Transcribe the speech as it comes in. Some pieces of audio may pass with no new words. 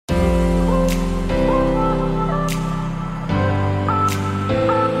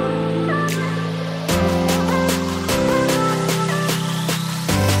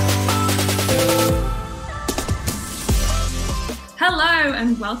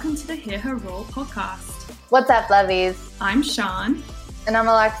welcome to the Hear Her Roar podcast. What's up, lovies? I'm Sean. And I'm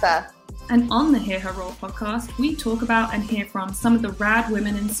Alexa. And on the Hear Her Roar podcast, we talk about and hear from some of the rad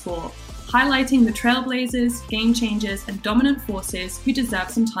women in sport, highlighting the trailblazers, game changers, and dominant forces who deserve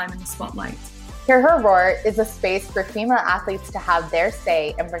some time in the spotlight. Hear Her Roar is a space for female athletes to have their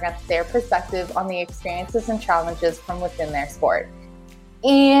say and bring us their perspective on the experiences and challenges from within their sport.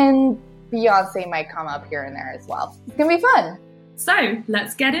 And Beyonce might come up here and there as well. It's going to be fun. So,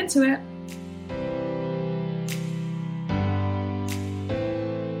 let's get into it.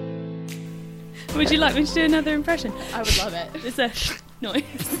 Would you like me to do another impression? I would love it. It's a noise.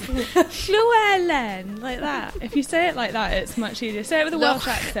 Llewellyn, like that. If you say it like that, it's much easier. Say it with a Welsh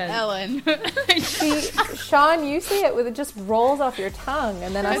accent. Ellen. See, Sean, you say it with it just rolls off your tongue,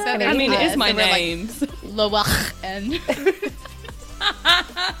 and then us I I mean, it is my So we're like, name. Llewellyn.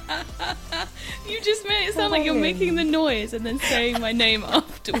 You just made it sound like you're making the noise and then saying my name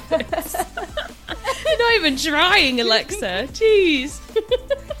afterwards. You're not even trying, Alexa. Jeez.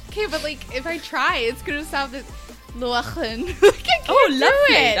 Okay, but like, if I try, it's gonna sound like Llewellyn. Oh,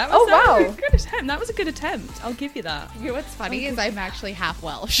 lovely. That was wow. a good attempt. That was a good attempt. I'll give you that. You know what's funny is I'm actually half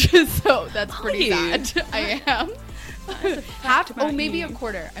Welsh, so that's pretty sad. I am. Half? Oh, maybe a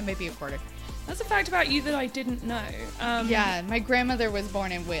quarter. I might be a quarter. That's a fact about you that I didn't know. Yeah, my grandmother was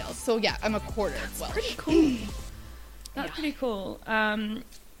born in Wales, so yeah, I'm a quarter Welsh. Pretty cool. That's pretty cool.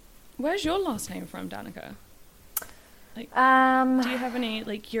 Where's your last name from, Danica? Do you have any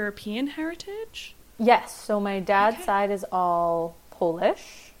like European heritage? Yes. So my dad's side is all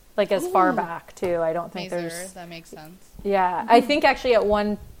Polish, like as far back too. I don't think there's. That makes sense. Yeah, I think actually at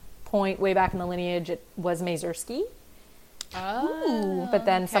one point way back in the lineage it was Mazurski. Oh, But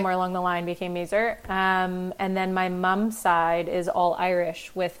then okay. somewhere along the line became Mazer. And then my mom's side is all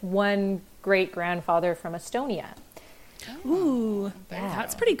Irish with one great grandfather from Estonia. Ooh,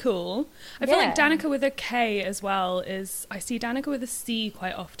 that's pretty cool. I feel like Yeah. Danica with a K as well is. I see Danica with a C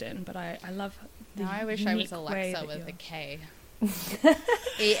quite often, but I love. The Now I wish I was unique way Alexa that with a you're- K.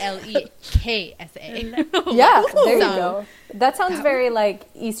 Aleksa. Yeah, there you So- go. That sounds very like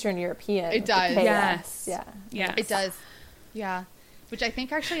Eastern European. It does. Okay, Yes. Yeah. Yes. It does. Yeah. Which I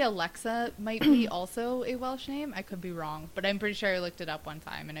think actually Alexa might be also a Welsh name. I could be wrong, but I'm pretty sure I looked it up one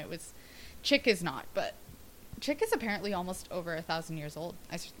time and it was Chick is not, but Chick is apparently almost over 1,000 years old.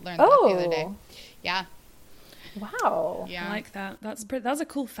 I learned that the other day. Oh. Yeah. Wow. Yeah. I like that. That's a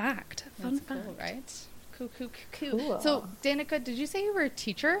cool fact. Fun That's fact. cool, right? Cool. Cool. So, Danica, did you say you were a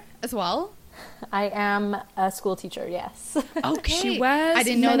teacher as well? I am a school teacher, yes. Okay. She wears I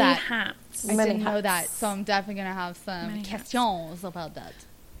didn't know many that. hats. I Many didn't know hats. that, so I'm definitely going to have some Many hats. questions about that.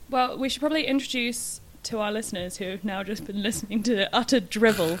 Well, we should probably introduce to our listeners who have now just been listening to utter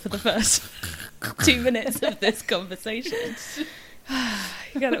drivel for the first 2 minutes of this conversation.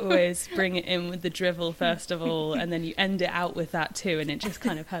 You gotta always bring it in with the drivel first of all, and then you end it out with that too, and it just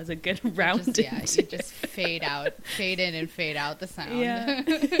kind of has a good round You into just fade in and fade out the sound. Yeah.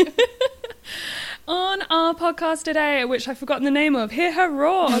 On our podcast today, which I've forgotten the name of, Hear Her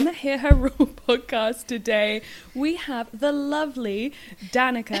Roar. On the Hear Her Roar podcast today, we have the lovely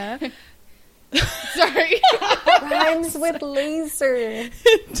Danica. Sorry. Rhymes with laser.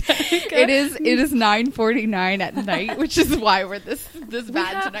 It is 9:49 at night, which is why we're this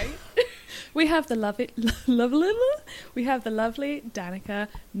bad tonight. We have the lovely Danica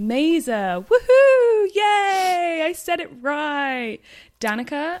Mazer. Woohoo! Yay! I said it right.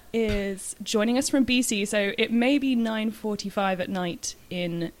 Danica is joining us from BC, so it may be 9:45 at night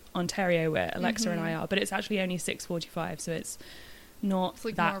in Ontario where Alexa and I are, but it's actually only 6:45, so it's not It's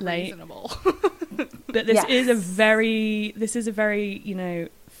like that more late. reasonable. But this Yes. is a very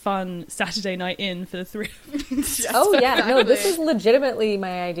fun Saturday night in for the three of us. Oh, yeah. No, this is legitimately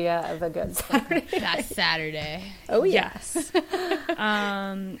my idea of a good Saturday. That's Saturday. Oh, yeah. Yes.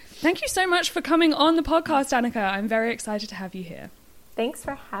 Thank you so much for coming on the podcast, Danica. I'm very excited to have you here. Thanks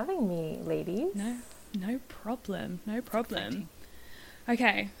for having me, ladies. No problem.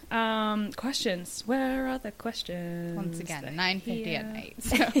 Okay. Questions. Where are the questions? Once again, They're 9:50 here. at night.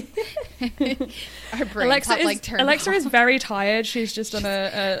 So. Our brains Alexa have like turned Alexa off. is very tired. She's just on I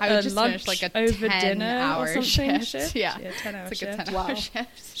a would just lunch finish like a over 10 dinner hour or something shift. Yeah. 10-hour It's like a shift. 10-hour Wow.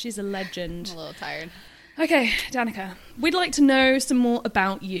 shift. She's a legend. I'm a little tired. Okay, Danica, we'd like to know some more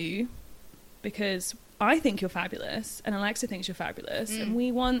about you because I think you're fabulous and Alexa thinks you're fabulous and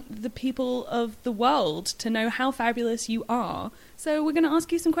we want the people of the world to know how fabulous you are. So we're going to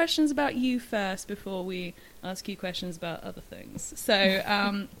ask you some questions about you first before we ask you questions about other things. So,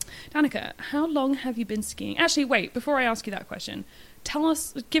 Danica, how long have you been skiing? Actually, wait, before I ask you that question, tell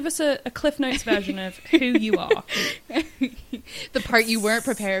us, give us a Cliff Notes version of who you are. The part you weren't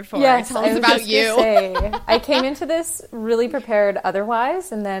prepared for. Yes, Tell us about you. I came into this really prepared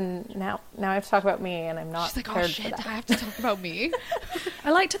otherwise, and then now I have to talk about me, and I'm not She's like, oh prepared shit, for that. I have to talk about me.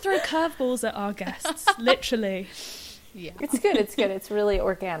 I like to throw curveballs at our guests, literally. Yeah. It's good. It's really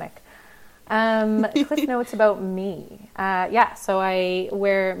organic. Cliff Notes about me. So I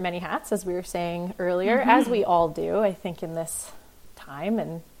wear many hats, as we were saying earlier, as we all do, I think, in this time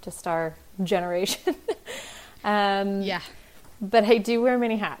and just our generation. But I do wear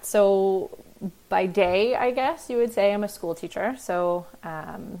many hats. So by day, I guess you would say I'm a school teacher. So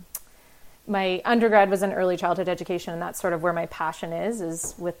my undergrad was in early childhood education, and that's sort of where my passion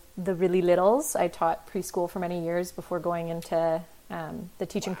is with the really littles. I taught preschool for many years before going into the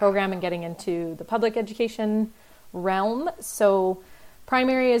teaching program and getting into the public education realm. So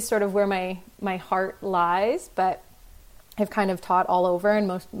primary is sort of where my heart lies, but I've kind of taught all over,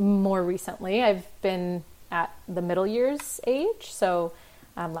 and more recently I've been at the middle years age. So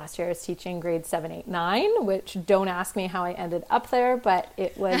last year I was teaching grades 7, 8, 9, which don't ask me how I ended up there, but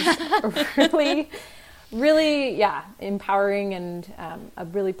it was really, really, empowering and a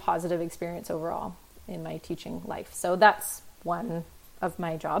really positive experience overall in my teaching life. So that's one of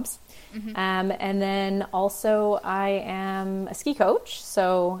my jobs. And then also I am a ski coach.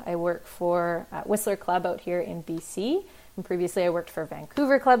 So I work for Whistler Club out here in BC. And previously I worked for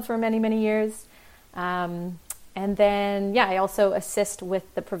Vancouver Club for many, many years. And then, I also assist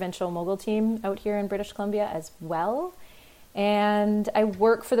with the provincial mogul team out here in British Columbia as well. And I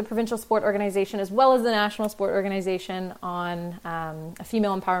work for the provincial sport organization as well as the national sport organization on a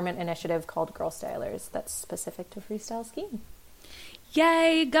female empowerment initiative called Girl Stylers that's specific to freestyle skiing.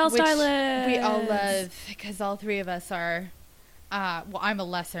 Yay, Girl Stylers! We all love, because all three of us are, I'm a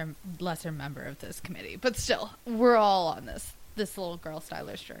lesser member of this committee, but still, we're all on this little Girl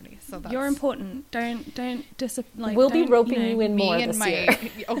Stylers journey. So that's... You're important. Don't we'll be roping you in more this year.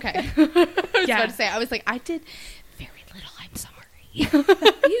 Okay. I was about to say, I was like, I did very little. I'm sorry.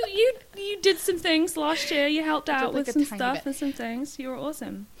 you did some things last year. You helped out with some stuff bit. and some things. You were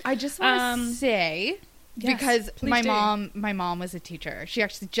awesome. I just want to say, yes, because my do. mom was a teacher. She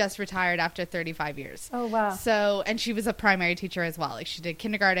actually just retired after 35 years. Oh, wow. So, and she was a primary teacher as well. Like, she did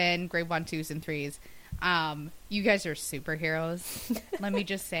kindergarten, grade 1, 2s, and 3s. You guys are superheroes. Let me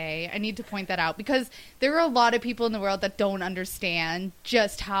just say, I need to point that out, because there are a lot of people in the world that don't understand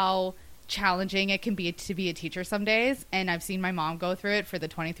just how challenging it can be to be a teacher some days. And I've seen my mom go through it for the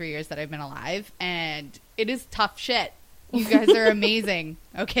 23 years that I've been alive, and it is tough shit. You guys are amazing.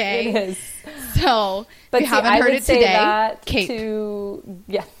 Okay. It is. So, but if you haven't heard it today, Kate.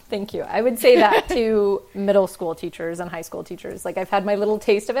 Thank you. I would say that to middle school teachers and high school teachers. Like, I've had my little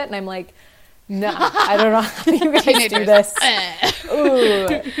taste of it, and I'm like, no, I don't know how you guys do this. Ooh,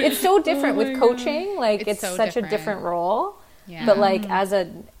 it's so different with coaching. Like, it's so such a different role. Yeah. But like as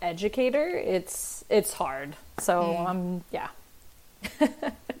an educator, it's hard. So yeah,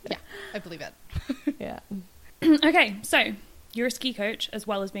 I believe it. Yeah. Okay, so you're a ski coach as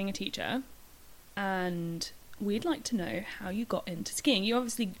well as being a teacher, and we'd like to know how you got into skiing.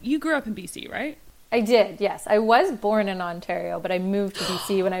 You grew up in BC, right? I did, yes. I was born in Ontario, but I moved to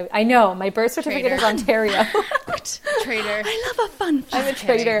BC when I know, my birth certificate is Ontario. Traitor. I love a fun fact. I'm a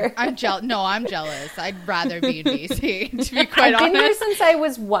traitor. I'm jealous. I'd rather be in BC, to be quite honest. I've been there since I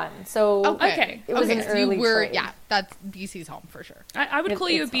was 1, so okay. It was an early trade. Yeah, that's BC's home for sure. I would call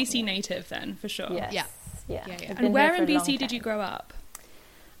you a it's BC home, native then, for sure. Yes. Yeah. I've been And where here in for a long BC did time. you grow up?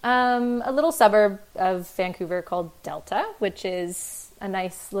 A little suburb of Vancouver called Delta, which is a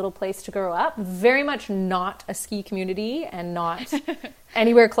nice little place to grow up. Very much not a ski community and not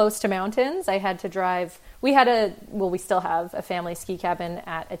anywhere close to mountains. I had to drive. We still have a family ski cabin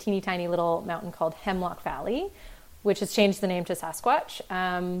at a teeny tiny little mountain called Hemlock Valley, which has changed the name to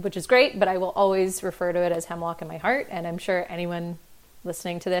Sasquatch, which is great, but I will always refer to it as Hemlock in my heart. And I'm sure anyone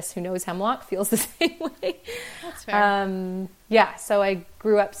listening to this who knows Hemlock feels the same way. That's fair. So I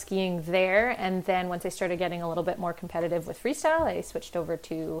grew up skiing there, and then once I started getting a little bit more competitive with freestyle, I switched over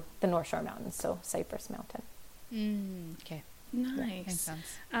to the North Shore Mountains, so Cypress Mountain. Okay. Nice. Makes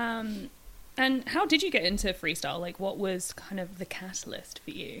sense. And how did you get into freestyle? Like, what was kind of the catalyst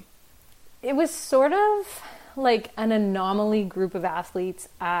for you? It was sort of like an anomaly group of athletes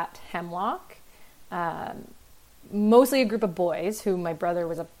at Hemlock. Mostly a group of boys, who my brother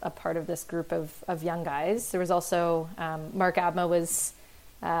was a part of this group of young guys. There was also Mark Abma was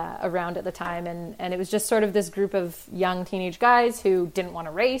around at the time, and it was just sort of this group of young teenage guys who didn't want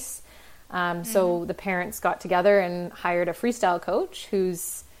to race. So the parents got together and hired a freestyle coach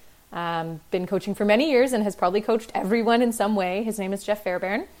who's been coaching for many years and has probably coached everyone in some way. His name is Jeff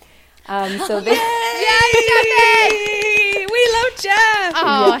Fairbairn. So they, Yay! We love Jeff.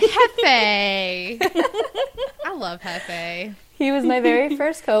 Oh, Hefe. I love Hefe. he was my very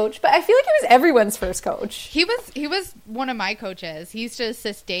first coach, but I feel like he was everyone's first coach. He was one of my coaches. He used to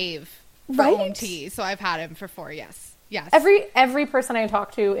assist Dave for Right? OMT, so I've had him for 4 years. Yes. Every person I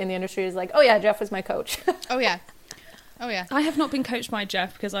talk to in the industry is like, oh yeah, Jeff was my coach. Oh yeah. Oh yeah. I have not been coached by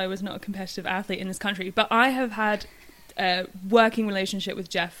Jeff because I was not a competitive athlete in this country, but I have had a working relationship with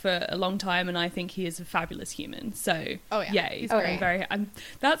Jeff for a long time, and I think he is a fabulous human. So, Oh, yeah. yay. He's I'm great.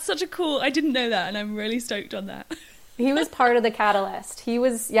 that's such a cool, I didn't know that, and I'm really stoked on that. He was part of the catalyst. He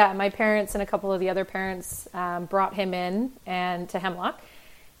was, my parents and a couple of the other parents brought him in and to Hemlock.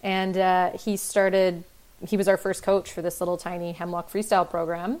 And he was our first coach for this little tiny Hemlock freestyle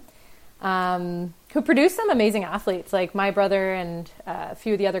program, who produced some amazing athletes. Like my brother and a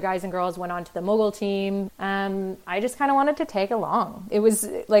few of the other guys and girls went on to the mogul team. I just kind of wanted to tag along. It was,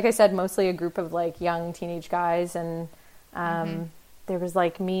 like I said, mostly a group of like young teenage guys. And there was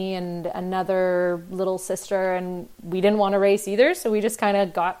like me and another little sister, and we didn't want to race either. So we just kind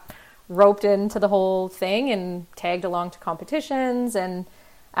of got roped into the whole thing and tagged along to competitions. And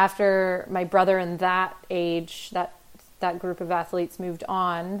after my brother and that age, that group of athletes moved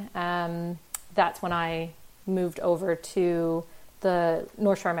on, that's when I moved over to the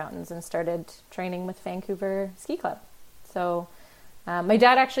North Shore Mountains and started training with Vancouver Ski Club. So my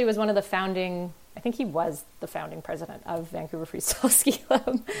dad actually was one of the founding, I think he was the founding president of Vancouver Freestyle Ski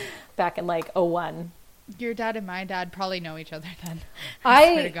Club back in like 2001. Your dad and my dad probably know each other then.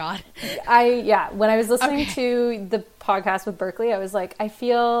 I swear to God. When I was listening to the podcast with Berkeley, I was like, I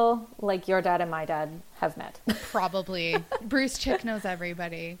feel like your dad and my dad have met. Probably. Bruce Chick knows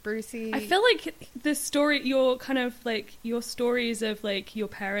everybody. Brucey. I feel like the story, your kind of like your stories of like your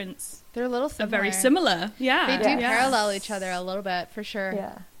parents they're a little are similar. very similar. Yeah. They do Yes. parallel each other a little bit, for sure.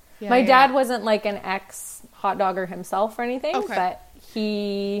 Yeah. Yeah, My yeah. dad wasn't like an ex hot dogger himself or anything, Okay. but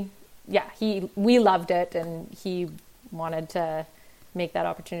we loved it, and he wanted to make that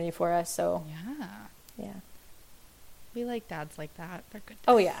opportunity for us. So yeah. We like dads like that. They're good.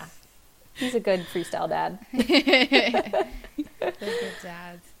 Oh yeah. He's a good freestyle dad. They're good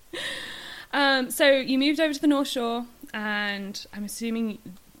dads. So you moved over to the North Shore, and I'm assuming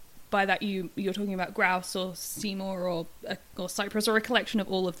by that you're talking about Grouse or Seymour or Cypress, or a collection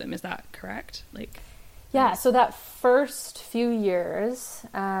of all of them. Is that correct? Like, Yeah, so that first few years,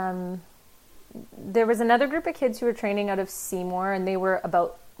 there was another group of kids who were training out of Seymour, and they were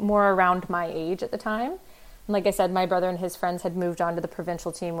about more around my age at the time. And like I said, my brother and his friends had moved on to the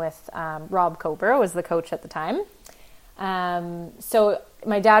provincial team with Rob Cobra was the coach at the time. So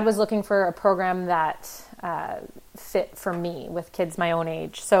my dad was looking for a program that fit for me with kids my own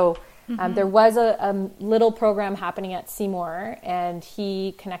age. So there was a little program happening at Seymour, and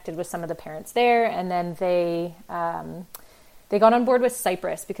he connected with some of the parents there, and then they got on board with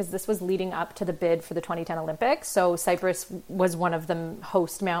Cypress because this was leading up to the bid for the 2010 Olympics. So Cypress was one of the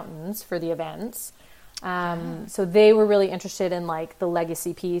host mountains for the events. So they were really interested in like the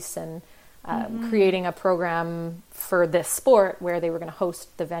legacy piece and creating a program for this sport where they were going to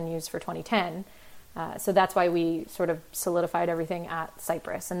host the venues for 2010. So that's why we sort of solidified everything at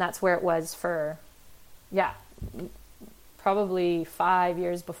Cypress, and that's where it was for, probably 5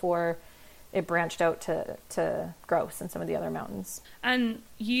 years before it branched out to Grouse and some of the other mountains. and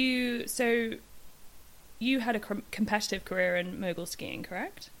you had a competitive career in mogul skiing,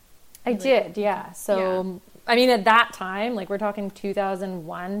 correct? I did, yeah. So, I mean, at that time, like we're talking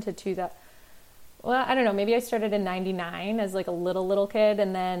 2001 to 2000, well, I don't know, maybe I started in 99 as like a little kid,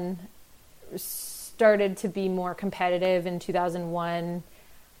 and then started to be more competitive in 2001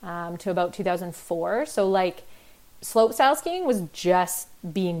 to about 2004. So like slopestyle skiing was just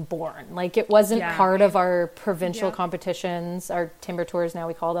being born. Like it wasn't part of our provincial competitions, our timber tours now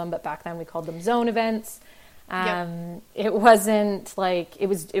we call them, but back then we called them zone events. It wasn't like, it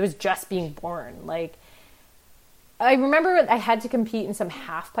was just being born. Like I remember I had to compete in some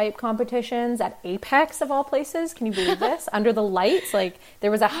half pipe competitions at Apex of all places. Can you believe this? Under the lights, like there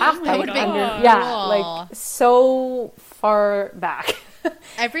was a half pipe under, like so far back.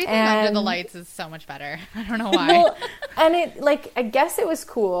 Everything under the lights is so much better. I don't know why. Well, and it like I guess it was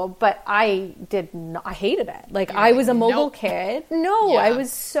cool, but I hated it. Like I was a mogul kid. No, I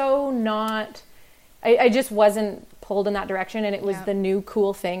was so not. I just wasn't pulled in that direction, and it was the new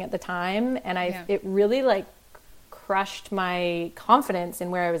cool thing at the time, and it really like crushed my confidence in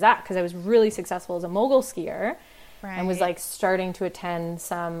where I was at because I was really successful as a mogul skier. Right. And was like starting to attend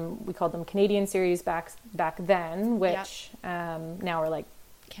some, we called them Canadian series back then, which now are like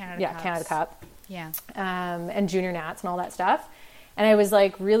Canada Cup. Yeah. And junior nats and all that stuff. And I was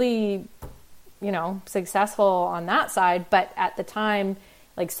like really, successful on that side. But at the time,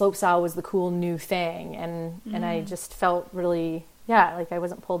 like slopestyle was the cool new thing. And I just felt really, like I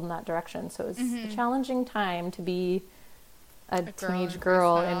wasn't pulled in that direction. So it was a challenging time to be a teenage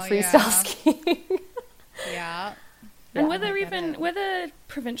girl in freestyle skiing. Yeah. And were there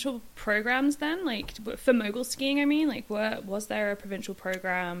provincial programs then, like for mogul skiing? I mean, like, was there a provincial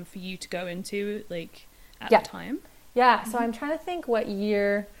program for you to go into, like, at the time? Yeah. So I'm trying to think what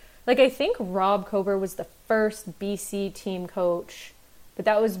year. Like, I think Rob Kober was the first BC team coach, but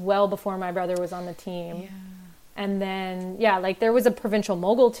that was well before my brother was on the team. Yeah. And then, like there was a provincial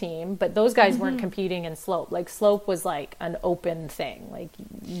mogul team, but those guys weren't competing in slope. Like slope was like an open thing. Like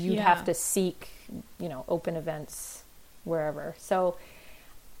you'd have to seek, open events wherever. So,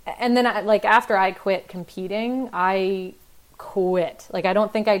 and then after I quit competing, I quit. Like, I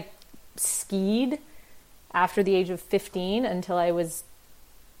don't think I skied after the age of 15 until I was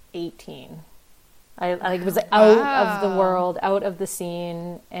 18. I was out of the world, out of the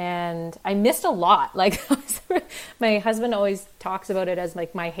scene, and I missed a lot. Like, my husband always talks about it as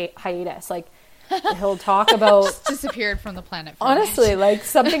like my hiatus. Like, he'll talk about just disappeared from the planet. Honestly, like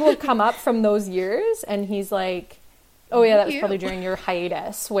something will come up from those years, and he's like, "Oh yeah, that was probably during your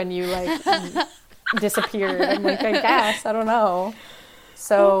hiatus when you like disappeared." I'm like, I guess I don't know.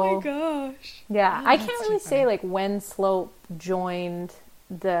 So, oh my gosh, yeah, I can't really say like when slope joined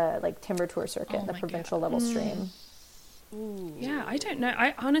the like timber tour circuit, the provincial level stream. Ooh. Yeah, I don't know.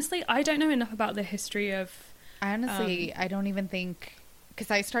 I honestly don't know enough about the history of. I don't even think,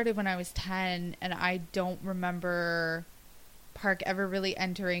 because I started when I was 10, and I don't remember park ever really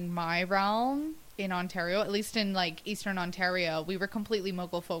entering my realm in Ontario. At least in like Eastern Ontario, we were completely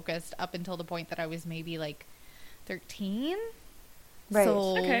mogul focused up until the point that I was maybe like 13. Right.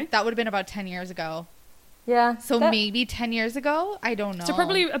 So Okay. that would have been about 10 years ago. Yeah. So maybe 10 years ago? I don't know. So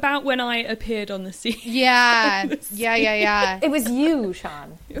probably about when I appeared on the scene. Yeah. Yeah. It was you,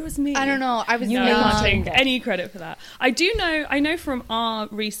 Sean. It was me. I don't know. I was No, I can't young. take any credit for that. I know from our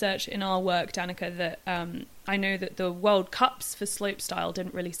research in our work, Danica, that I know that the World Cups for slopestyle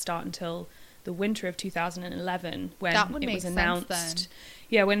didn't really start until the winter of 2011 when That would it make was sense announced. then.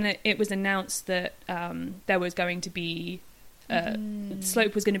 Yeah, when it was announced that there was going to be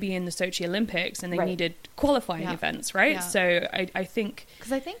slope was going to be in the Sochi Olympics, and they needed qualifying events, right? Yeah. So I think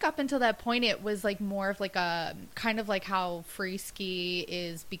Because I think up until that point, it was like more of like a kind of like how free ski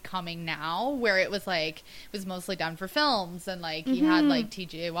is becoming now, where it was like it was mostly done for films, and like you had like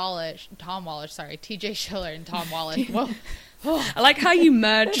TJ Schiller and Tom Wallish. Whoa. I like how you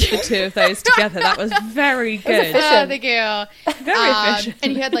merged the two of those together. That was very good. Thank you. Very efficient.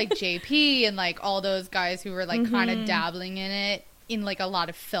 And you had like JP and like all those guys who were like kind of dabbling in it, in like a lot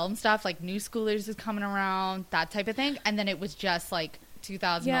of film stuff, like New Schoolers is coming around, that type of thing. And then it was just like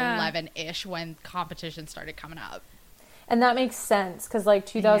 2011-ish when competition started coming up. And that makes sense because like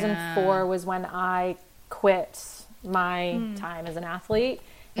 2004 was when I quit my time as an athlete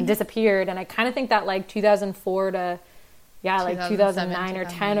and disappeared. And I kind of think that like 2004 to like 2009 or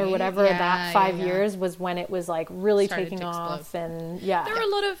 10 or whatever, that 5 years was when it was like really taking off. And there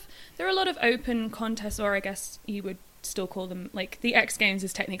are a lot of open contests, or I guess you would still call them, like the X Games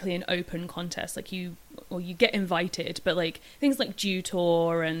is technically an open contest, like you get invited, but like things like Dew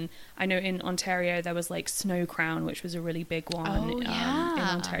Tour, and I know in Ontario there was like Snow Crown, which was a really big one in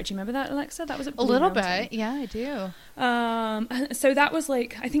Ontario. Do you remember that, Alexa? That was a little bit. Yeah, I do. So that was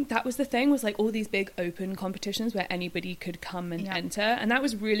like, I think that was the thing, was like all these big open competitions where anybody could come and enter, and that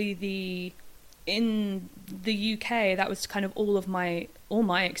was really in the UK, that was kind of all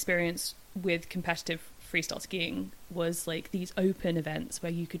my experience with competitive freestyle skiing was like these open events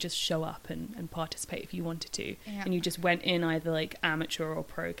where you could just show up and participate if you wanted to, and you just went in either like amateur or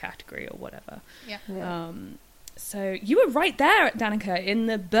pro category or whatever. So you were right there, Danica, in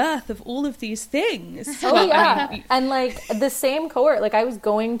the birth of all of these things. And like the same cohort, like I was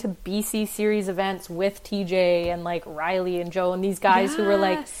going to BC series events with TJ and like Riley and Joe and these guys who were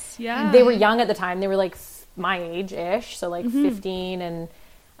like they were young at the time, they were like my age-ish, so like 15 and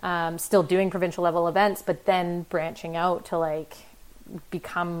still doing provincial level events, but then branching out to like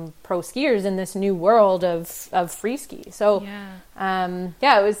become pro skiers in this new world of free ski. So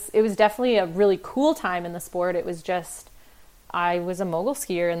it was definitely a really cool time in the sport. It was just, I was a mogul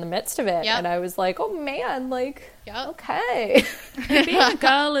skier in the midst of it, and I was like, oh man, like okay. Being a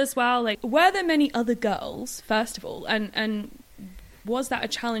girl as well, like were there many other girls first of all, and, was that a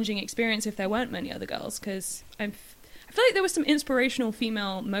challenging experience if there weren't many other girls? Because I I feel like there was some inspirational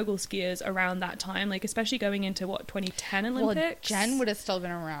female mogul skiers around that time, like especially going into 2010 Olympics. Well, Jen would have still been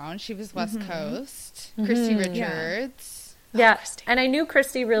around. She was West Coast. Christy Richards. Yeah, Christy. and I knew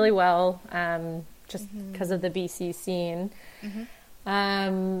Christy really well, just because of the BC scene.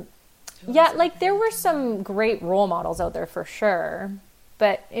 Yeah, like there were some great role models out there for sure.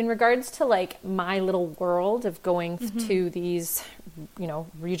 But in regards to like my little world of going to these, you know,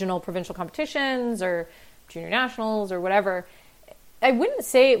 regional provincial competitions or junior nationals or whatever, I wouldn't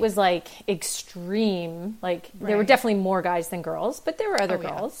say it was like extreme. Like there were definitely more guys than girls, but there were other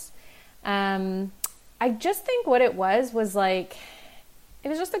girls. I just think what it was like, it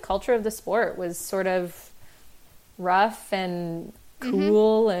was just the culture of the sport was sort of rough and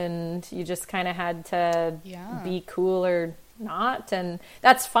cool, and you just kind of had to be cool or not, and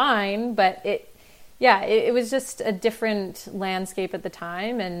that's fine. But it was just a different landscape at the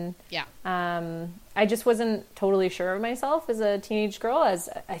time, and I just wasn't totally sure of myself as a teenage girl, as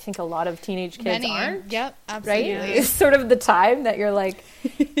I think a lot of teenage kids aren't. Yep, absolutely. Right? It's sort of the time that you're like,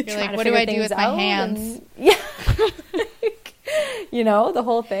 you're like, what do I do with my hands? You know, the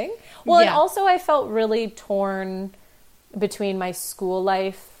whole thing. Well, and also I felt really torn between my school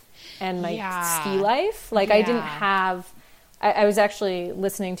life and my ski life. Like I didn't have, I was actually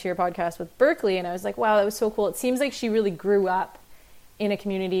listening to your podcast with Berkeley, and I was like, wow, that was so cool. It seems like she really grew up in a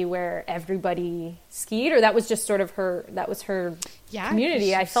community where everybody skied, or that was just sort of her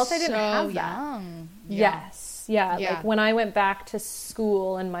community. I felt I didn't have that. Young. Yes. Yeah. Like when I went back to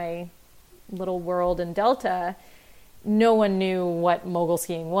school in my little world in Delta, no one knew what mogul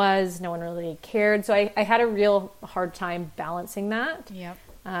skiing was. No one really cared. So I had a real hard time balancing that. Yep.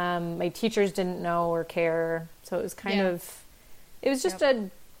 My teachers didn't know or care. So it was kind of, it was just a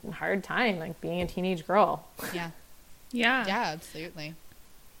hard time, like being a teenage girl. Yeah. Yeah. Yeah, absolutely.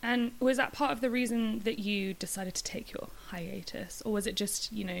 And was that part of the reason that you decided to take your hiatus? Or was it just,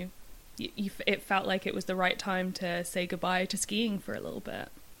 you know, it felt like it was the right time to say goodbye to skiing for a little bit?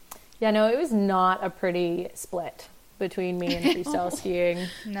 Yeah, no, it was not a pretty split between me and freestyle skiing.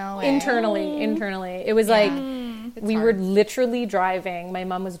 No way. Internally. It was like, we were literally driving. My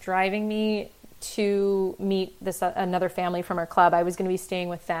mom was driving me to meet this another family from our club. I was going to be staying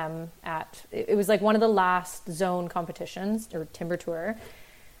with them at, it was like one of the last zone competitions or timber tour.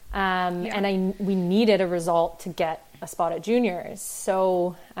 And we needed a result to get a spot at juniors.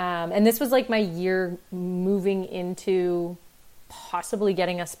 So, and this was like my year moving into possibly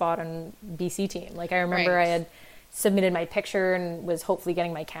getting a spot on BC team. Like I remember I had submitted my picture and was hopefully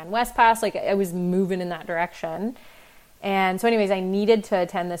getting my Can West pass. Like I was moving in that direction. And so anyways, I needed to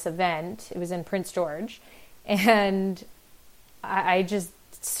attend this event. It was in Prince George. And I just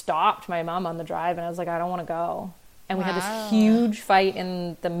stopped my mom on the drive, and I was like, I don't want to go. And we had this huge fight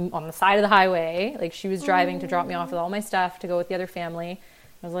on the side of the highway. Like she was driving to drop me off with all my stuff to go with the other family.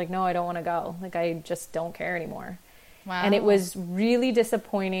 I was like, no, I don't want to go. Like I just don't care anymore. Wow. And it was really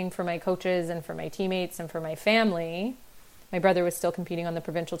disappointing for my coaches and for my teammates and for my family. My brother was still competing on the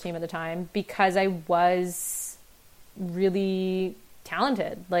provincial team at the time, because I was really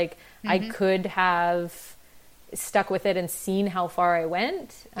talented. Like I could have stuck with it and seen how far I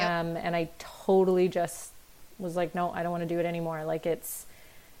went. And I totally just was like, no, I don't want to do it anymore. Like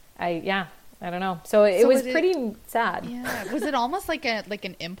I don't know. So it was pretty sad. Yeah. Was it almost like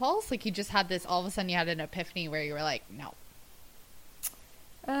an impulse? Like you just had this, all of a sudden you had an epiphany where you were like, no.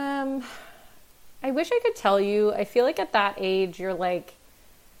 I wish I could tell you. I feel like at that age, you're like,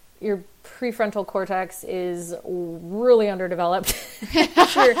 your prefrontal cortex is really underdeveloped.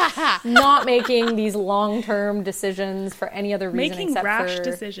 You're not making these long-term decisions for any other reason making except rash for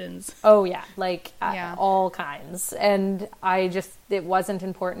decisions. Oh yeah, like all kinds. And it wasn't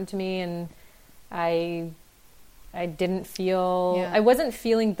important to me, and I didn't feel I wasn't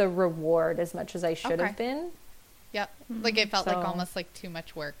feeling the reward as much as I should have been. Yep. Like it felt like almost like too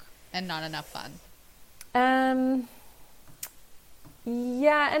much work and not enough fun.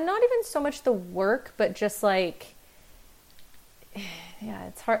 Yeah, and not even so much the work, but just like,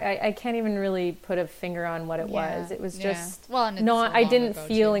 it's hard. I can't even really put a finger on what it was. It was just I didn't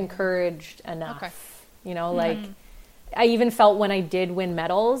feel encouraged enough. Okay. You know, like I even felt when I did win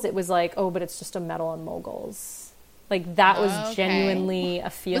medals, it was like, oh, but it's just a medal on moguls. Like that was genuinely a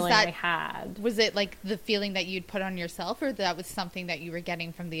feeling I had. Was it like the feeling that you'd put on yourself, or that was something that you were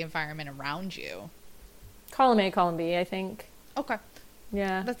getting from the environment around you? Column A, column B, I think. Okay.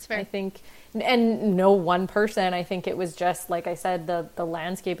 Yeah. That's fair. I think, and no one person, I think it was just, like I said, the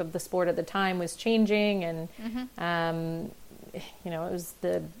landscape of the sport at the time was changing, and, you know, it was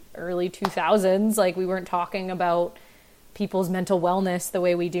the early 2000s. Like we weren't talking about people's mental wellness the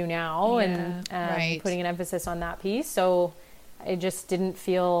way we do now, and right. putting an emphasis on that piece. So I just didn't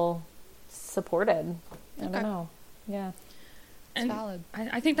feel supported. I don't know. Yeah. And valid.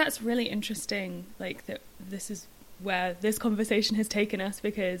 I think that's really interesting, like that this is where this conversation has taken us,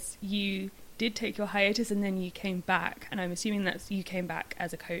 because you did take your hiatus and then you came back, and I'm assuming that you came back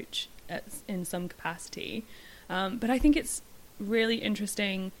as a coach in some capacity. But I think it's really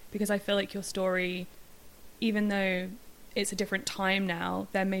interesting because I feel like your story, even though it's a different time now,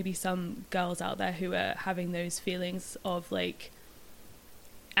 there may be some girls out there who are having those feelings of like,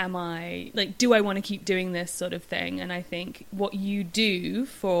 do I want to keep doing this sort of thing? And I think what you do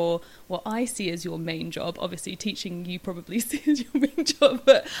for what I see as your main job, obviously teaching you probably see as your main job,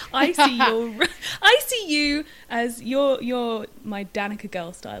 but I see you as you're my Danica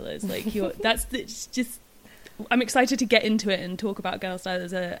Girl Stylers. Like it's just, I'm excited to get into it and talk about Girl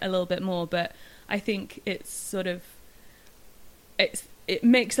Stylers a little bit more, but I think it's sort of, it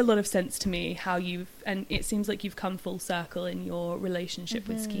makes a lot of sense to me how and it seems like you've come full circle in your relationship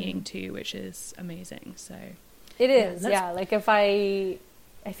with skiing too, which is amazing. So it is, like if I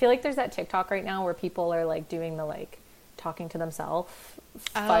feel like there's that TikTok right now where people are like doing the like talking to themselves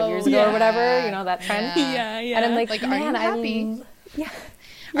 5 years ago or whatever, you know, that trend. Yeah. And I'm like, man, are you happy?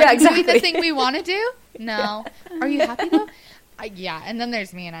 Yeah, exactly. Doing the thing we want to do? No. Are you happy though? Yeah, and then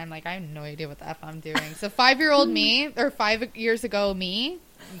there's me, and I'm like, I have no idea what the F I'm doing. So 5-year-old me, or 5 years ago me,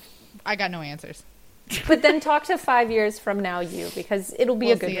 I got no answers. But then talk to 5 years from now you, because it'll be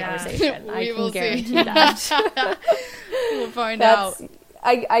a good conversation. I can guarantee that. We'll find out.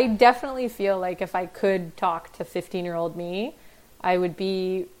 I definitely feel like if I could talk to 15-year-old me, I would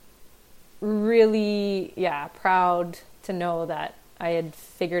be really, proud to know that I had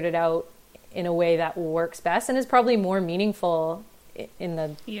figured it out in a way that works best and is probably more meaningful in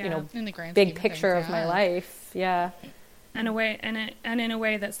the in the grand big picture of my life. And in a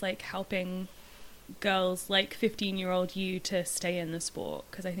way that's like helping girls like 15-year-old you to stay in the sport,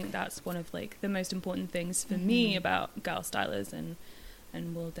 because I think that's one of like the most important things for me about Girl Stylers, and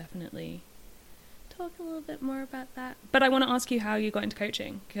we'll definitely talk a little bit more about that. But I want to ask you how you got into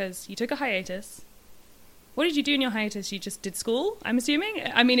coaching, because you took a hiatus. What did you do in your hiatus? You just did school, I'm assuming?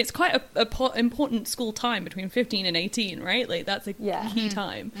 I mean, it's quite a important school time between 15 and 18, right? Like, that's a key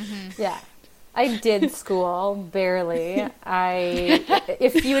time. Yeah. I did school, barely.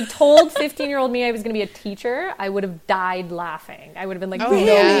 If you had told 15-year-old me I was going to be a teacher, I would have died laughing. I would have been like, no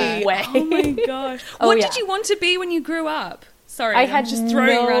way. Oh my gosh. What did you want to be when you grew up? Sorry, I'm just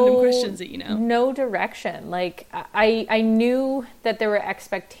throwing random questions at you now. No direction. Like, I knew that there were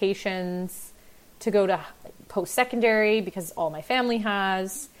expectations to go to post-secondary because all my family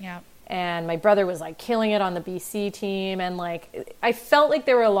has. Yeah. And my brother was like killing it on the BC team. And like, I felt like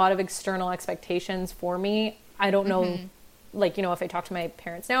there were a lot of external expectations for me. I don't know, like, you know, if I talk to my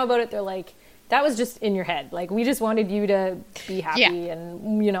parents now about it, they're like, that was just in your head. Like, we just wanted you to be happy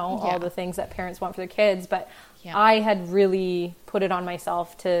and, you know, all the things that parents want for their kids. But I had really put it on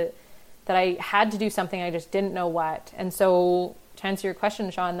myself that I had to do something. I just didn't know what. And so to answer your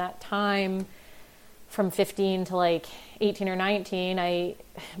question, Sean, that time from 15 to like 18 or 19, I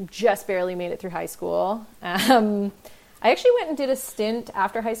just barely made it through high school. I actually went and did a stint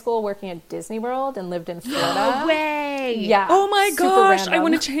after high school working at Disney World and lived in Florida. No way! Yeah. Oh my gosh! Random. I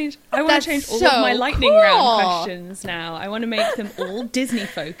want to change all of my lightning round questions now. I want to make them all Disney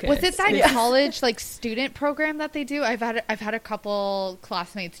focused. Was it that college like student program that they do? I've had a couple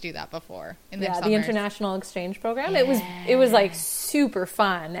classmates do that before in their summers. The international exchange program. It was like super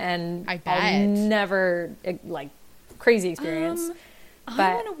fun, and I bet. I'll never like crazy experience.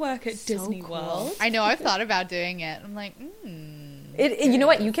 I want to work at Disney World. I know, I've thought about doing it. I'm like, you know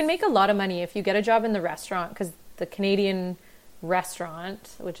what? You can make a lot of money if you get a job in the restaurant, because the Canadian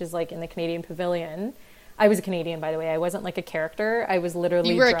restaurant, which is like in the Canadian Pavilion. I was a Canadian, by the way. I wasn't like a character. I was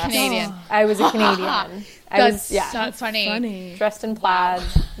literally dressed. A Canadian. I was a Canadian. That's funny. Dressed in plaid,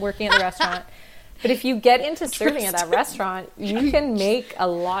 working at the restaurant. But if you get into serving at that restaurant, you can make a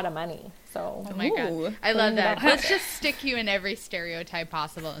lot of money. So, oh my God. I love that. Let's just stick you in every stereotype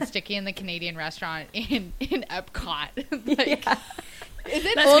possible and stick you in the Canadian restaurant in Epcot. Like, is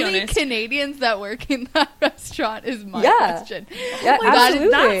it only Canadians that work in that restaurant is my question. Yeah, absolutely.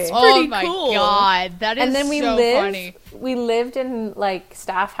 That's pretty oh my cool. God. That is and then funny. We lived in like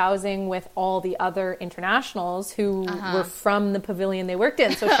staff housing with all the other internationals who were from the pavilion they worked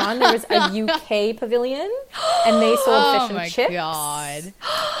in. So Sean, there was a UK pavilion and they sold fish and chips. Oh my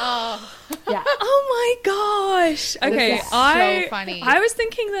God. Yeah. Oh my gosh. Okay, so funny. I was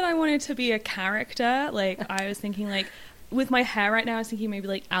thinking that I wanted to be a character. Like, I was thinking like with my hair right now, I was thinking maybe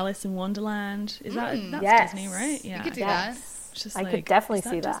like Alice in Wonderland. Is that's Yes. Disney, right? Yeah. You could do It's just I like, could definitely is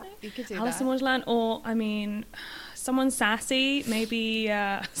see that. Disney? You could do Alice that. in Wonderland, or I mean, someone sassy, maybe.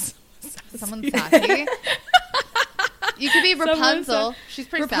 Someone sassy. You could be Rapunzel. She's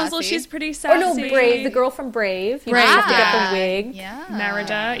pretty Rapunzel, sassy. she's pretty Oh sassy. no, Brave, the girl from Brave. You Brave. just have to get the wig. Yeah.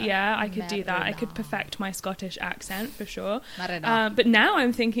 Merida, yeah, I could do that. I could Merida. perfect my Scottish accent for sure. Merida. But now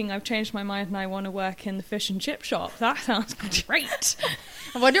I'm thinking I've changed my mind and I want to work in the fish and chip shop. That sounds great.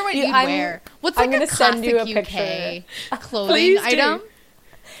 I wonder what you'd I'm- wear. What's I'm like a gonna send you classic a UK picture. clothing Please do. item?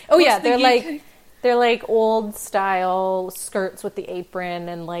 Oh yeah, What's the they're UK? they're like old style skirts with the apron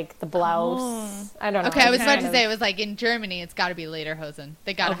and like the blouse. Oh. I don't know. Okay, I was Okay. about kind to of say, it was like in Germany, it's got to be Lederhosen.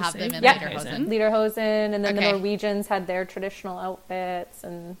 They got to have Obviously. them in Yeah. Lederhosen. Lederhosen, and then Okay. the Norwegians had their traditional outfits,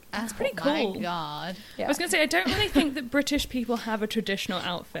 and That's pretty Oh my cool. God. yeah. I was going to say, I don't really think that British people have a traditional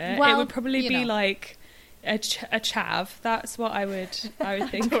outfit. It Well, would probably you be know. like a chav. That's what I would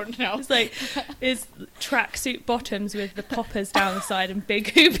think. don't know. It's like is tracksuit bottoms with the poppers down the side and big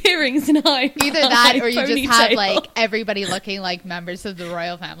hoop earrings and high. Either that or you just have ponytail. like everybody looking like members of the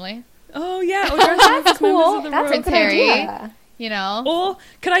royal family. Oh yeah, or dress up as members of the That's a royal Prince good Harry. idea. You know? Or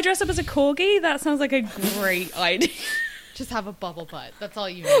could I dress up as a corgi? That sounds like a great idea. Just have a bubble butt. That's all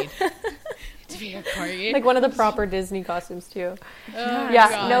you need. To be a corgi. Like one of the proper Disney costumes too. Oh, Yeah,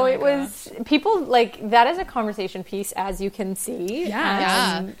 God. no, it was people like that is a conversation piece, as you can see.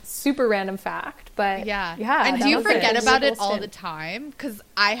 Yeah. Super random fact, but Yeah. yeah. And that do you was a forget about it cool all stint. the time? Because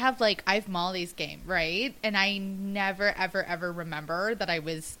I have Molly's game, right? And I never, ever, ever remember that I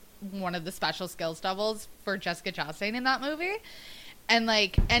was one of the special skills doubles for Jessica Chastain in that movie. And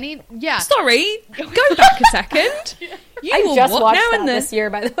like Sorry, go back a second. You I were just what watched now that in the this year,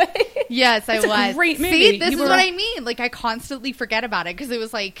 by the way. Yes, I It's a was. great movie. See, this You is were- what I mean. Like I constantly forget about it because it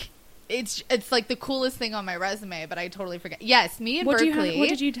was like it's like the coolest thing on my resume, but I totally forget. Yes, me and What Berkeley. what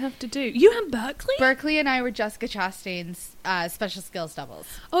did you have to do? You and Berkeley? Berkeley and I were Jessica Chastain's special skills doubles.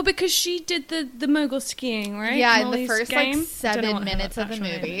 Oh, because she did the mogul skiing, right? Yeah, in the Molly's first game? like Don't know 7 what her minutes of the actual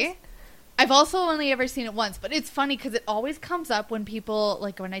name movie. is. I've also only ever seen it once, but it's funny because it always comes up when people,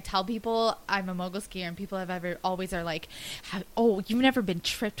 like when I tell people I'm a mogul skier and people always are like, oh, you've never been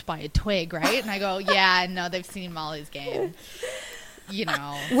tripped by a twig, right? And I go, yeah, no, they've seen Molly's game. You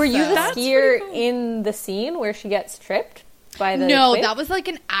know. Were you the That's skier pretty cool. in the scene where she gets tripped by the No, twig? that was like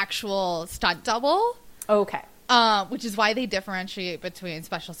an actual stunt double. Okay. Which is why they differentiate between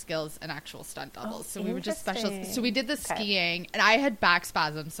special skills and actual stunt doubles. So we were just special. interesting. So we did the Okay. skiing, and I had back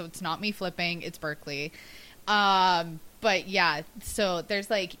spasms, so it's not me flipping, it's Berkeley. But yeah, so there's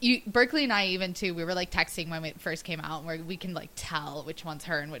like Berkeley and I even too. We were like texting when it first came out, where we can like tell which one's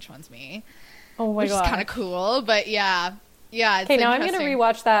her and which one's me, Oh my which god. is kind of cool. But yeah. It's Okay, now I'm gonna interesting.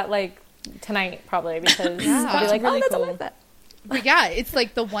 rewatch that like tonight probably because Yeah. I'll be like, Really oh, that's cool. a lot of that. But yeah, it's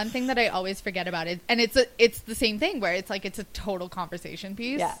like the one thing that I always forget about it, and it's the same thing where it's like it's a total conversation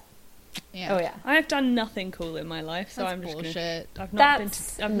piece. Yeah. Yeah. Oh yeah. I've done nothing cool in my life, so That's I'm just bullshit. I've not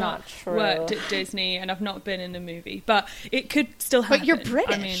That's I've not true. worked at Disney, and I've not been in a movie, but it could still happen. But you're I mean,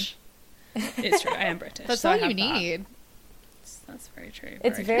 British. it's true. I am British. That's so I all you have that. need. That's very true.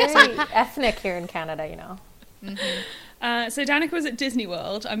 It's very very ethnic here in Canada, you know. So Danica was at Disney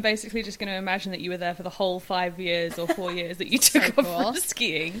World. I'm basically just going to imagine that you were there for the whole 5 years or 4 years that you took So off cool. for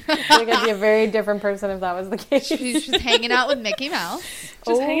skiing. I think I'd be a very different person if that was the case. She's hanging out with Mickey Mouse.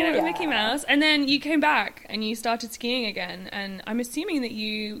 Just hanging out with yeah. Mickey Mouse. And then you came back and you started skiing again. And I'm assuming that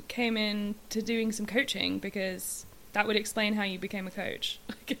you came in to doing some coaching because that would explain how you became a coach,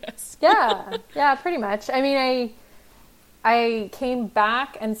 I guess. Yeah, pretty much. I mean, I came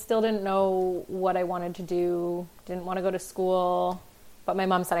back and still didn't know what I wanted to do. Didn't want to go to school, but my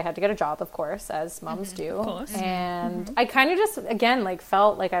mom said I had to get a job, of course, as moms do. Of course. And I kind of just again like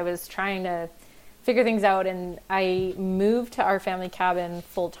felt like I was trying to figure things out, and I moved to our family cabin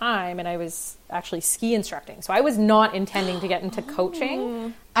full time, and I was actually ski instructing. So I was not intending to get into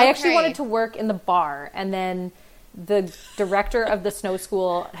coaching. I actually Okay. wanted to work in the bar, and then the director of the snow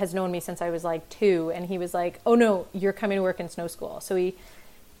school has known me since I was like 2, and he was like, oh no, you're coming to work in snow school. So he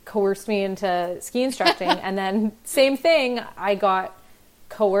coerced me into ski instructing. And then same thing, I got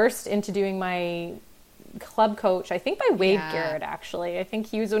coerced into doing my club coach, I think by Wade Yeah. Garrett, actually. I think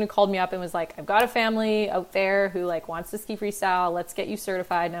he was the one who called me up and was like, I've got a family out there who like wants to ski freestyle. Let's get you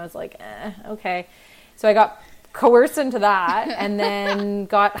certified. And I was like, okay. So I got coerced into that and then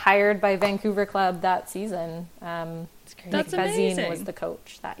got hired by Vancouver Club that season. Nick That's Bazine amazing. was the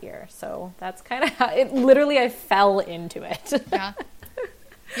coach that year. So that's kind of how it literally, I fell into it. Yeah.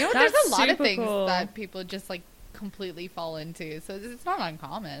 You know, That's there's a lot of super things cool. that people just like completely fall into. So it's not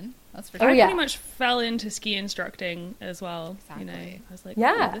uncommon. That's for Oh, sure. I yeah. pretty much fell into ski instructing as well. You know, Exactly. I was like,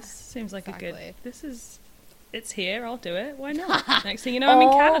 Yeah. oh, this seems like a Exactly. good. It's here. I'll do it. Why not? Next thing you know, I'm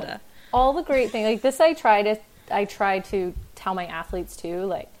in Canada. All the great things like this, I try to tell my athletes too.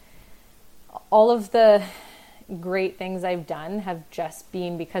 Like all of the great things I've done have just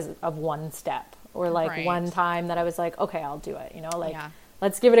been because of one step or like Right. one time that I was like, okay, I'll do it. You know, like Yeah.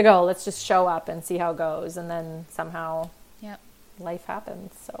 let's give it a go. Let's just show up and see how it goes, and then somehow Yep. life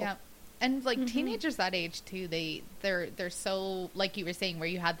happens. So Yeah. And like teenagers that age too, they're so, like you were saying, where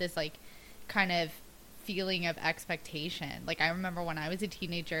you had this like kind of feeling of expectation. Like I remember when I was a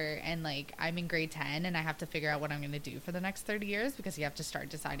teenager and like I'm in grade 10 and I have to figure out what I'm going to do for the next 30 years because you have to start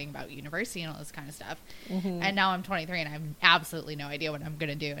deciding about university and all this kind of stuff. And now I'm 23 and I have absolutely no idea what I'm going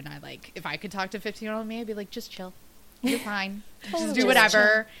to do. And I like, if I could talk to 15-year-old me, I'd be like, just chill. You're fine. Just do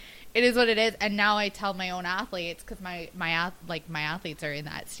whatever. It is what it is. And now I tell my own athletes, because my athletes are in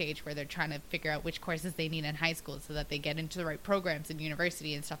that stage where they're trying to figure out which courses they need in high school so that they get into the right programs in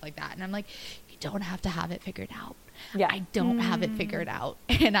university and stuff like that. And I'm like, you don't have to have it figured out. Yeah. I don't have it figured out,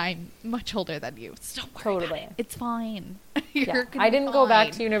 and I'm much older than you. So don't worry about Totally. it. It's fine. yeah. You're gonna I be didn't go back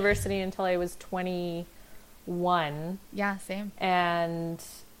fine. to university until I was 21. Yeah, same. And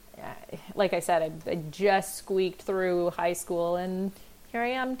like I said, I just squeaked through high school, and here I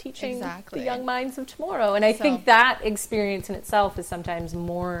am teaching Exactly. the young minds of tomorrow. And I So- think that experience in itself is sometimes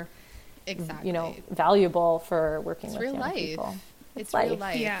more, Exactly. you know, valuable for working It's with real young life. people. It's real life.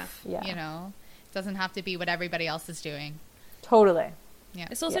 life. Yeah. Yeah. You know, it doesn't have to be what everybody else is doing. Totally. Yeah.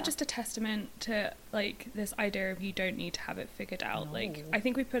 It's also Yeah. just a testament to like this idea of you don't need to have it figured out. Like I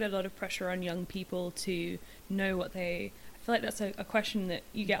think we put a lot of pressure on young people to know what they. I feel like that's a question that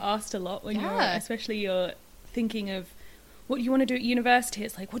you get asked a lot when Yeah. especially you're thinking of what you want to do at university.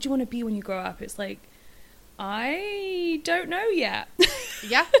 It's like, what do you want to be when you grow up? It's like, I don't know yet.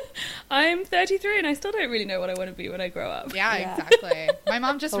 Yeah. I'm 33 and I still don't really know what I want to be when I grow up. Yeah, Yeah. exactly. My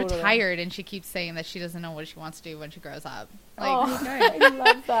mom just Totally. retired and she keeps saying that she doesn't know what she wants to do when she grows up. Like, Oh, I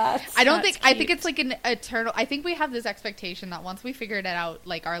love that. I don't That's think I think cute. it's like an eternal. I think we have this expectation that once we figured it out,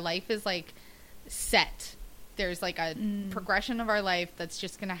 like our life is like set. There's like a progression of our life that's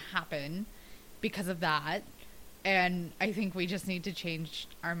just going to happen because of that. And I think we just need to change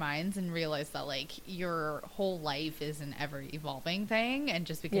our minds and realize that like your whole life is an ever evolving thing, and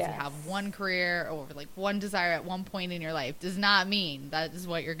just because you Yes. have one career or like one desire at one point in your life does not mean that is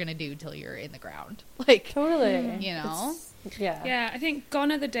what you're going to do till you're in the ground. Like, Totally. you know? Yeah. Yeah, I think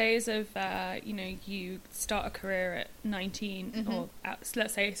gone are the days of, you start a career at 19 or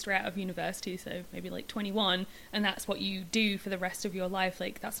let's say straight out of university, so maybe like 21, and that's what you do for the rest of your life.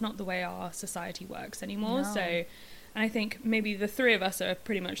 Like, that's not the way our society works anymore. No. So, and I think maybe the three of us are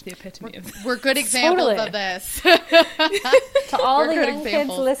pretty much the epitome of that. We're good examples Totally. of this. To all We're the good young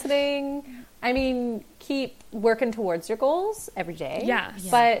examples. kids listening, I mean, keep working towards your goals every day. Yes.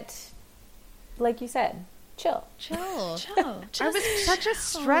 Yeah. But like you said, chill. Chill. Chill. I was such a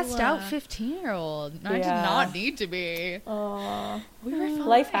stressed chill. out 15-year-old. I did Yeah. not need to be. Aw. We were fine.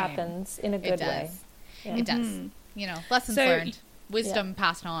 Life happens in a It good does. way. Yeah. It does. Mhm. You know, lessons So- learned, wisdom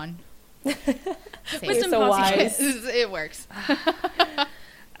passed on. Wisdom so passed on. wise. It works.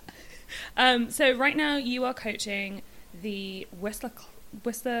 So right now you are coaching the Whistler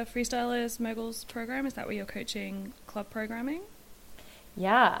Freestylers Moguls program. Is that where you're coaching club programming?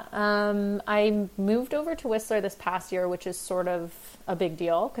 Yeah. I moved over to Whistler this past year, which is sort of a big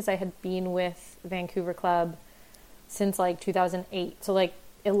deal because I had been with Vancouver Club since like 2008. So like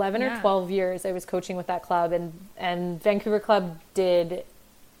 11 or Yeah. 12 years I was coaching with that club, and Vancouver Club did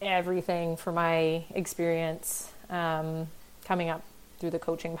everything for my experience coming up through the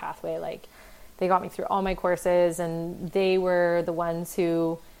coaching pathway. Like they got me through all my courses, and they were the ones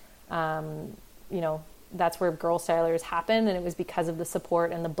who, that's where Girl Stylers happened. And it was because of the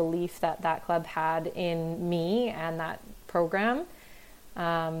support and the belief that that club had in me and that program.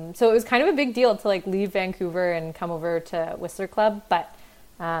 So it was kind of a big deal to like leave Vancouver and come over to Whistler Club, but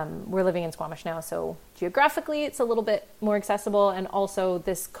we're living in Squamish now, so geographically it's a little bit more accessible. And also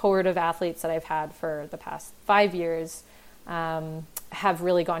this cohort of athletes that I've had for the past 5 years have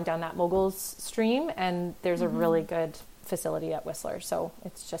really gone down that moguls stream, and there's a really good facility at Whistler, so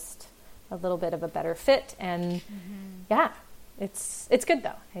it's just a little bit of a better fit. And yeah, it's good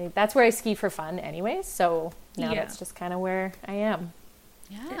though. That's where I ski for fun anyways, so now Yeah. that's just kind of where I am.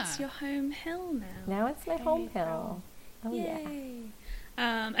 Yeah. It's your home hill now. Now it's my home hill. Oh yeah. Yay.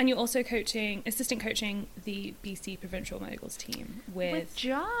 And you're also assistant coaching the BC Provincial Moguls team With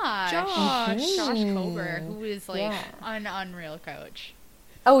Josh. Josh. Josh Kober, who is like Yeah. an unreal coach.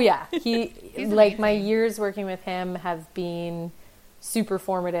 Oh yeah, like amazing. my years working with him have been super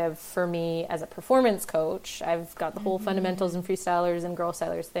formative for me as a performance coach. I've got the whole fundamentals and freestylers and girl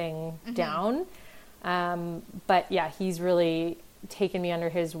stylers thing down. But yeah, he's really taken me under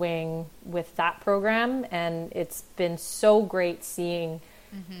his wing with that program, and it's been so great seeing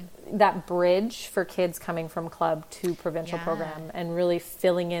that bridge for kids coming from club to provincial program and really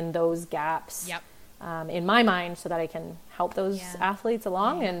filling in those gaps in my mind so that I can help those athletes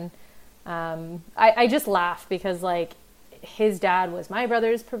along. And I just laugh because like his dad was my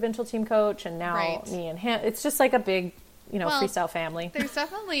brother's provincial team coach, and now me and him, it's just like a big, freestyle family. There's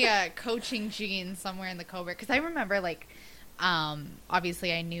definitely a coaching gene somewhere in the Cobra, because I remember like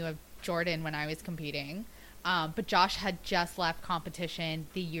obviously I knew of Jordan when I was competing, but Josh had just left competition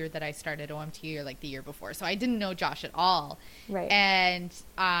the year that I started OMT, or like the year before, so I didn't know Josh at all. And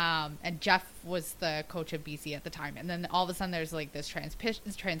Jeff was the coach of BC at the time, and then all of a sudden there's like this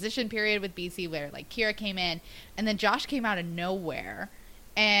transition period with BC where like Kira came in, and then Josh came out of nowhere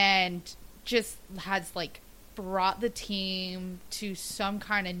and just has like brought the team to some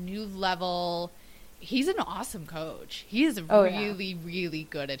kind of new level. He's an awesome coach. He is really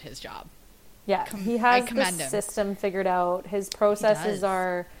good at his job. Yeah, he has the system figured out. His processes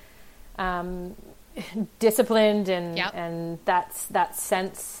are disciplined, and that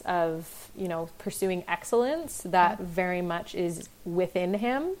sense of pursuing excellence that very much is within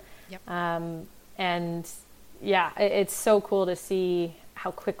him. And yeah, it's so cool to see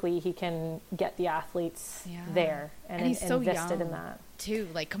how quickly he can get the athletes there and he's so invested young in that too,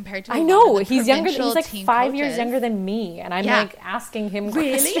 like compared to I know he's younger. He's like 5 years younger than me, and I'm like asking him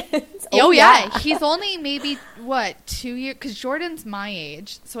questions. He's only maybe 2 years, because Jordan's my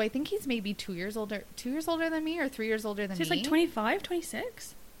age, so I think he's maybe 2 years older than me, or 3 years older than me. He's like 25,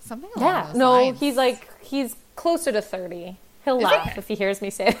 26, something along those lines. He's closer to 30. He'll laugh if he hears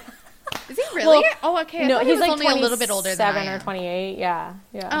me say that. Is he really? Okay. No, he's like only a little bit older than I am. 27 or 28. Yeah.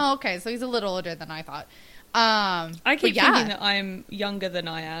 Oh, okay. So he's a little older than I thought. I keep thinking that I'm younger than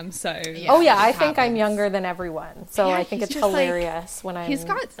I am. So I think I'm younger than everyone. So I think it's hilarious when I'm around him. He's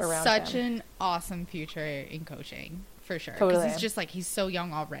got such an awesome future in coaching, for sure. Totally. He's just like, he's so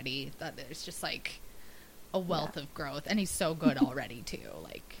young already that there's just like a wealth of growth, and he's so good already too.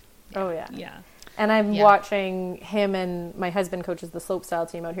 Like, yeah. And I'm watching him, and my husband coaches the slopestyle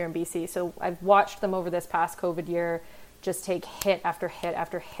team out here in BC. So I've watched them over this past COVID year just take hit after hit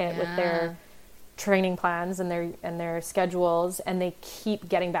after hit with their training plans and their schedules, and they keep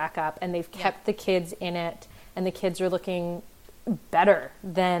getting back up, and they've kept the kids in it, and the kids are looking better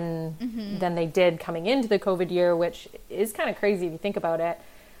than they did coming into the COVID year, which is kind of crazy if you think about it.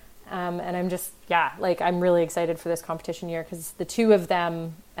 And I'm just, I'm really excited for this competition year, because the two of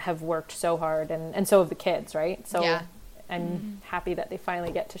them have worked so hard, and so have the kids, right? So I'm happy that they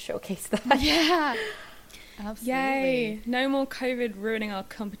finally get to showcase that. Yeah. Absolutely. Yay. No more COVID ruining our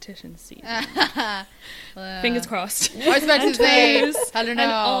competition season. Fingers crossed. I was about to say, I don't know.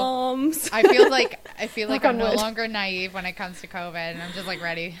 Arms. I feel like I'm no longer naive when it comes to COVID, and I'm just like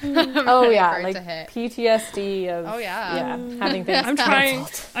ready. Like PTSD of having things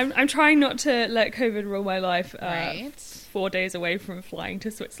I'm trying not to let COVID rule my life. 4 days away from flying to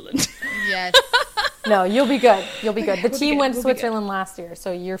Switzerland. Yes. No, you'll be good. The team went to Switzerland last year,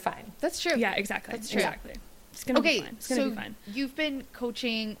 so you're fine. That's true. Yeah, exactly. That's true. Exactly. It's gonna be fine. It's gonna be fine. You've been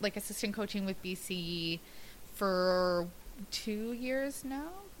coaching, like assistant coaching with BC for 2 years now?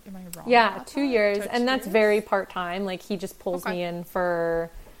 Am I wrong? Yeah, 2 years, and that's very part-time. Like, he just pulls me in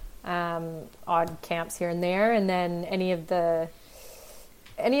for odd camps here and there, and then any of the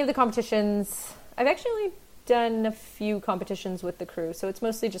competitions. I've actually done a few competitions with the crew, so it's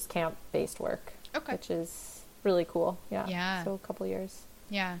mostly just camp-based work, which is really cool. Yeah. So a couple years.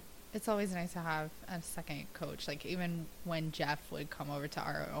 Yeah. It's always nice to have a second coach. Like, even when Jeff would come over to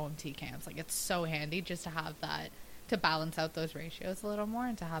our OMT camps, like, it's so handy just to have that, to balance out those ratios a little more,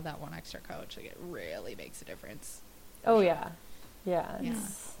 and to have that one extra coach. Like, it really makes a difference. Oh, yeah. Yeah.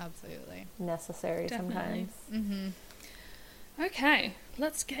 It's absolutely necessary sometimes. Mm-hmm. Okay,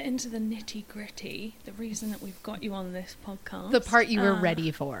 let's get into the nitty gritty. The reason that we've got you on this podcast, the part you were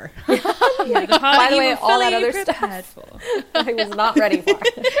ready for. The part by the way, all that other stuff for. I was not ready for.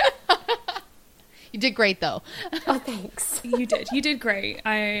 You did great, though. Oh, thanks. You did great.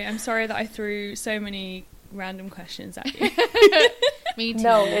 I am sorry that I threw so many random questions at you. Me too.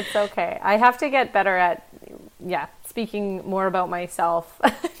 No, it's okay. I have to get better at speaking more about myself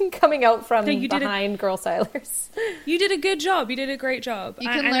coming out from No, you did behind Girl Stylers. You did a good job. You did a great job. You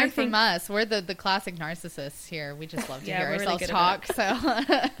can And I learn think- from us. We're the classic narcissists here. We just love to Yeah, hear we're really ourselves good talk. at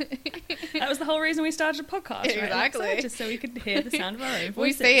So That was the whole reason we started a podcast, right? Exactly. Alexa? Just so we could hear the sound of our own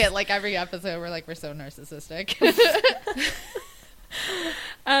voices. we say it like every episode. We're like, we're so narcissistic.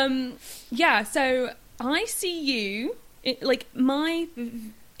 Yeah, so I see you, like, my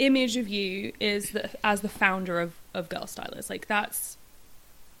image of you is as the founder of Girl Stylers. Like, that's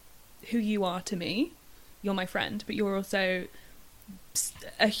who you are to me. You're my friend, but you're also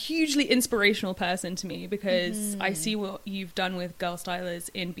a hugely inspirational person to me, because I see what you've done with Girl Stylers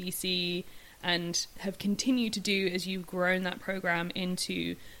in BC and have continued to do as you've grown that program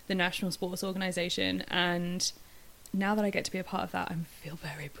into the National Sports Organisation. And now that I get to be a part of that, I feel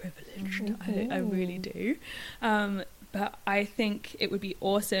very privileged. I really do. But I think it would be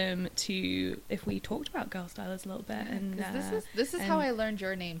awesome if we talked about Girl Stylers a little bit. And this is how I learned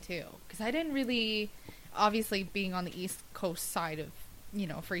your name too, because I didn't really, obviously being on the East Coast side of, you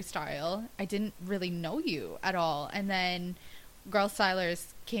know, freestyle, I didn't really know you at all. And then Girl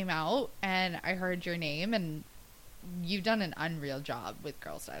Stylers came out and I heard your name, and you've done an unreal job with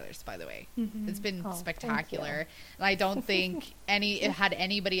Girl Stylers, by the way. It's been spectacular. And I don't think had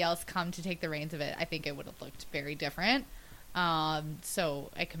anybody else come to take the reins of it, I think it would have looked very different.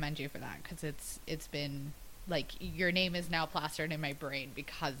 So I commend you for that, because it's been like, your name is now plastered in my brain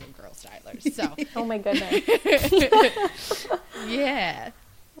because of Girl Stylers. So Oh my goodness. yeah.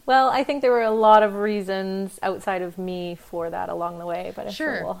 Well, I think there were a lot of reasons outside of me for that along the way, but I'm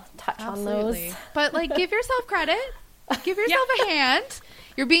sure we'll touch on those. But like, give yourself credit. Give yourself a hand.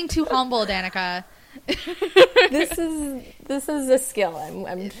 You're being too humble, Danica. This is a skill.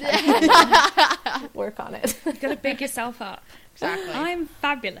 I'm trying to work on it. you got to big yourself up. Exactly. I'm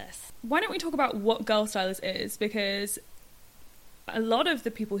fabulous. Why don't we talk about what Girl Stylers is? Because a lot of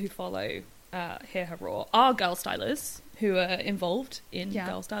the people who follow Hear Her Roar are Girl Stylers who are involved in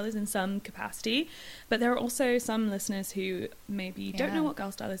Girl Stylers in some capacity. But there are also some listeners who maybe don't know what Girl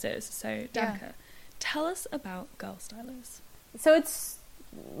Stylers is. So, Danica, tell us about Girl Stylers. So it's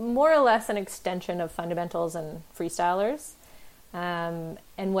more or less an extension of fundamentals and freestylers. And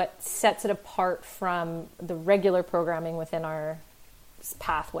what sets it apart from the regular programming within our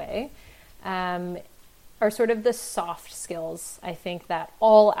pathway are sort of the soft skills, I think, that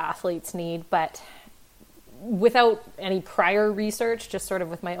all athletes need, but without any prior research, just sort of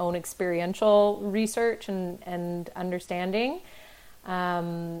with my own experiential research and understanding.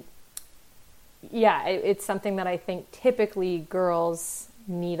 It's something that I think typically girls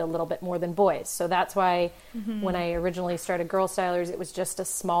need a little bit more than boys. So that's why when I originally started Girl Stylers, it was just a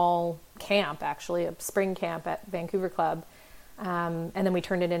small camp, actually, a spring camp at Vancouver Club. And then we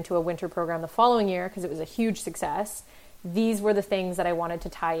turned it into a winter program the following year because it was a huge success. These were the things that I wanted to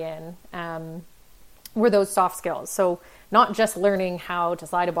tie in, were those soft skills. So not just learning how to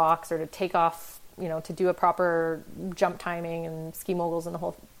slide a box or to take off, to do a proper jump timing and ski moguls and the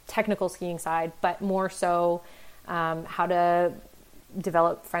whole technical skiing side, but more so how to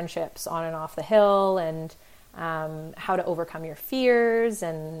develop friendships on and off the hill, and how to overcome your fears,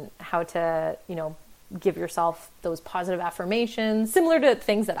 and how to, give yourself those positive affirmations, similar to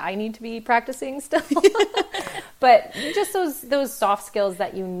things that I need to be practicing still. But just those soft skills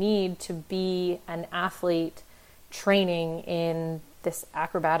that you need to be an athlete training in this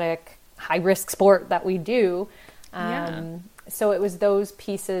acrobatic high-risk sport that we do. So it was those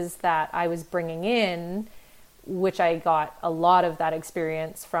pieces that I was bringing in, which I got a lot of that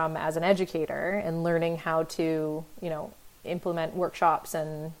experience from as an educator, and learning how to, implement workshops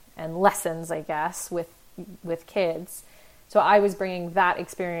and lessons, I guess, with kids. So I was bringing that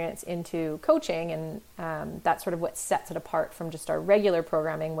experience into coaching, and that's sort of what sets it apart from just our regular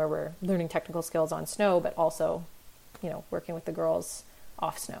programming, where we're learning technical skills on snow, but also, working with the girls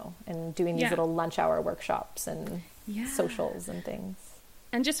off snow and doing these little lunch hour workshops and socials and things.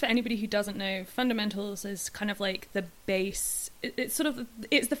 And just for anybody who doesn't know, fundamentals is kind of like the base. It's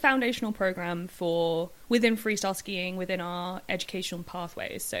the foundational program for within freestyle skiing, within our educational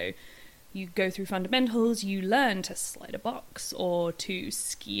pathways. So you go through fundamentals, you learn to slide a box, or to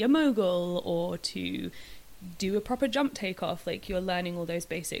ski a mogul, or to do a proper jump takeoff. Like, you're learning all those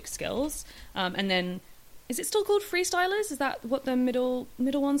basic skills. And then, is it still called freestylers? Is that what the middle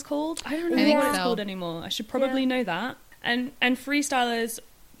one's called? I don't know what it's called anymore. I should probably know that. And freestylers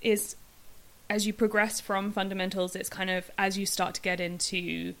is, as you progress from fundamentals, it's kind of as you start to get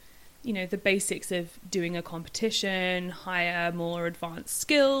into, the basics of doing a competition, higher, more advanced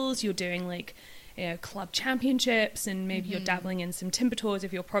skills. You're doing like club championships, and maybe you're dabbling in some timber tours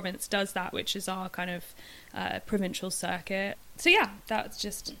if your province does that, which is our kind of provincial circuit. So yeah, that's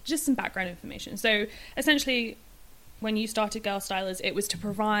just some background information. So essentially, when you started Girl Stylers, it was to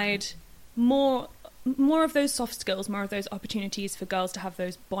provide more of those soft skills, more of those opportunities for girls to have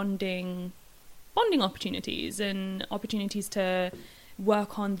those bonding opportunities, and opportunities to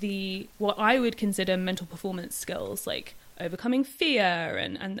work on what I would consider mental performance skills, like overcoming fear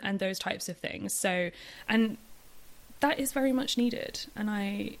and those types of things. So, and that is very much needed. And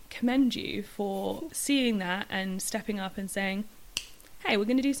I commend you for seeing that and stepping up and saying, hey, we're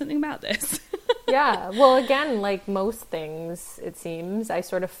going to do something about this. Yeah. Well, again, like most things, it seems, I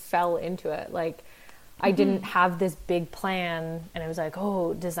sort of fell into it. Like, I didn't have this big plan, and I was like,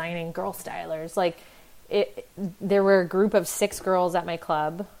 oh, designing Girl Stylers. Like, there were a group of 6 girls at my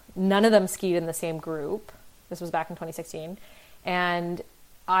club. None of them skied in the same group. This was back in 2016. And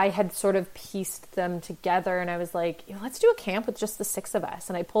I had sort of pieced them together, and I was like, let's do a camp with just the 6 of us.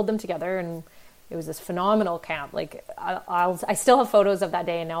 And I pulled them together, and it was this phenomenal camp. Like, I still have photos of that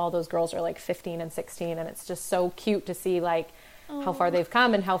day, and now all those girls are like 15 and 16, and it's just so cute to see like how far they've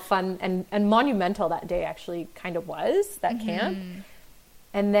come and how fun and monumental that day actually kind of was, that camp.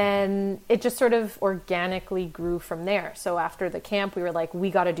 And then it just sort of organically grew from there. So after the camp, we were like, we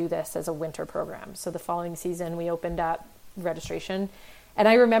got to do this as a winter program. So the following season, we opened up registration. And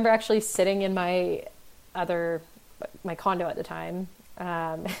I remember actually sitting in my condo at the time.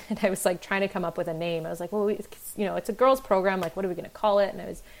 And I was like trying to come up with a name. I was like, well, it's a girls program. Like, what are we going to call it? And I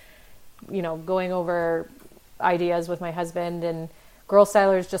was, going over ideas with my husband, and Girl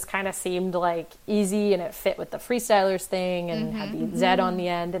Stylers just kind of seemed like easy, and it fit with the Freestylers thing, and had the Z on the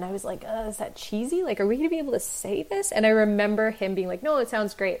end. And I was like, is that cheesy? Like, are we going to be able to say this? And I remember him being like, no, it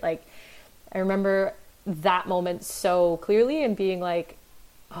sounds great. Like, I remember that moment so clearly, and being like,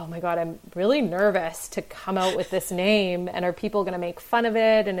 oh my God, I'm really nervous to come out with this name. And are people going to make fun of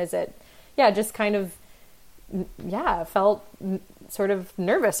it? And is it, just kind of, felt sort of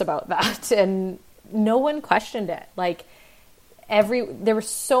nervous about that. And no one questioned it. Like, there was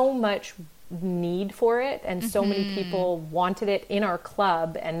so much need for it, and so many people wanted it in our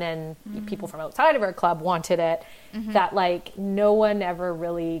club, and then people from outside of our club wanted it, that like no one ever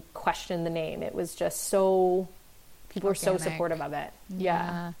really questioned the name. It was just so, people were so supportive of it.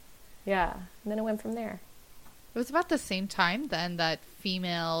 Yeah. And then it went from there. It was about the same time then that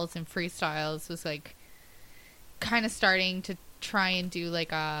females and freestyles was like kind of starting to try and do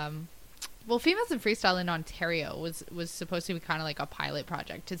like females in freestyle in Ontario was supposed to be kind of like a pilot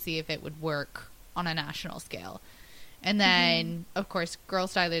project to see if it would work on a national scale. And then, of course, Girl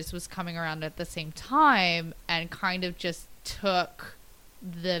Stylers was coming around at the same time and kind of just took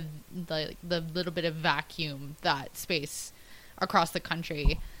the little bit of vacuum that space across the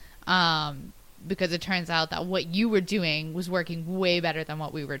country, because it turns out that what you were doing was working way better than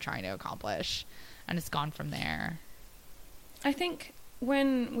what we were trying to accomplish. And it's gone from there. I think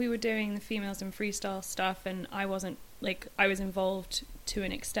when we were doing the females in freestyle stuff, and I was involved to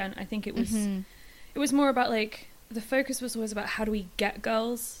an extent, I think it was more about like, the focus was always about how do we get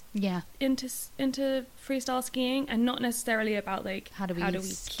girls into freestyle skiing, and not necessarily about like how do we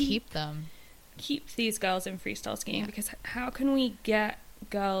keep these girls in freestyle skiing, because how can we get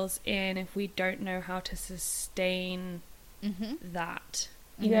girls in if we don't know how to sustain that?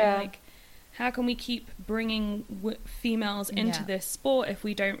 You know, like, how can we keep bringing females into this sport if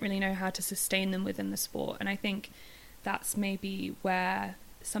we don't really know how to sustain them within the sport? And I think that's maybe where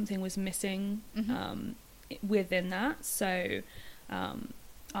something was missing within that. So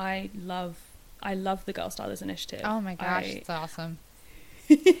I love the Girl Stylers initiative. Oh my gosh, it's awesome.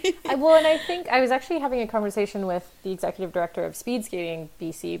 And I think I was actually having a conversation with the executive director of Speed Skating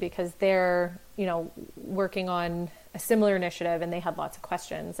BC, because they're, working on a similar initiative, and they had lots of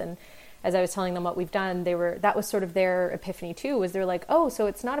questions. And as I was telling them what we've done, that was sort of their epiphany too, was they're like, oh, so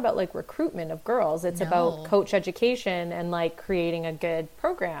it's not about like recruitment of girls. It's about coach education and like creating a good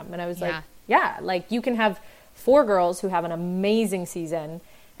program. And I was like, like you can have 4 girls who have an amazing season,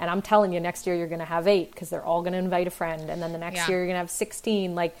 and I'm telling you, next year you're going to have 8, because they're all going to invite a friend. And then the next year you're going to have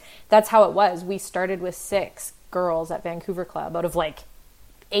 16. Like, that's how it was. We started with 6 girls at Vancouver Club out of like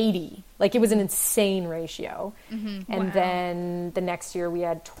 80. Like, it was an insane ratio. And then the next year we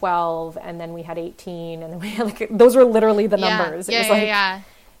had 12, and then we had 18, and then we had like, those were literally the numbers. It was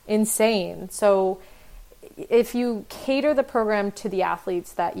insane. So if you cater the program to the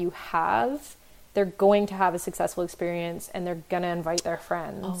athletes that you have, they're going to have a successful experience, and they're going to invite their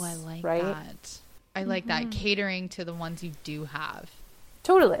friends. Oh, I like that. I like that, catering to the ones you do have.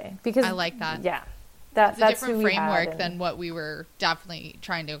 Totally. Because I like that. Yeah. That's a different who we had, framework and than what we were definitely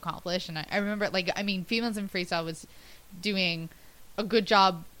trying to accomplish. And I remember, like, I mean, Females in Freestyle was doing a good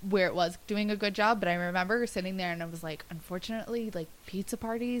job where it was doing a good job, but I remember sitting there and I was like, unfortunately, like, pizza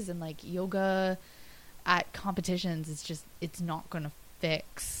parties and like yoga at competitions is just, it's not gonna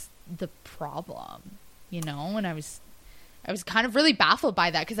fix the problem, you know. And I was kind of really baffled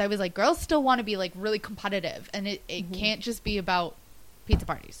by that, because I was like, girls still want to be like really competitive, and it can't just be about pizza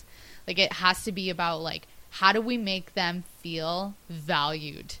parties. Like, it has to be about, like, how do we make them feel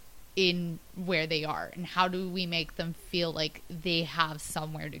valued in where they are, and how do we make them feel like they have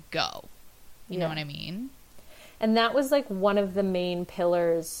somewhere to go? You know what I mean? And that was like one of the main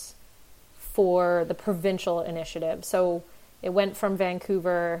pillars for the provincial initiative. So it went from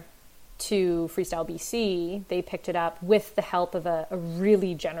Vancouver to Freestyle BC. They picked it up with the help of a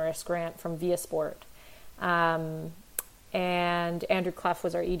really generous grant from Via Sport. And Andrew Clough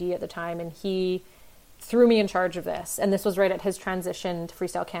was our ED at the time, and he threw me in charge of this. And this was right at his transition to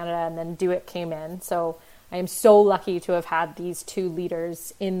Freestyle Canada, and then Do It came in. So I am so lucky to have had these two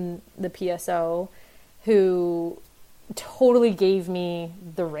leaders in the PSO who totally gave me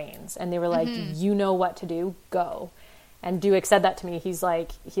the reins. And they were like, you know what to do, go. And Duick said that to me. He's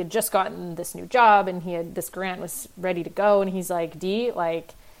like, he had just gotten this new job, and this grant was ready to go. And he's like, Dee,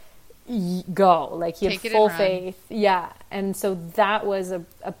 like, go. Like, he had full faith. Yeah. And so that was a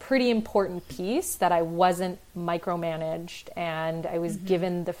pretty important piece, that I wasn't micromanaged, and I was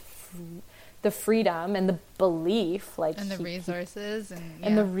given the freedom and the belief, like, and the resources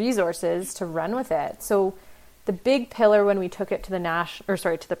and the resources to run with it. So the big pillar when we took it to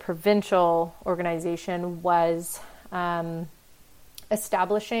to the provincial organization was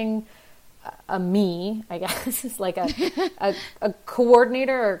establishing I guess, is like a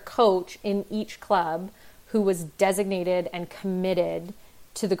coordinator or coach in each club who was designated and committed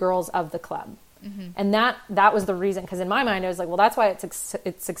to the girls of the club. And that was the reason, because in my mind I was like, well, that's why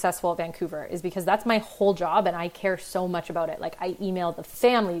it's successful at Vancouver, is because that's my whole job and I care so much about it. Like, I email the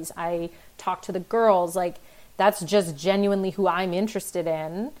families, I talk to the girls, like, that's just genuinely who I'm interested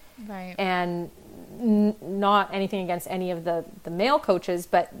in. Right. And not anything against any of the male coaches,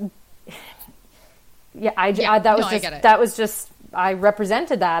 but that was just I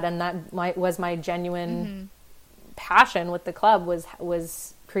represented that, and that was my genuine passion with the club,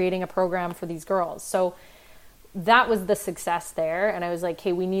 was creating a program for these girls. So that was the success there, and I was like,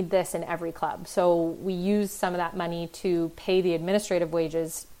 hey, we need this in every club. So we used some of that money to pay the administrative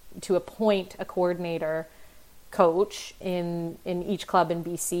wages to appoint a coordinator coach in each club in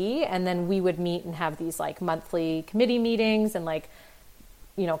BC, and then we would meet and have these like monthly committee meetings and, like,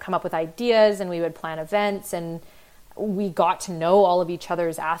 you know, come up with ideas, and we would plan events, and we got to know all of each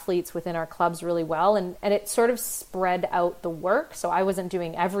other's athletes within our clubs really well, and it sort of spread out the work. So I wasn't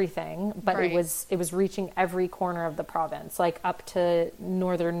doing everything, but it was reaching every corner of the province, like up to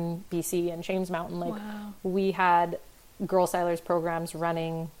northern BC and James Mountain. Like, we had Girl Stylers programs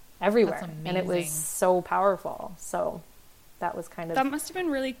running everywhere, and it was so powerful. So that was that must have been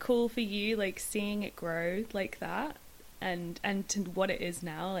really cool for you, like, seeing it grow like that, and to what it is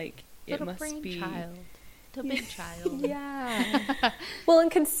now. Like, it must be the big child. Yeah. Well, and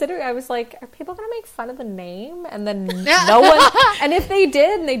consider, I was like, are people gonna make fun of the name? And then no one, and if they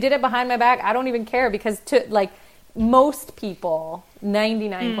did, and they did it behind my back, I don't even care, because most people,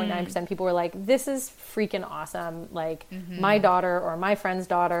 99.9% people were like, this is freaking awesome. Like, my daughter or my friend's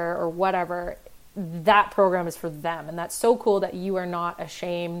daughter or whatever, that program is for them. And that's so cool that you are not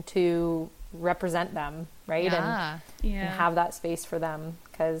ashamed to represent them, right? Yeah. And have that space for them,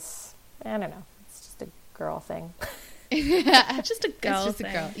 because, I don't know, it's just a girl thing. It's just a girl thing.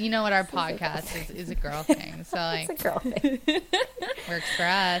 A girl. You know what? Our podcast is a girl thing. So, like, it's a girl thing. Works for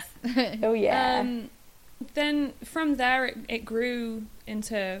us. Oh, yeah. Then from there, it grew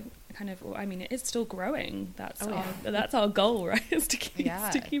into kind of, I mean, it's still growing. That's our goal, right? Is to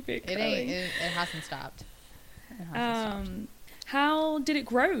keep it growing. It hasn't stopped. How did it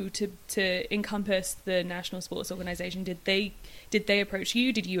grow to encompass the National Sports Organization? Did they approach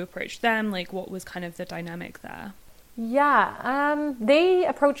you? Did you approach them? Like, what was kind of the dynamic there? Yeah, they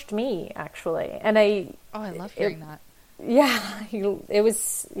approached me, actually, and I love hearing that. Yeah, it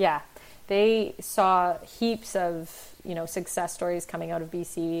was, yeah. They saw heaps of, you know, success stories coming out of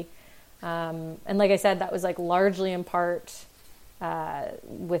BC. And like I said, that was like largely in part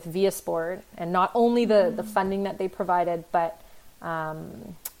with Via Sport, and not only the funding that they provided, but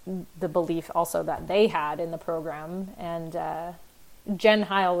the belief also that they had in the program. And Jen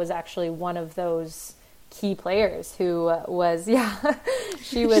Heil was actually one of those key players who was,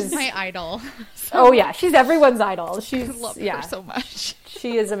 she was She's my idol. Oh yeah, she's everyone's idol. I She's love her so much.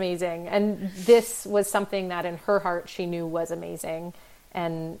 She is amazing, and this was something that in her heart she knew was amazing,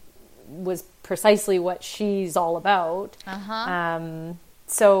 and was precisely what she's all about.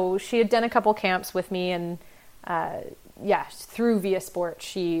 So she had done a couple camps with me, and through Via Sport,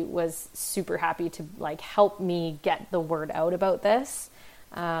 she was super happy to like help me get the word out about this,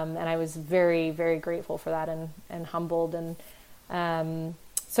 and I was very, very grateful for that, and humbled. And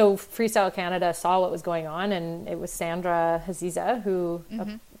so Freestyle Canada saw what was going on, and it was Sandra Haziza who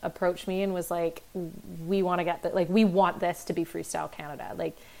approached me and was like, we want to get that, like, we want this to be Freestyle Canada.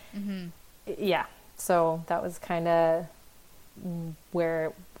 Like, yeah. So that was kind of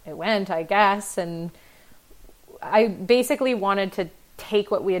where it went, I guess. And I basically wanted to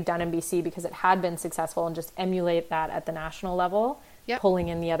take what we had done in BC, because it had been successful, and just emulate that at the national level, pulling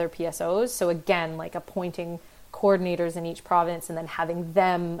in the other PSOs. So again, like appointing coordinators in each province, and then having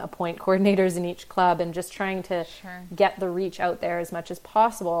them appoint coordinators in each club, and just trying to get the reach out there as much as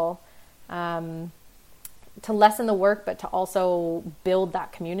possible, to lessen the work, but to also build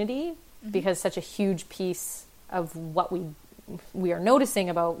that community, because such a huge piece of what we are noticing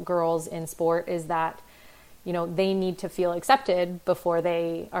about girls in sport is that, you know, they need to feel accepted before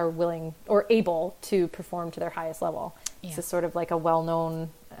they are willing or able to perform to their highest level. This is sort of like a well-known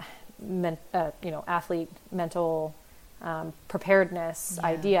athlete mental preparedness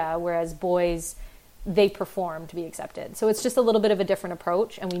idea, whereas boys, they perform to be accepted. So it's just a little bit of a different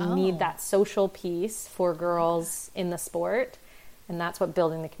approach, and we need that social piece for girls in the sport, and that's what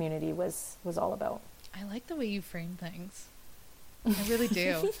building the community was all about. I like the way you frame things. I really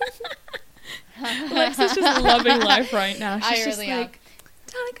do. Alexa's just loving life right now. She's just really like,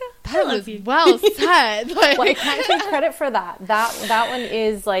 Danica, that was well said. Like, well, I can't take credit for that. That one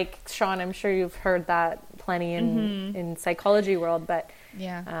is like, Sean, I'm sure you've heard that plenty in psychology world, but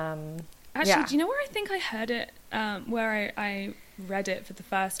actually, do you know where I think I heard it? Where I read it for the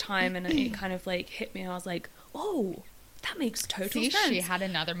first time, and it kind of like hit me, and I was like, oh, that makes total sense. She had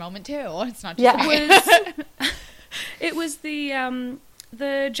another moment too. It's not just it was the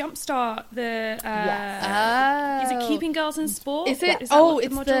Jumpstart, is it Keeping Girls in Sport? Is it? Is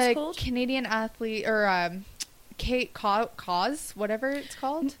it's the called? Canadian athlete, or Kate Cause, whatever it's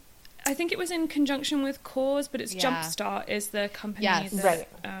called. I think it was in conjunction with Cause, but it's Jumpstart is the company. Yes, that,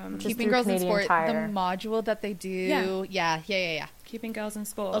 Keeping Girls Canadian in Sport, Tire. the module that they do. Yeah. Keeping Girls in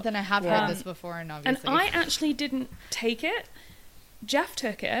Sport. Oh, then I have heard this before, and obviously. And I actually didn't take it. Jeff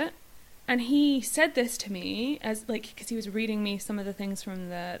took it, and he said this to me as like, because he was reading me some of the things from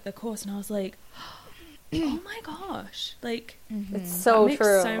the course, and I was like, oh my gosh, like it's so that true.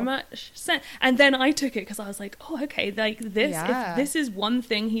 makes so much sense. And then I took it because I was like, oh, okay, like this, if this is one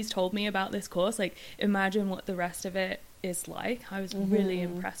thing he's told me about this course, like imagine what the rest of it is like. I was really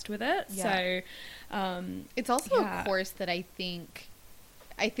impressed with it. So it's also a course that I think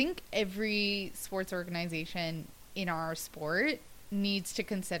every sports organization in our sport needs to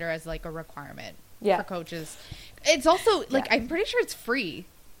consider as like a requirement for coaches. It's also like, I'm pretty sure it's free.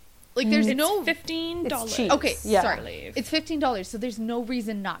 Like there's no $15. It's cheap. Okay, sorry. It's $15, so there's no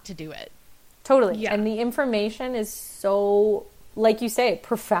reason not to do it. Totally. Yeah. And the information is so, like you say,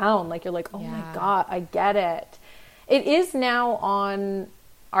 profound. Like you're like, oh my God, I get it. It is now on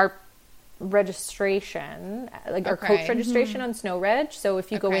our registration, like our coach registration on Snow Reg. So if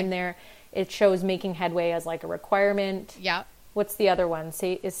you go in there, it shows making headway as like a requirement. Yeah. What's the other one?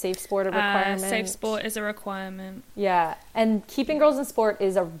 Is Safe Sport a requirement? Safe Sport is a requirement. Yeah. And Keeping Girls in Sport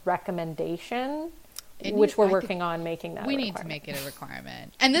is a recommendation, which we're working on making that. We need to make it a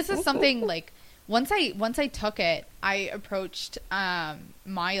requirement. And this is something like, once I took it, I approached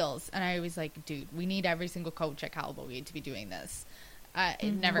Miles, and I was like, dude, we need every single coach at Calabogie to be doing this.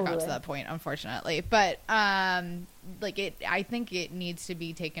 It never got to that point, unfortunately. But I think it needs to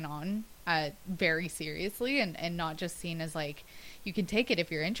be taken on very seriously, and not just seen as like, you can take it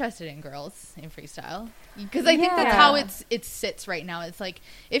if you're interested in girls in freestyle. Because I think that's how it sits right now. It's like,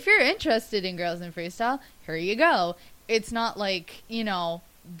 if you're interested in girls in freestyle, here you go. It's not like, you know,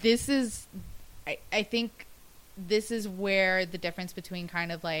 this is, I think this is where the difference between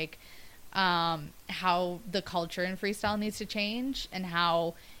kind of like how the culture in freestyle needs to change, and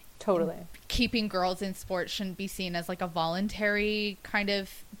how keeping girls in sports shouldn't be seen as like a voluntary kind of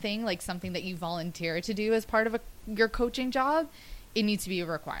thing, like something that you volunteer to do as part of your coaching job. It needs to be a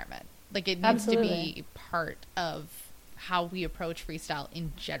requirement. Like it needs to be part of how we approach freestyle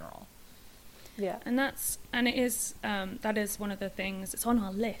in general. Yeah. And that is one of the things. It's on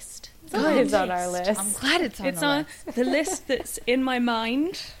our list. It's on our list. I'm glad it's on the list. The list that's in my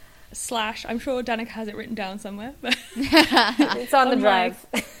mind. / I'm sure Danica has it written down somewhere. But It's on the drive.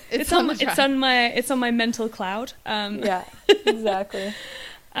 it's on my mental cloud. Yeah, exactly.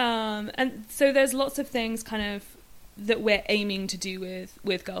 And so there's lots of things kind of that we're aiming to do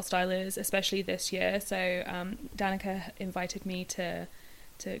with Girl Stylers, especially this year. So Danica invited me to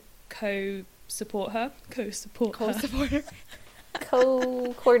co-support her.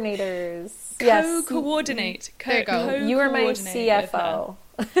 Co-coordinators. Co-coordinate. There you go. You are my CFO.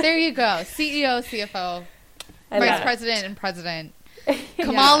 There you go. CEO, CFO, Vice President, and President.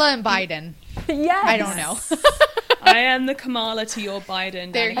 Kamala and Biden. Yes. I don't know. I am the Kamala to your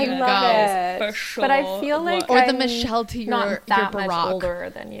Biden. There Danica. you I love it. For sure. But I feel like Or the I'm Michelle to your not that much Barack. older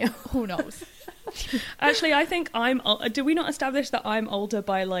than you. Who knows? Actually, I think did we not establish that I'm older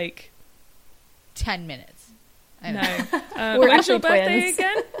by like 10 minutes. I no? don't know. We're When's your actually birthday twins.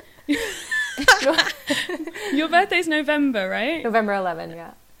 again? Your birthday's November, right? November 11,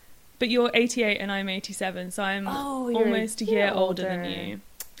 yeah. But you're 88 and I'm 87, so I'm Oh, you're almost a year older than older. you.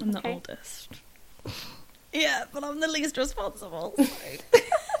 I'm the Okay. oldest. Yeah, but I'm the least responsible.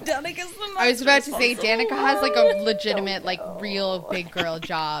 Danica's the most I was about to say, responsible. Danica has like a legitimate, like real big girl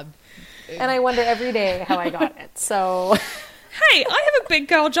job. And I wonder every day how I got it. So Hey, I have a big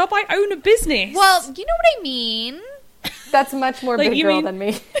girl job. I own a business. Well, you know what I mean? that's much more Like, big you girl mean- than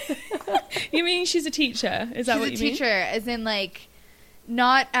me. You mean she's a teacher? Is that She's what a you teacher, as in like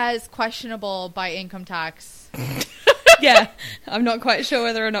not as questionable by income tax. mean? Yeah. I'm not quite sure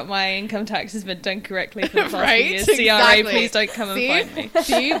whether or not my income tax has been done correctly for the past Right? few years. CRA, Exactly. please don't come and See? find me.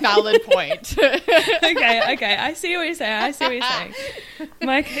 See, valid point. Okay. I see what you're saying.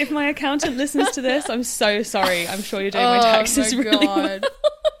 If my accountant listens to this, I'm so sorry. I'm sure you're doing my taxes really well.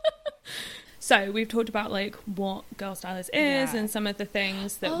 So we've talked about like what Girl Stylers is Yeah. and some of the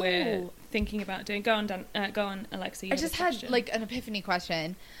things that we're Oh. thinking about doing. Go on, Alexa. You I have a just had question. like an epiphany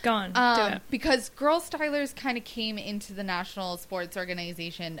question. Go on, do it. Because Girl Stylers kind of came into the National Sports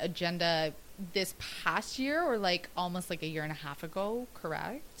Organization agenda this past year, or like almost like a year and a half ago,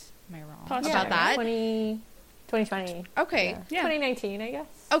 correct? Am I wrong Past about year. that? 2020. Okay. Yeah. 2019, I guess.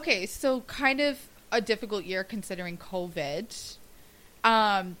 Okay, so kind of a difficult year considering COVID.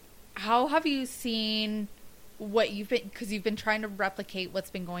 How have you seen what you've been, because you've been trying to replicate what's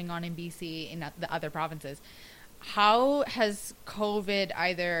been going on in BC in the other provinces. How has COVID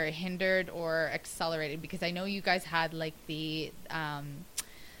either hindered or accelerated? Because I know you guys had like the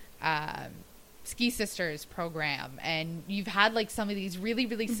Ski Sisters program, and you've had like some of these really,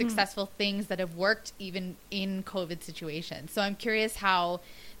 really successful things that have worked even in COVID situations. So I'm curious how,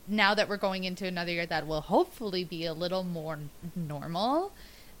 now that we're going into another year that will hopefully be a little more normal,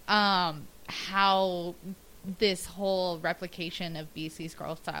 how this whole replication of BC's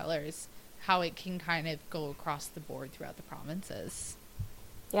Girl Stylers, how it can kind of go across the board throughout the provinces.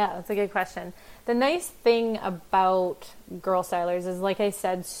 Yeah, that's a good question. The nice thing about Girl Stylers is, like I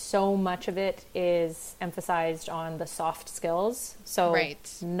said, so much of it is emphasized on the soft skills. So Right.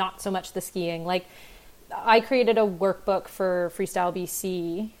 not so much the skiing. Like, I created a workbook for Freestyle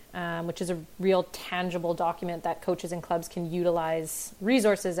BC, which is a real tangible document that coaches and clubs can utilize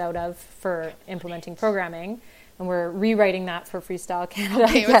resources out of for implementing programming. And we're rewriting that for Freestyle Canada.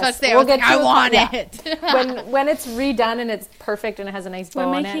 Okay, I was about to say, get I to want yeah. it. when it's redone and it's perfect and it has a nice bow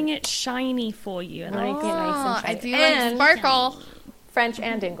We're on making it. it shiny for you. And Making it nice and I shiny. do And like sparkle. French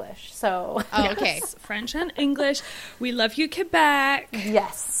and English. So Oh, okay. French and English. We love you, Quebec.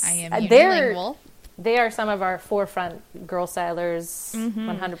 yes, I am they're unilingual. they are some of our forefront Girl Stylers,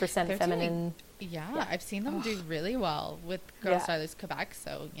 100% They're feminine. Yeah, I've seen them do really well with Girl Yeah. Stylers Quebec.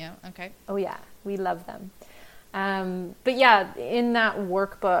 So yeah, okay. Oh yeah, we love them. But yeah, in that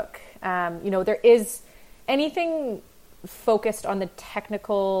workbook, there is anything focused on the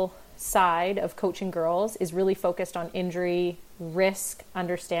technical side of coaching girls is really focused on injury, risk,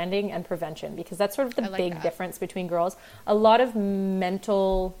 understanding, and prevention, because that's sort of the I like big that. difference between girls. A lot of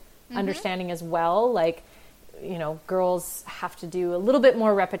mental understanding as well. Like, girls have to do a little bit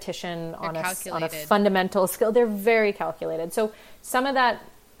more repetition on a calculated. fundamental skill. They're very calculated. So some of that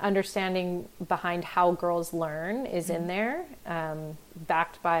understanding behind how girls learn is in there,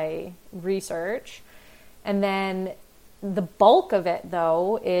 backed by research. And then the bulk of it,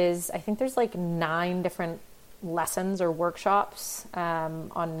 though, is I think there's like 9 different lessons or workshops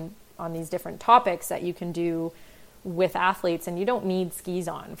on these different topics that you can do with athletes, and you don't need skis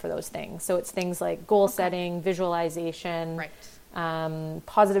on for those things. So it's things like goal setting, visualization, Right.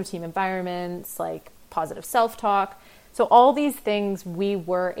 positive team environments, like positive self-talk. So all these things we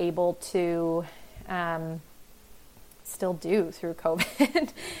were able to still do through COVID.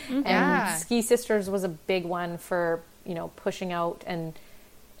 And Yeah. Ski Sisters was a big one for, pushing out and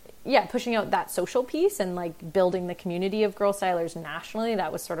pushing out that social piece and like building the community of Girl Stylers nationally.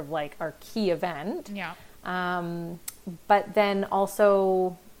 That was sort of like our key event. Yeah. But then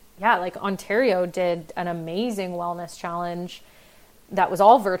also, like Ontario did an amazing wellness challenge that was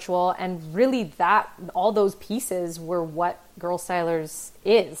all virtual, and really all those pieces were what Girl Stylers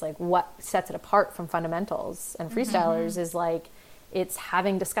is, like what sets it apart from fundamentals and freestylers is like, it's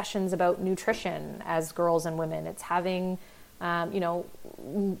having discussions about nutrition as girls and women. It's having,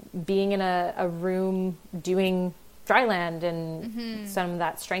 being in a room doing dryland and some of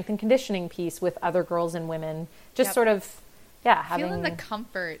that strength and conditioning piece with other girls and women, just sort of, having feeling the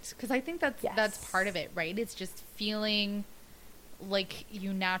comfort. Cause I think that's part of it, right? It's just feeling like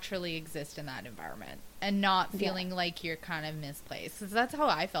you naturally exist in that environment and not feeling like you're kind of misplaced. Cause that's how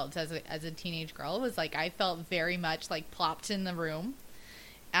I felt as a teenage girl. It was like, I felt very much like plopped in the room.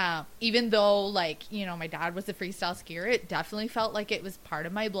 Even though like, my dad was a freestyle skier, it definitely felt like it was part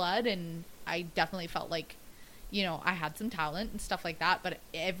of my blood. And I definitely felt like, I had some talent and stuff like that. But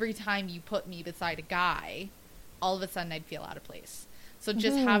every time you put me beside a guy, all of a sudden I'd feel out of place. So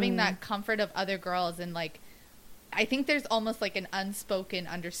just having that comfort of other girls, and like, I think there's almost like an unspoken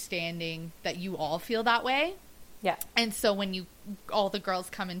understanding that you all feel that way. Yeah. And so when all the girls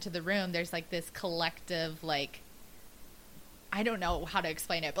come into the room, there's like this collective, like, I don't know how to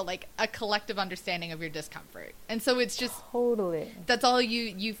explain it, but like a collective understanding of your discomfort. And so it's just totally, that's all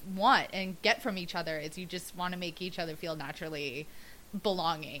you want and get from each other, is you just want to make each other feel naturally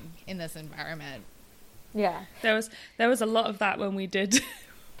belonging in this environment. Yeah. There was a lot of that when we did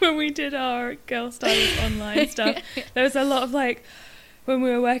our Girl Stylers online stuff. There was a lot of like, when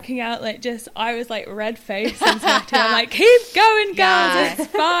we were working out, like just, I was like red faced and sweaty. I'm like, keep going, girls, it's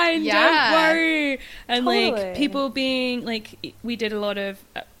fine, don't worry. And like people being like, we did a lot of,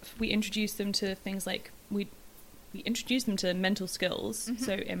 we introduced them to things like, we introduced them to mental skills,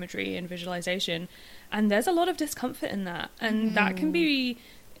 so imagery and visualization. And there's a lot of discomfort in that. And that can be,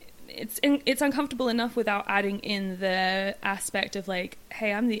 it's uncomfortable enough without adding in the aspect of like,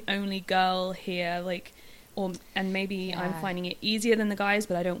 hey, I'm the only girl here, like, and maybe I'm finding it easier than the guys,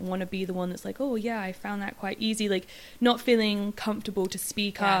 but I don't want to be the one that's like, oh yeah, I found that quite easy, like not feeling comfortable to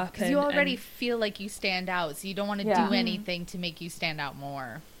speak up. Because you already feel like you stand out, so you don't want to do anything to make you stand out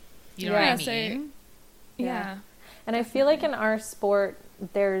more. You know what I mean? So, yeah. And I feel like in our sport,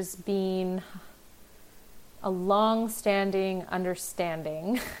 there's been a long-standing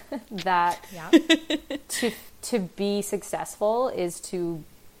understanding that to be successful is to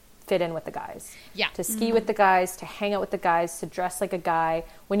fit in with the guys. Yeah. To ski with the guys, to hang out with the guys, to dress like a guy.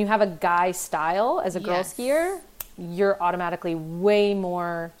 When you have a guy style as a girl skier, you're automatically way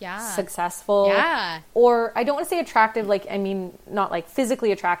more successful. Yeah. Or I don't want to say attractive, like, I mean, not like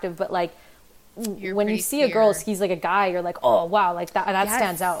physically attractive, but like when you see a girl who skis like a guy, you're like, oh wow, like that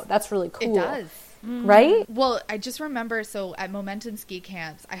stands out. That's really cool. It does. Right? Well, I just remember, so at Momentum Ski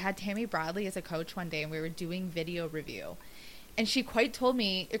Camps, I had Tammy Bradley as a coach one day, and we were doing video review. And she quite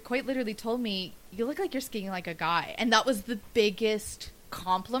literally told me, you look like you're skiing like a guy. And that was the biggest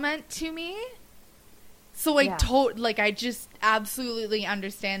compliment to me. So I just absolutely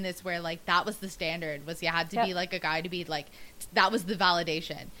understand this, where like that was the standard, was you had to be like a guy to be like, that was the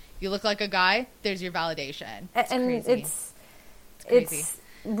validation. You look like a guy, there's your validation. It's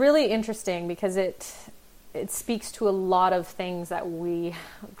really interesting because it speaks to a lot of things that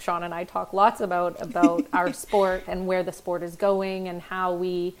Sean and I talk lots about our sport and where the sport is going and how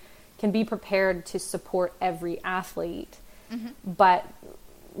we can be prepared to support every athlete. But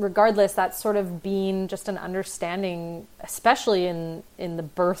regardless, that's sort of been just an understanding, especially in the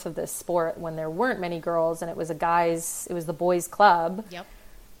birth of this sport, when there weren't many girls and it was the boys club. Yep.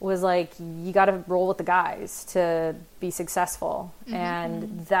 Was like, you got to roll with the guys to be successful.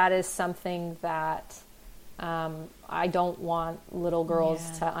 And that is something that I don't want little girls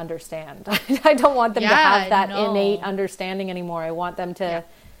to understand. I don't want them to have that innate understanding anymore. I want them to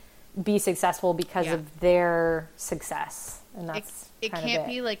be successful because of their success. And that's it can't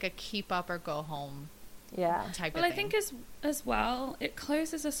be like a keep up or go home type of thing. I think as well, it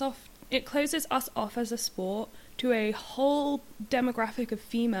closes us off as a sport to a whole demographic of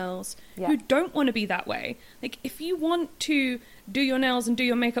females who don't want to be that way. Like, if you want to do your nails and do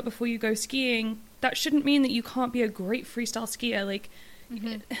your makeup before you go skiing, that shouldn't mean that you can't be a great freestyle skier. Like,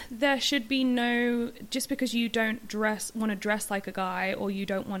 there should be no, just because you don't want to dress like a guy, or you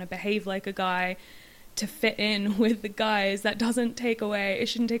don't want to behave like a guy to fit in with the guys, it shouldn't take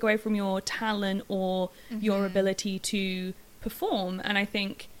away from your talent or your ability to perform. And I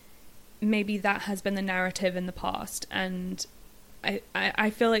think maybe that has been the narrative in the past, and I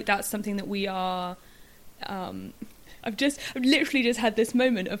feel like that's something that we are I've literally just had this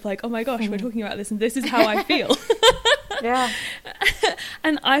moment of like, oh my gosh, we're talking about this and this is how I feel. Yeah.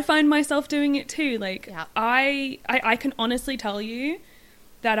 And I find myself doing it too. Like, Yeah. I can honestly tell you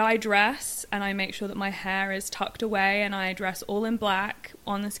that I dress and I make sure that my hair is tucked away and I dress all in black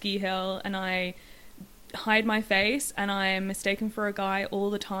on the ski hill and I hide my face and I am mistaken for a guy all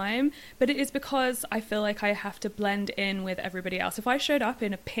the time. But it is because I feel like I have to blend in with everybody else. If I showed up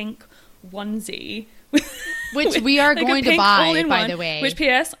in a pink onesie... Which we are like going to buy, by the way. Which,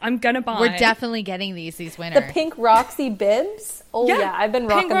 P.S., I'm going to buy. We're definitely getting these winter. The pink Roxy bibs. Oh yeah, I've been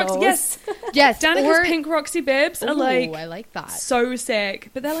rocking those. Yes, Yes. Danica's pink Roxy bibs are like, I like that. so sick.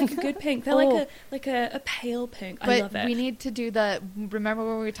 But they're like a good pink. They're like a pale pink. But I love it. we need to do remember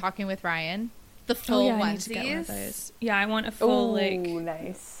when we were talking with Ryan? The full I need to get one of onesies. those. Yeah, I want a full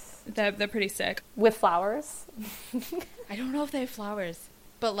nice. They're pretty sick. With flowers. I don't know if they have flowers,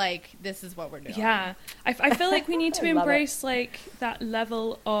 but like this is what we're doing. Yeah, I feel like we need to I love embrace like that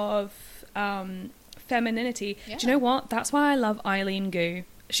level of femininity. Yeah. Do you know what? That's why I love Eileen Gu.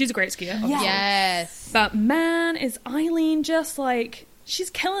 She's a great skier. Obviously. Yes. But man, is Eileen just like, she's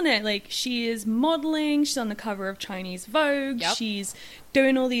killing it. Like, she is modeling. She's on the cover of Chinese Vogue. Yep. She's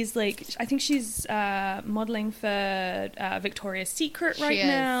doing all these, like, I think she's modeling for Victoria's Secret She right is.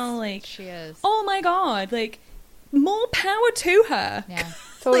 now. Like, She is. oh my God. Like, more power to her. Yeah.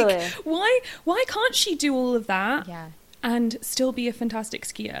 Totally. Like, why can't she do all of that? Yeah. And still be a fantastic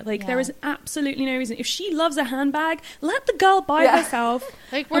skier. Like, there Yeah. is absolutely no reason. If she loves a handbag, let the girl buy herself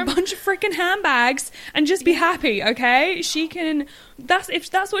Like, a bunch of freaking handbags and just be happy, okay? She can...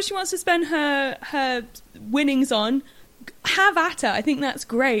 If that's what she wants to spend her winnings on, have at her. I think that's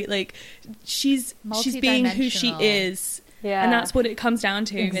great. Like, she's being who she Multidimensional. is. Yeah. And that's what it comes down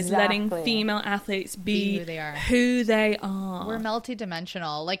to, is letting Exactly. female athletes be who they are. who they are. We're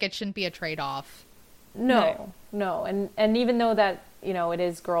multi-dimensional. Like, it shouldn't be a trade-off. No. And even though that, you know, it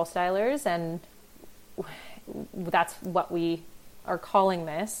is Girl Stylers and that's what we are calling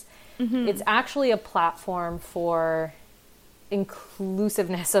this, it's actually a platform for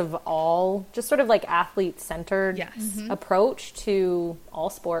inclusiveness of all, just sort of like athlete-centered Yes. approach to all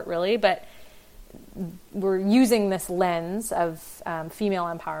sport, really. But we're using this lens of female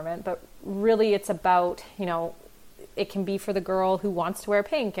empowerment, but really it's about, you know, it can be for the girl who wants to wear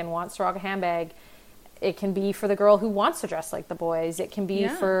pink and wants to rock a handbag. It can be for the girl who wants to dress like the boys. It can be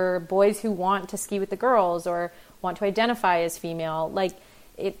for boys who want to ski with the girls or want to identify as female. Like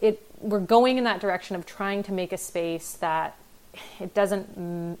we're going in that direction of trying to make a space that it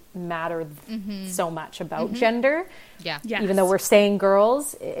doesn't matter so much about gender. Yeah. Yes. Even though we're saying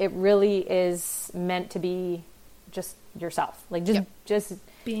girls, it really is meant to be just yourself. Like just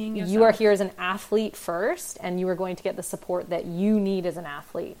Being you yourself. are here as an athlete first, and you are going to get the support that you need as an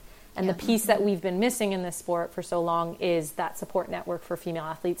athlete. And the piece that we've been missing in this sport for so long is that support network for female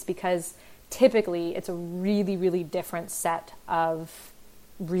athletes, because typically it's a really, really different set of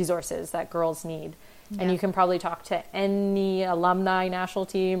resources that girls need. Yeah. And you can probably talk to any alumni national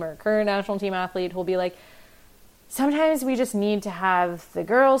team or current national team athlete who'll be like, sometimes we just need to have the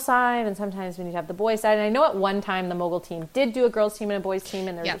girls side and sometimes we need to have the boys side. And I know at one time the mogul team did do a girls team and a boys team,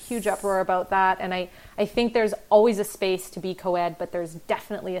 and there was a huge uproar about that. And I think there's always a space to be co-ed, but there's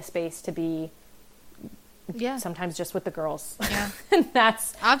definitely a space to be sometimes just with the girls. Yeah. And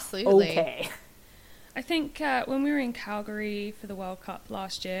that's Absolutely. okay. I think when we were in Calgary for the World Cup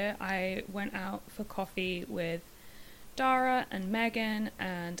last year, I went out for coffee with Dara and Megan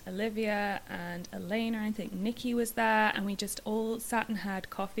and Olivia and Elena. I think Nikki was there, and we just all sat and had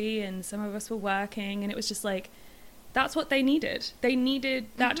coffee, and some of us were working, and it was just like, that's what they needed. They needed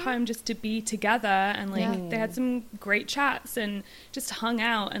that time just to be together, and like they had some great chats and just hung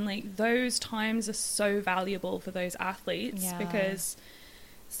out, and like those times are so valuable for those athletes because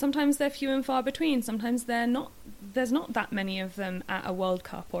sometimes they're few and far between. Sometimes they're not. There's not that many of them at a World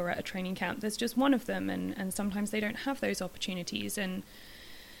Cup or at a training camp. There's just one of them, and sometimes they don't have those opportunities. And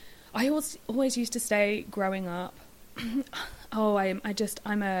I always used to say growing up, I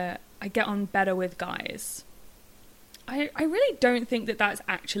get on better with guys. I really don't think that that's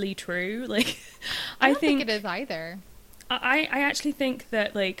actually true. Like, I don't think it is either. I actually think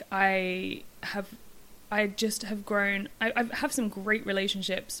that like I just have grown. I have some great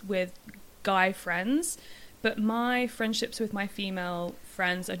relationships with guy friends, but my friendships with my female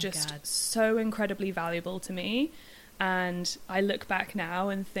friends are just so incredibly valuable to me. And I look back now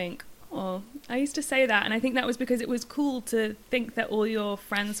and think, oh, I used to say that. And I think that was because it was cool to think that all your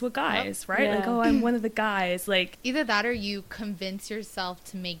friends were guys, right? Yeah. Like, oh, I'm one of the guys. Like, Either that or you convince yourself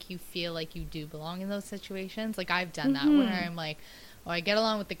to make you feel like you do belong in those situations. Like, I've done that where I'm like, oh, I get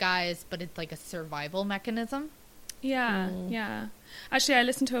along with the guys, but it's like a survival mechanism. Yeah. Actually, I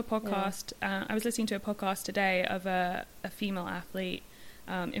listened to a podcast. I was listening to a podcast today of a female athlete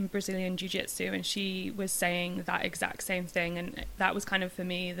in Brazilian Jiu-Jitsu, and she was saying that exact same thing. And that was kind of, for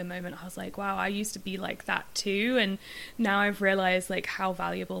me, the moment I was like, wow, I used to be like that too. And now I've realized like how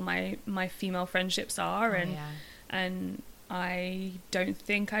valuable my female friendships are. And I don't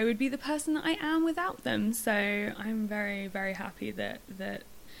think I would be the person that I am without them. So I'm very, very happy that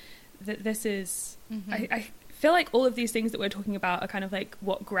this is, I feel like all of these things that we're talking about are kind of like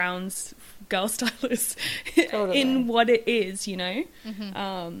what grounds Girl Stylers in what it is, you know,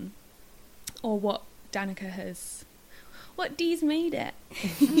 or what Danica has, what Dee's made it.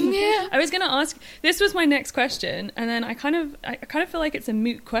 I was going to ask, this was my next question, and then I kind of feel like it's a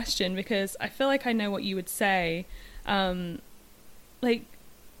moot question because I feel like I know what you would say. Like,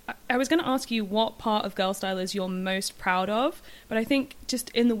 I was going to ask you what part of Girl Stylers you're most proud of, but I think just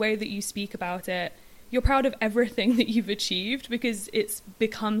in the way that you speak about it, you're proud of everything that you've achieved because it's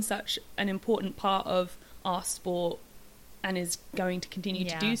become such an important part of our sport and is going to continue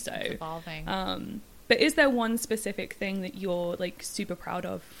to do so. It's evolving. But is there one specific thing that you're like super proud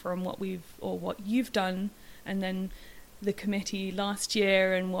of from what you've done, and then the committee last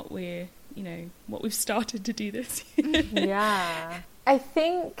year and what we've started to do this year? Yeah. I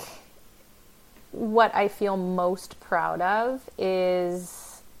think what I feel most proud of is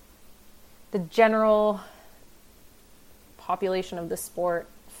the general population of the sport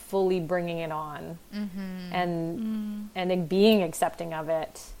fully bringing it on and being accepting of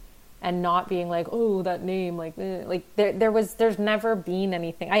it and not being like, oh, that name, there's never been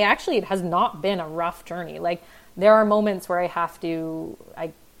anything. It has not been a rough journey. Like, there are moments where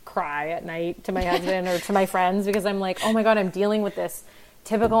I cry at night to my husband or to my friends because I'm like, oh my God, I'm dealing with this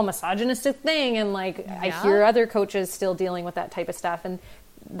typical misogynistic thing. And I hear other coaches still dealing with that type of stuff. And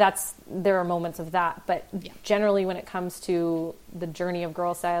there are moments of that. But generally when it comes to the journey of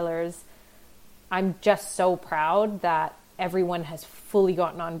Girl Stylers, I'm just so proud that everyone has fully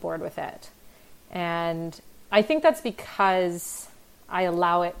gotten on board with it. And I think that's because I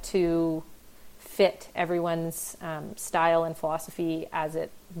allow it to fit everyone's style and philosophy as it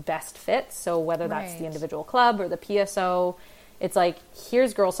best fits. So whether that's the individual club or the PSO, it's like,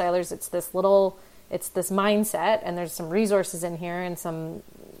 here's Girl Stylers. It's this mindset, and there's some resources in here and some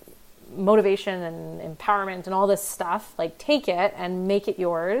motivation and empowerment and all this stuff. Like, take it and make it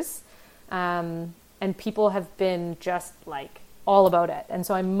yours. And people have been just like all about it. And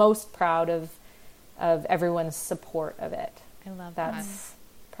so I'm most proud of everyone's support of it. I love That's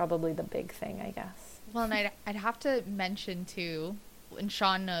probably the big thing, I guess. Well, and I'd have to mention too, and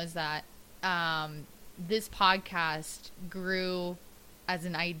Sean knows that, this podcast grew as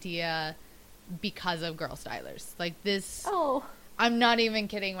an idea because of Girl Stylers. Like this, I'm not even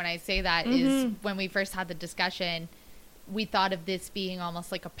kidding when I say that, is when we first had the discussion, we thought of this being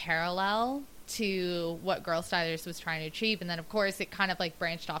almost like a parallel to what Girl Stylers was trying to achieve. And then of course it kind of like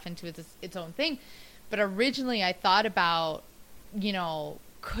branched off into its own thing. But originally I thought about,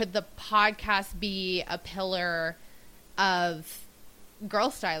 could the podcast be a pillar of Girl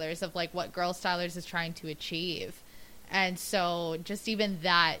Stylers, of like what Girl Stylers is trying to achieve? And so just even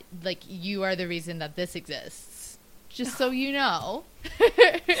that, like, you are the reason that this exists, just so you know.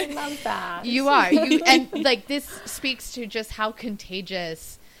 I love that. You are. And like, this speaks to just how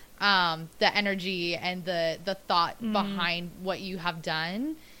contagious the energy and the thought behind what you have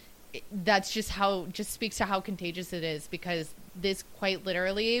done. That's just speaks to how contagious it is, because this quite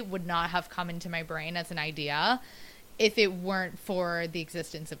literally would not have come into my brain as an idea if it weren't for the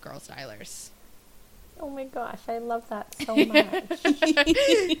existence of Girl Stylers. Oh my gosh, I love that so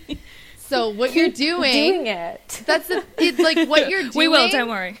much. So what you're doing it. It's like what you're doing. We will, don't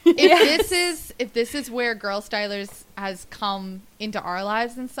worry. If this is where Girl Stylers has come into our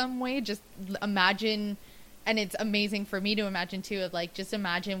lives in some way, just imagine, and it's amazing for me to imagine too, of like, just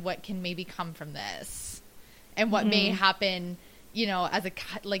imagine what can maybe come from this and what may happen, as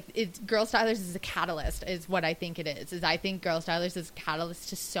Girl Stylers is a catalyst, is what I think it is I think Girl Stylers is a catalyst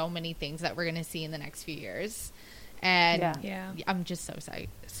to so many things that we're going to see in the next few years. And I'm just so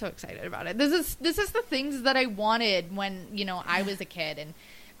excited about it. This is the things that I wanted when, I was a kid. And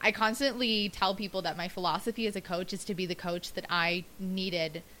I constantly tell people that my philosophy as a coach is to be the coach that I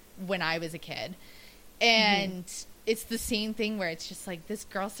needed when I was a kid. And it's the same thing where it's just like, this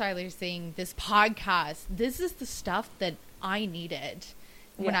Girl Stylers thing, this podcast, this is the stuff that I needed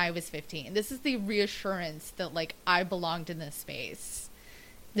when I was 15. This is the reassurance that like I belonged in this space.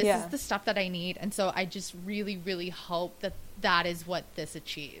 This is the stuff that I need. And so I just really, really hope that is what this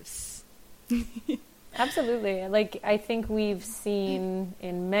achieves. Absolutely. Like, I think we've seen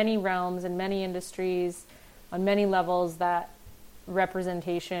in many realms, in many industries, on many levels that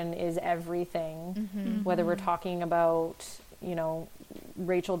representation is everything, whether we're talking about, you know,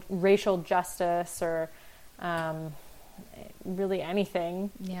 racial justice or really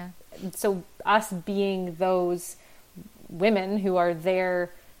anything. Yeah. So us being those women who are there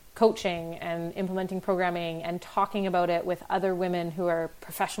coaching and implementing programming and talking about it with other women who are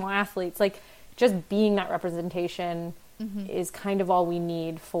professional athletes, like just being that representation is kind of all we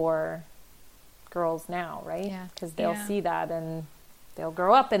need for girls now, right? Yeah. Because they'll see that and they'll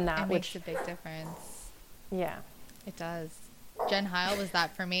grow up in that, It which makes a big difference. yeah. It does. Jen Heil was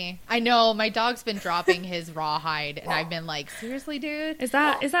that for me. I know my dog's been dropping his rawhide, and I've been like, seriously, dude? Is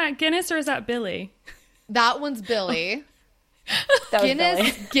that Guinness or is that Billy? That one's Billy. That was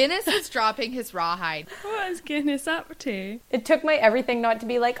Billy. Guinness is dropping his rawhide. What is Guinness up to? It took my everything not to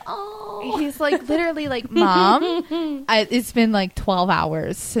be like, oh. He's like literally like, Mom, it's been like 12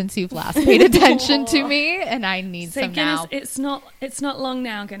 hours since you've last paid attention to me, and I need So some Guinness, now. it's not long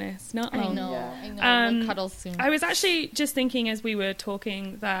now, Guinness. Not long. I know. We'll cuddle soon. I was actually just thinking as we were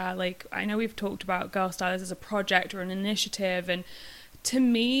talking that, like, I know we've talked about Girl Stylers as a project or an initiative, and to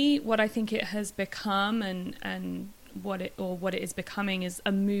me, what I think it has become and what it is becoming is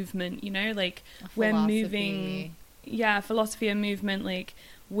a movement, you know, like we're moving, philosophy and movement, like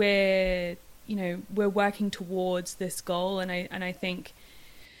we're working towards this goal, and I think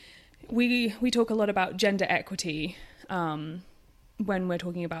we talk a lot about gender equity when we're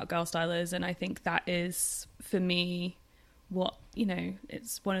talking about Girl Stylers, and I think that is, for me, what, you know,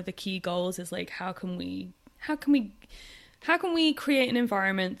 it's one of the key goals is like how can we create an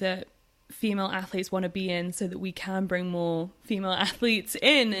environment that female athletes want to be in so that we can bring more female athletes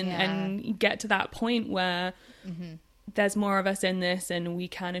in and get to that point where there's more of us in this and we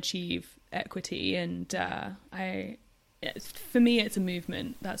can achieve equity. And for me, it's a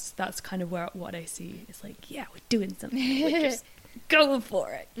movement. That's kind of what I see. It's like, yeah, we're doing something. We're just going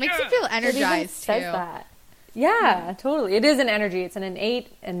for it. Makes you feel energized too. Says that. Yeah, totally. It is an energy. It's an innate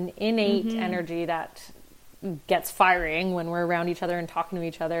energy that gets firing when we're around each other and talking to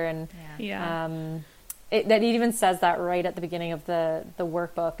each other, and it even says that right at the beginning of the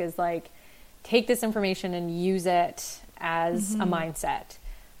workbook is like, take this information and use it as a mindset.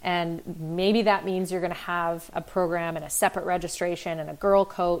 And maybe that means you're going to have a program and a separate registration and a girl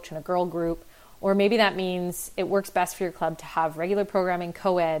coach and a girl group, or maybe that means it works best for your club to have regular programming,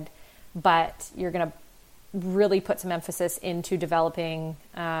 co-ed, but you're going to really put some emphasis into developing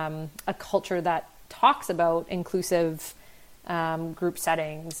a culture that talks about inclusive group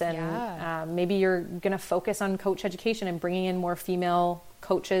settings, and maybe you're going to focus on coach education and bringing in more female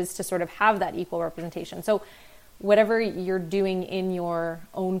coaches to sort of have that equal representation. So whatever you're doing in your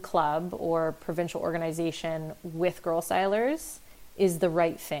own club or provincial organization with Girl Stylers is the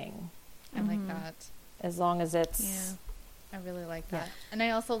right thing. I like that. As long as it's... I really like that. And I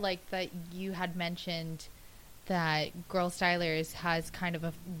also like that you had mentioned that Girl Stylers has kind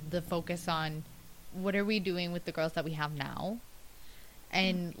of the focus on what are we doing with the girls that we have now?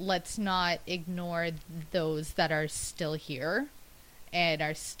 And let's not ignore those that are still here and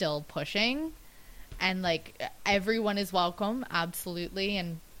are still pushing. And like, everyone is welcome, absolutely.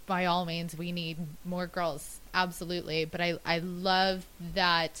 And by all means, we need more girls, absolutely. But I love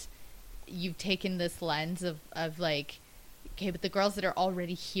that you've taken this lens of like, okay, but the girls that are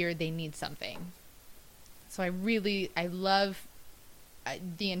already here, they need something. So I love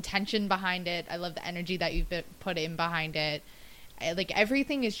the intention behind it. I love the energy that you've put in behind it. Like,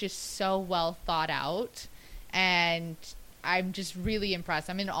 everything is just so well thought out, and I'm just really impressed.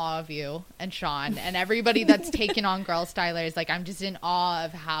 I'm in awe of you and Sean and everybody that's taken on Girl Stylers. Like, I'm just in awe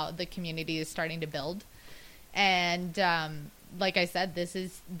of how the community is starting to build. And like I said,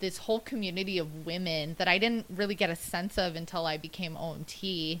 this whole community of women that I didn't really get a sense of until I became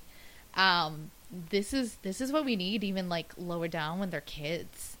OMT. This is what we need, even like lower down when they're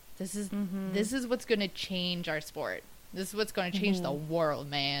kids. This is what's going to change our sport. This is what's going to change the world,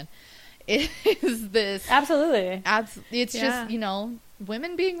 man. It is this. Absolutely. It's just, you know,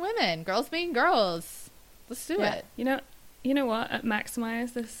 women being women, girls being girls. Let's do it. You know what? At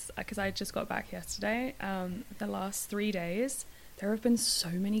Maximize this, because I just got back yesterday, the last 3 days, there have been so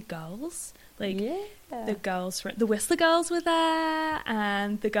many girls. Like, the girls from the Whistler girls were there,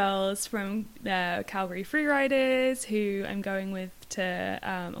 and the girls from Calgary Freeriders, who I'm going with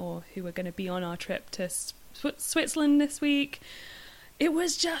to, or who are going to be on our trip to Switzerland this week. It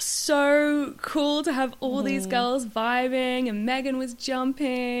was just so cool to have all these girls vibing, and Megan was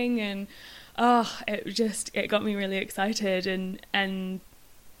jumping, and it got me really excited, and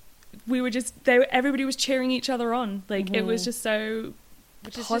we were just everybody was cheering each other on. Like, it was just so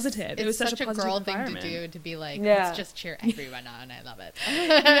Which is positive. It was such a positive girl environment. thing to do, to be like, Yeah. let's just cheer everyone on. I love it.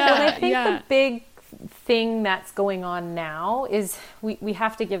 Well, I think the big thing that's going on now is we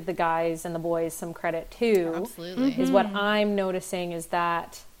have to give the guys and the boys some credit too. Absolutely. Is what I'm noticing is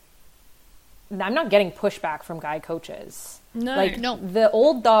that I'm not getting pushback from guy coaches. No. No. The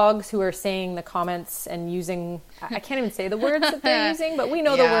old dogs who are saying the comments and using, I can't even say the words that they're using, but we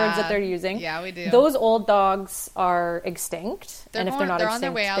know the words that they're using. Yeah, we do. Those old dogs are extinct. They're and if going- they're not they're extinct,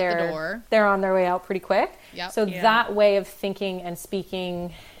 on their way out the door. They're on their way out pretty quick. Yep. So Yeah. that way of thinking and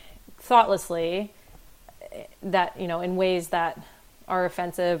speaking thoughtlessly, that, you know, in ways that are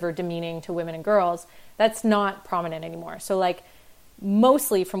offensive or demeaning to women and girls, that's not prominent anymore. So like,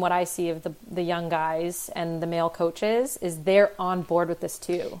 mostly from what I see of the young guys and the male coaches is they're on board with this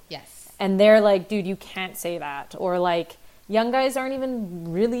too. Yes. And they're like, dude, you can't say that. Or like, young guys aren't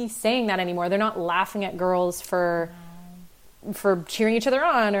even really saying that anymore. They're not laughing at girls for cheering each other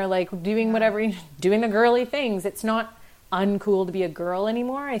on or like doing whatever, doing the girly things. It's not uncool to be a girl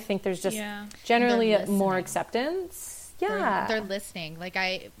anymore. I think there's just generally They're more listening. acceptance. Yeah. They're listening. Like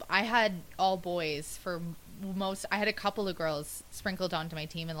I had all boys for most. I had a couple of girls sprinkled onto my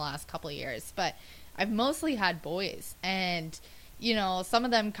team in the last couple of years, but I've mostly had boys. And, you know, some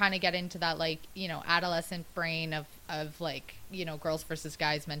of them kind of get into that, like, you know, adolescent brain of like, you know, girls versus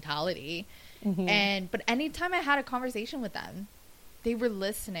guys mentality. But anytime I had a conversation with them, they were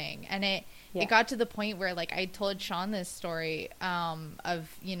listening. And it got to the point where, like, I told Sean this story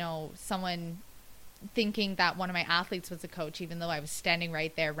of, you know, someone thinking that one of my athletes was a coach, even though I was standing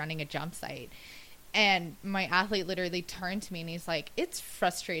right there running a jump site. And my athlete literally turned to me and he's like, it's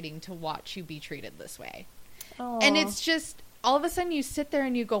frustrating to watch you be treated this way. Aww. And it's just, all of a sudden you sit there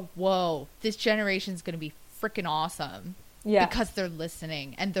and you go, whoa, this generation's going to be freaking awesome. Yeah. Because they're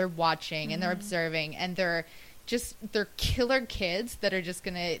listening and they're watching and they're observing and they're killer kids that are just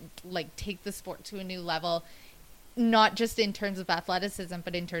going to like take the sport to a new level, not just in terms of athleticism,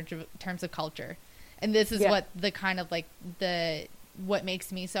 but in terms of culture. And this is what the kind of like what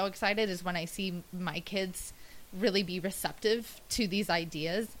makes me so excited is when I see my kids really be receptive to these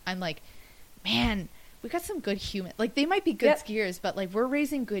ideas. I'm like, man, we got some good human. Like they might be good skiers, but like we're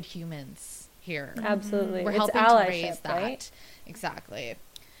raising good humans here. Absolutely. We're It's helping to allyship, raise that. right? Exactly.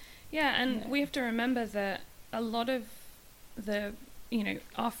 Yeah, and we have to remember that a lot of the, you know,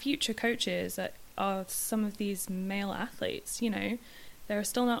 our future coaches are some of these male athletes, you know. There are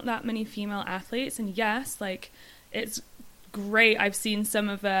still not that many female athletes, and yes, like, it's great. I've seen some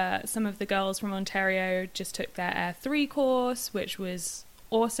of the girls from Ontario just took their Air 3 course, which was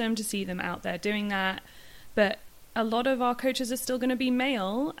awesome to see them out there doing that. But a lot of our coaches are still going to be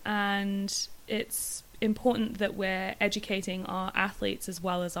male, and it's important that we're educating our athletes as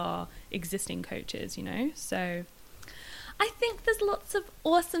well as our existing coaches, you know. So I think there's lots of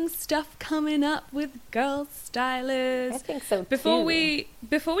awesome stuff coming up with Girl Stylers. I think so too. Before we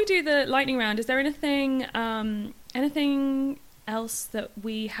do the lightning round, is there anything else that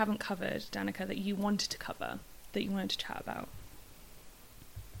we haven't covered, Danica, that you wanted to cover, that you wanted to chat about?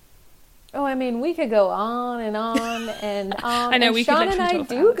 Oh, I mean, we could go on and on and on. I know, and we could Sean and literally I talk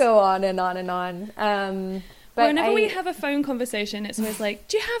for do hours. go on and on and on. But Whenever we have a phone conversation, it's always like,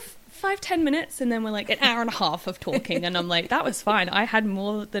 do you have 5-10 minutes? And then we're like, an hour and a half of talking. And I'm like, that was fine. I had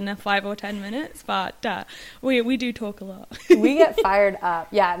more than 5 or 10 minutes, but we do talk a lot. we get fired up.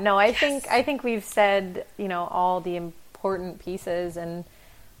 Yeah, no, I think we've said, you know, all the important pieces, and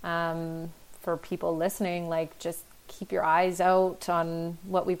for people listening, like, just keep your eyes out on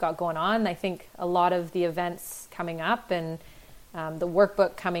what we've got going on. I think a lot of the events coming up and the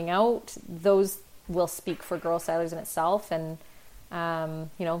workbook coming out, those will speak for Girl Stylers in itself. And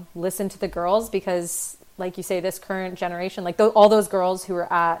you know, listen to the girls, because like you say, this current generation, like all those girls who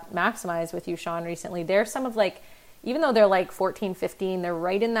were at Maximize with you, Sean, recently, they're some of, like, even though they're like 14, 15, they're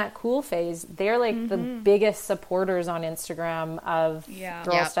right in that cool phase. They're like the biggest supporters on Instagram of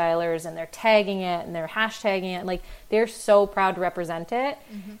Girl Stylers, and they're tagging it and they're hashtagging it. And like, they're so proud to represent it.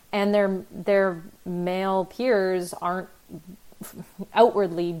 And their male peers aren't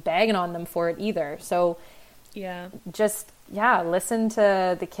outwardly bagging on them for it either. So just, listen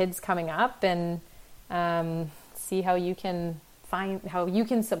to the kids coming up and see how you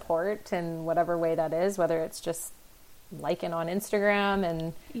can support in whatever way that is, whether it's just liking on Instagram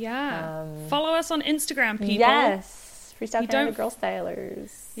and follow us on Instagram, people. Yes, Freestyle Canada Girl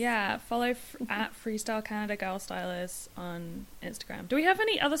Stylers. Follow at Freestyle Canada Girl Stylers on Instagram. Do we have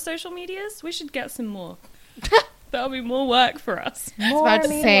any other social medias? We should get some more. That'll be more work for us. I was about to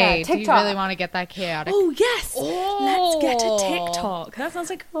say, do you really want to get that chaotic? Oh, yes. Let's get a TikTok. That sounds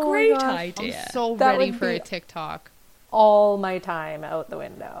like a great idea. I'm so ready for a TikTok. all my time out the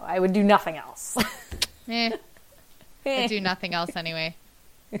window. I would do nothing else. I do nothing else anyway.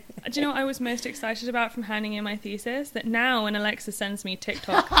 Do you know what I was most excited about from handing in my thesis? That now when Alexa sends me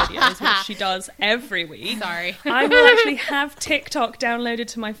TikTok videos, which she does every week, Sorry. I will actually have TikTok downloaded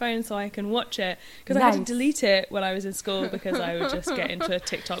to my phone so I can watch it. Because I had to delete it when I was in school because I would just get into a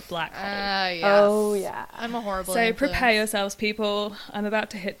TikTok black hole. Yes. Oh, yeah. I'm a horrible So influence. prepare yourselves, people. I'm about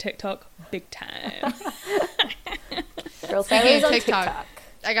to hit TikTok big time. Girls Speaking Fridays of on TikTok, TikTok.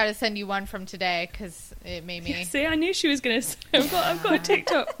 I got to send you one from today because it made me... See, I knew she was going to say, I've got a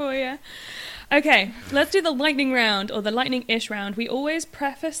TikTok for you. Okay, let's do the lightning round, or the lightning-ish round. We always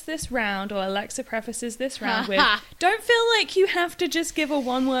preface this round, or Alexa prefaces this round with, don't feel like you have to just give a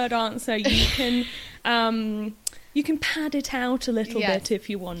one-word answer. You can pad it out a little Yes. bit if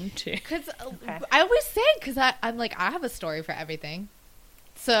you want to. Because I always say, because I'm like, I have a story for everything.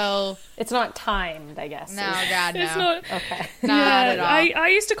 So... It's not timed, I guess. No, God, no. It's not... Okay. Not at all. I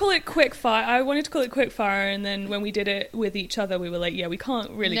used to call it quick fire. I wanted to call it quick fire, and then when we did it with each other, we were like, yeah, we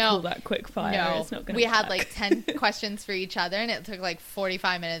can't really call that quick fire. No, It's not going to we had like 10 questions for each other, and it took like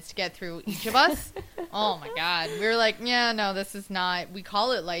 45 minutes to get through each of us. Oh my God. We were like, yeah, no, this is not, we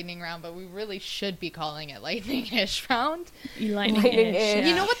call it lightning round, but we really should be calling it lightning-ish round. Lightning-ish. Lightning-ish. Yeah.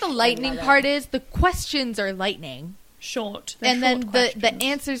 You know what the lightning part is? The questions are lightning. Short. And They're then short the questions.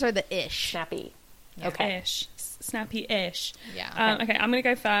 answers are the ish. Snappy. Yeah. Okay. Ish. Snappy-ish. Yeah. Okay, I'm going to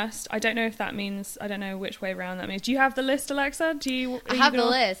go first. I don't know if that means... I don't know which way around that means. Do you have the list, Alexa? I have the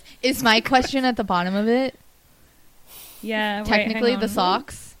list. Is my question at the bottom of it? Yeah. Technically, wait, hang the on.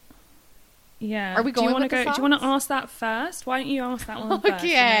 socks? Yeah. Are we going do you wanna with the go? Do you want socks? to ask that first? Why don't you ask that one first? And then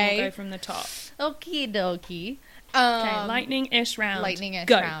Okay. we'll go from the top. Okie dokie. Okay, lightning-ish round. Lightning-ish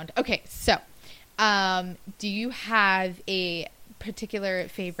Go. round. Okay, so do you have a particular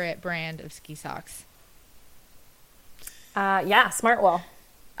favorite brand of ski socks? Yeah, Smartwell.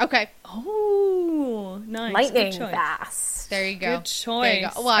 Okay, Oh, nice. Lightning Good choice. fast. there you go. Good There you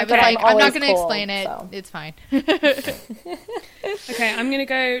choice. go. Well, I was But I'm like, I'm not always going to cold, explain it. so. It's fine. Okay, I'm going to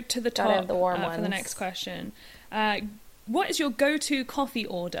go to the Gotta top have the warm for the ones. next question. What is your go-to coffee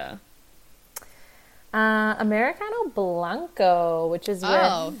order? Americano Blanco, which is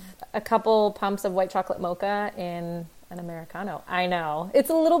Oh. with a couple pumps of white chocolate mocha in an Americano. I know. It's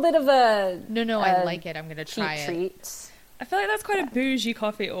a little bit of a No, I like it. I'm going to cheap try it. treat. I feel like that's quite a bougie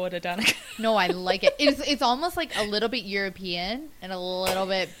coffee order, Danica. No, I like it. It's almost like a little bit European and a little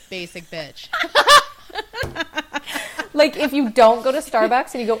bit basic bitch. Like, if you don't go to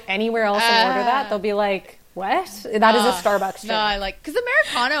Starbucks and you go anywhere else and order that, they'll be like, what? That is a Starbucks No, drink. I like, because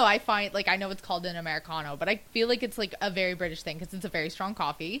Americano, I find, like, I know it's called an Americano, but I feel like it's like a very British thing because it's a very strong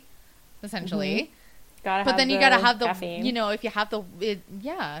coffee, essentially. Gotta But have then you the gotta have the, caffeine. you know, if you have the,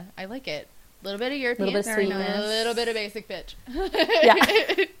 yeah, I like it. A little bit of European, Little bit very sweetness. nice. A little bit of basic bitch.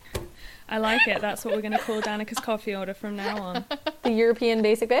 Yeah, I like it. That's what we're going to call Danica's coffee order from now on. the European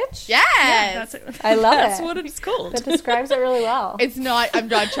basic bitch. Yes! Yeah, that's it. I love That's it. what it's called. That describes it really well. It's not, I'm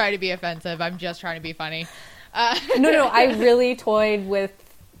not trying to be offensive. I'm just trying to be funny. No, I really toyed with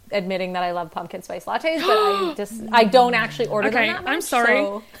admitting that I love pumpkin spice lattes, but I don't actually order them Okay, that much. I'm sorry.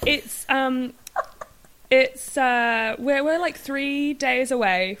 so- It's we're like 3 days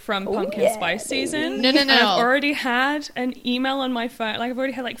away from pumpkin yeah, spice season. No. And I've already had an email on my phone. Like I've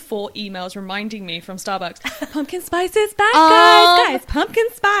already had like 4 emails reminding me from Starbucks. Pumpkin spice is back, guys! Guys, pumpkin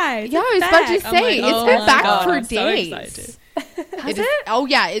spice. Yeah, I was it's about to back." I'm say, like, it's "Oh been my back God, for I'm so days. excited." It is, oh,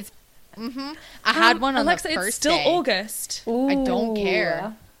 yeah, it's, I had one on Alexa, the first it's still day. August. I don't Ooh,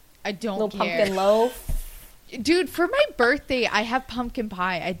 care. I don't Little care. pumpkin loaf. Dude, for my birthday, I have pumpkin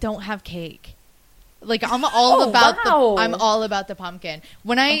pie. I don't have cake. Like I'm all about wow. I'm all about the pumpkin.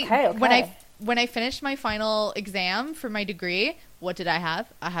 When I Okay. when I finished my final exam for my degree, what did I have?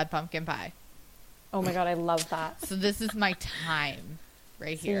 I had pumpkin pie. Oh my god, I love that. So this is my time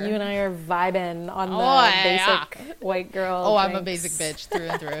right So here. you and I are vibing on the Oh, basic white girl. Oh, I'm a drinks. basic bitch through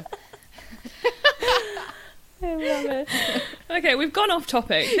and through. I love it. Okay, we've gone off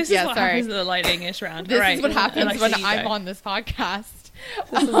topic. This Yeah, is what sorry. happens at the lightning-ish round. This Right. is what happens Alexa, when you I'm go. on this podcast.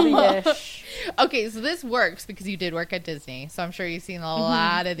 This is the ish. Okay, so this works because you did work at Disney, so I'm sure you've seen a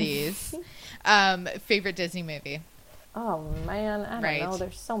lot of these. Favorite Disney movie? Oh man, I don't Right. know.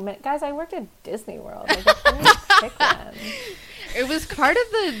 There's so many. Guys, I worked at Disney World. Like, I couldn't pick one. It was part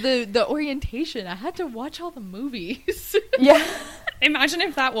of the orientation. I had to watch all the movies. Yeah. Imagine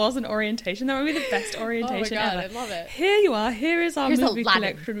if that was an orientation. That would be the best orientation Oh my God, ever. I love it. Here you are. Here is our Here's movie Aladdin.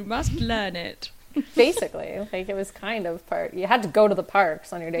 collection. We must learn it. Basically, like it was kind of part. You had to go to the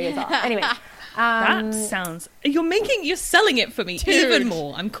parks on your days off. Anyway, That sounds... You're selling it for me even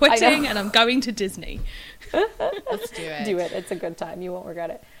more. I'm quitting and I'm going to Disney. Let's do it. do it. It's a good time. You won't regret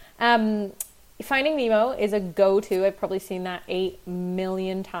it. Finding Nemo is a go-to. I've probably seen that 8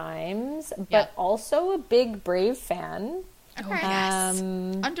 million times, but Yep. also a big Brave fan. Okay. Yes.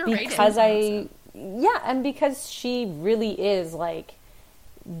 Underrated. Because and because she really is like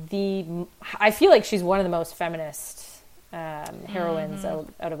I feel like she's one of the most feminist heroines out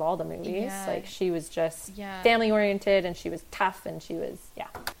of all the movies. Yeah. Like she was just Yeah. family oriented, and she was tough, and she was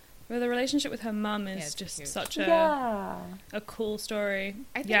Well, the relationship with her mum is it's just cute. such yeah. a cool story.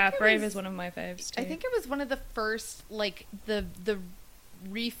 I think Yeah, it Brave was- is one of my faves too. I think it was one of the first, like, the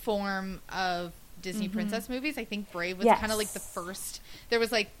reform of Disney princess movies. I think Brave was Yes. kind of like the first. There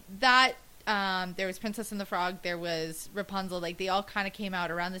was like that. There was Princess and the Frog. There was Rapunzel. Like they all kind of came out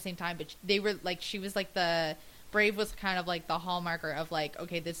around the same time, but they were like she was like the Brave was kind of like the hallmarker of like,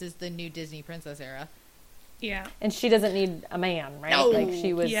 okay, this is the new Disney princess era. Yeah. And she doesn't need a man, right? No. Like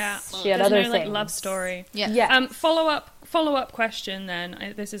she was. Yeah. She had There's other no things. like love story. Yeah. Yeah. Follow up question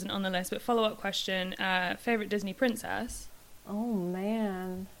then. This isn't on the list, but follow up question. Favorite Disney princess? Oh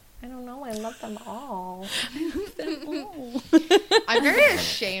man, I don't know. I love them all. I'm very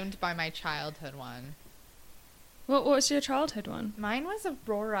ashamed by my childhood one. What was your childhood one? Mine was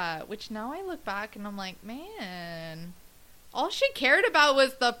Aurora, which now I look back and I'm like, man, all she cared about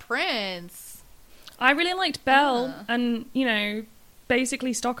was the prince. I really liked Belle, and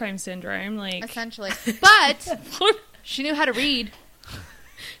basically Stockholm syndrome. Like Essentially. But she knew how to read.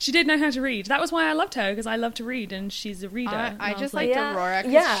 she did know how to read. That was why I loved her, because I love to read, and she's a reader. And I was just like, liked Yeah. Aurora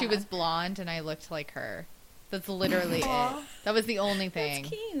because Yeah. she was blonde and I looked like her. That's literally it. That was the only thing.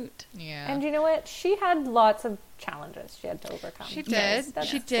 that's cute. Yeah. And you know what? She had lots of challenges she had to overcome. She Yes, did. that's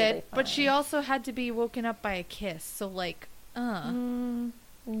She totally did. But she fine. also had to be woken up by a kiss. So like, Come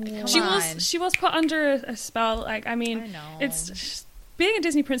She on. was put under a spell. Like, I mean, I know. it's being a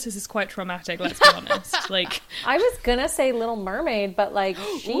Disney princess is quite traumatic. Let's be honest. Like, I was gonna say Little Mermaid, but like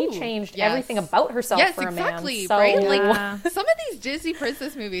she Ooh, changed yes. everything about herself Yes, for a exactly, man. So, right? Like Yeah. some of these Disney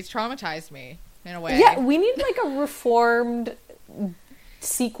princess movies traumatized me in a way. yeah, we need like a reformed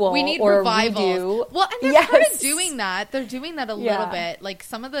sequel. We need or revivals. redo. Well, and they're Yes. kind of doing that. They're doing that a little Yeah. bit. Like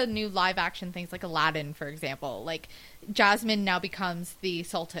some of the new live action things, like Aladdin, for example. Like Jasmine now becomes the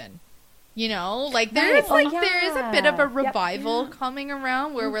Sultan. You know, like there's Right. like Oh, there is a bit of a yeah. Yep. revival coming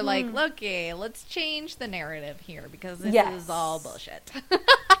around where we're like, okay, let's change the narrative here because this Yes. is all bullshit.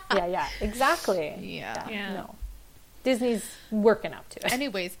 Yeah, exactly. Yeah. Yeah. No, Disney's working up to it.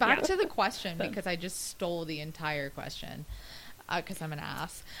 Anyways, back Yeah. to the question because I just stole the entire question because I'm an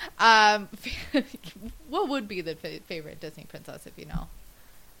ass. What would be the favorite Disney princess if you know?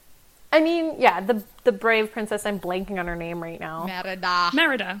 I mean, yeah, the brave princess. I'm blanking on her name right now. Merida.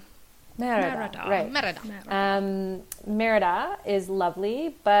 Merida. Merida, right? Merida. Merida is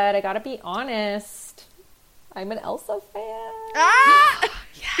lovely, but I gotta be honest, I'm an Elsa fan. Ah!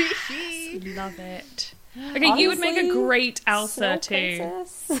 Love it. Okay, you would make a Honestly, great Elsa Snow too.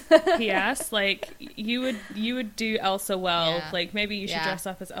 Princess. P.S. Like you would do Elsa well. Yeah. Like maybe you should Yeah. dress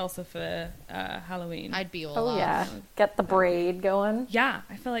up as Elsa for Halloween. I'd be all Oh off. yeah, get the braid going. Yeah,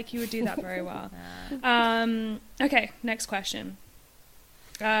 I feel like you would do that very well. Okay, next question.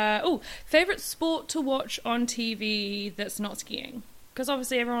 Favorite sport to watch on TV that's not skiing? Because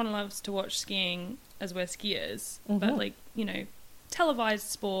obviously everyone loves to watch skiing as we're skiers, but like televised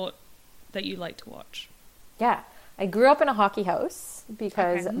sport that you like to watch. Yeah, I grew up in a hockey house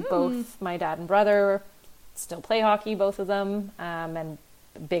because both my dad and brother still play hockey, both of them, and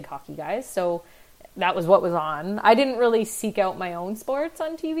big hockey guys. So that was what was on. I didn't really seek out my own sports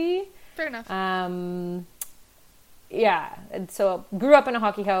on TV. Fair enough. Yeah, and so grew up in a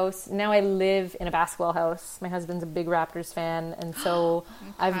hockey house. Now I live in a basketball house. My husband's a big Raptors fan, and so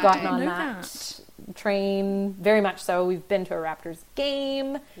I've gotten I on didn't know that train very much. So we've been to a Raptors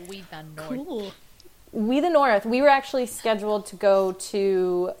game. We the North. Cool. We the North. We were actually scheduled to go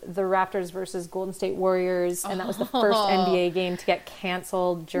to the Raptors versus Golden State Warriors, and that was the first NBA game to get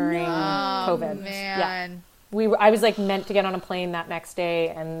canceled during COVID. Oh, Yeah. man. I was like meant to get on a plane that next day,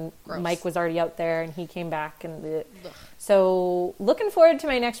 and Gross. Mike was already out there, and he came back, and so looking forward to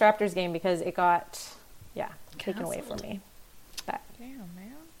my next Raptors game because it got taken away from me. But Damn,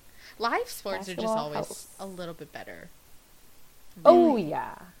 man. Live sports are just Basketball always house. a little bit better. oh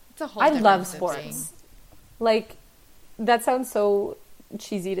yeah, It's a whole I different love thing. sports. Like that sounds so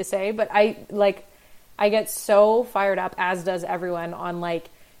cheesy to say, but I get so fired up, as does everyone, on like,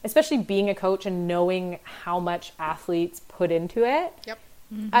 especially being a coach and knowing how much athletes put into it. Yep.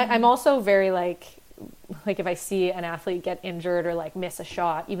 I'm also very like if I see an athlete get injured or like miss a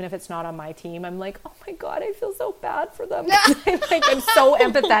shot, even if it's not on my team, I'm like, oh my God, I feel so bad for them. Like, I'm so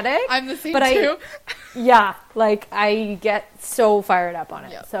empathetic. I'm the same but too. Yeah, like I get so fired up on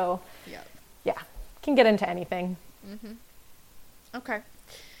it. Yep. So Yep. yeah, can get into anything. Okay.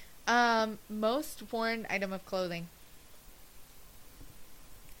 Most worn item of clothing.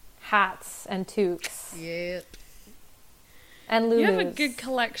 Hats and toques Yep. and Lulus. You have a good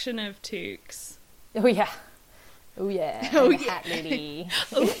collection of toques. Oh yeah. Oh yeah. Oh, I'm a yeah. hat lady.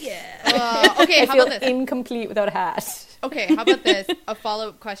 Oh yeah. Okay, I how feel about this? incomplete without a hat. Okay, how about this? A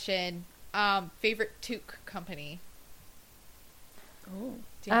follow-up question. Favorite toque company? Oh.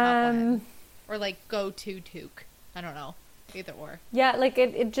 Do you have one? Or like go-to toque? I don't know. Either or. Yeah, like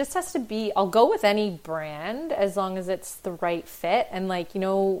it just has to be, I'll go with any brand as long as it's the right fit. And like,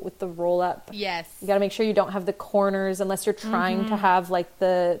 with the roll up, Yes. you got to make sure you don't have the corners unless you're trying to have like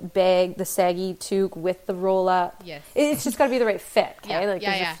the saggy toque with the roll up. Yes. It's just got to be the right fit. Okay? Yeah, Like yeah,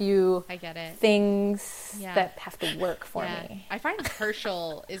 there's yeah. a few I get it. things Yeah. that have to work for Yeah. me. I find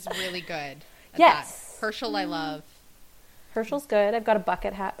Herschel is really good. At Yes. that. Herschel I love. Herschel's good. I've got a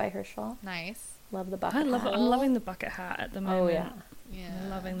bucket hat by Herschel. Nice. Love the bucket I love hat. it. I'm loving the bucket hat at the moment. Oh yeah. Yeah. I'm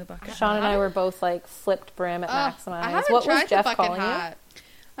loving the bucket Sean and I I haven't- were both like flipped brim at I Maximize. haven't What tried was Jeff the bucket calling hat.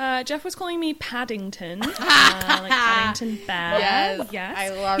 hat. Jeff was calling me Paddington, like Paddington Bear. Yes, yes. I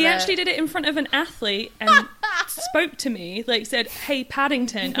love he it. actually did it in front of an athlete and spoke to me, like said, "Hey,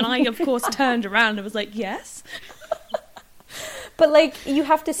 Paddington," and I, of course, turned around and was like, "Yes." But like you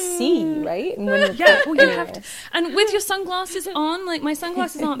have to see, right? And when you're Yeah, well, you anyways. have to. And with your sunglasses on, like my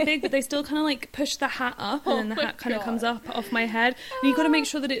sunglasses aren't big, but they still kind of like push the hat up, and then the my hat kind of God. comes up off my head. And you've got to make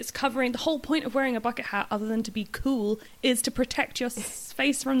sure that it's covering. The whole point of wearing a bucket hat, other than to be cool, is to protect your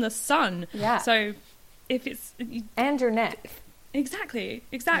face from the sun. Yeah. So if it's And your neck. exactly.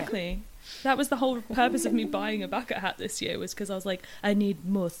 That was the whole purpose of me buying a bucket hat this year, was because I was like, I need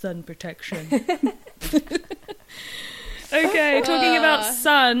more sun protection. Okay, talking about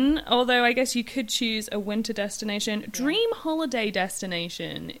sun, although I guess you could choose a winter destination. Dream holiday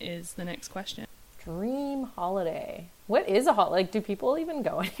destination is the next question. Dream holiday. What is a holiday? Like, do people even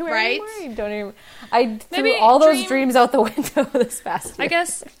go anywhere Right? anymore? I don't even. I threw Maybe all those dream- dreams out the window this past year. I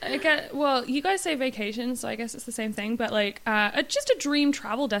guess, well, you guys say vacation, so I guess it's the same thing, but like, just a dream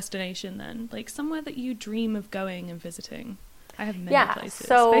travel destination then. Like, somewhere that you dream of going and visiting. I have many Yeah, places.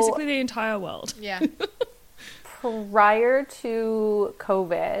 so- Basically the entire world. Yeah. Prior to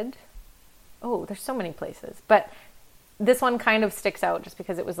COVID, there's so many places, but this one kind of sticks out just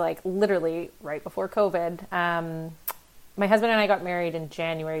because it was like literally right before COVID. My husband and I got married in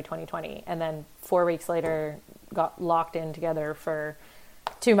January 2020, and then 4 weeks later got locked in together for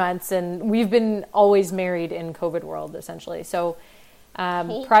 2 months, and we've been always married in COVID world essentially. So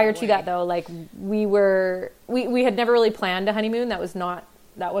prior to that though, like we had never really planned a honeymoon. That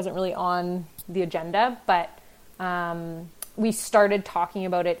wasn't really on the agenda, but we started talking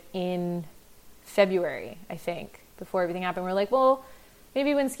about it in February, I think, before everything happened. We're like, well,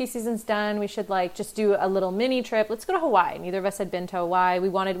 maybe when ski season's done, we should like just do a little mini trip. Let's go to Hawaii. Neither of us had been to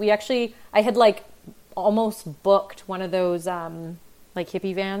Hawaii. I had like almost booked one of those like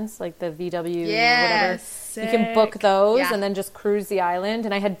hippie vans, like the VW whatever. You can book those Yeah. and then just cruise the island.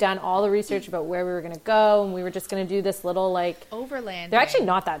 And I had done all the research about where we were going to go, and we were just going to do this little like Overland. they're actually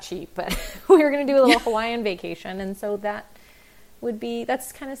not that cheap, but we were going to do a little Hawaiian vacation, and so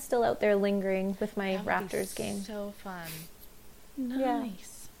that's kind of still out there lingering with my Raptors game. So fun.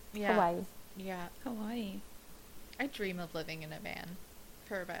 Nice. Yeah. Hawaii. Yeah. Hawaii. I dream of living in a van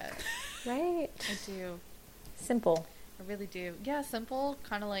for a bit. Right? I do. Simple. I really do. Yeah, simple.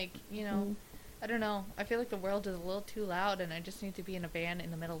 Kind of like, I don't know. I feel like the world is a little too loud and I just need to be in a van in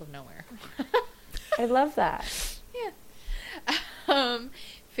the middle of nowhere. I love that. Yeah.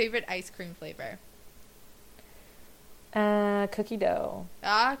 Favorite ice cream flavor? Cookie dough.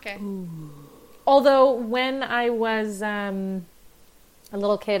 Ah, okay. Although when I was a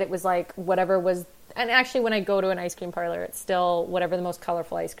little kid, it was like whatever was, and actually when I go to an ice cream parlor, it's still whatever the most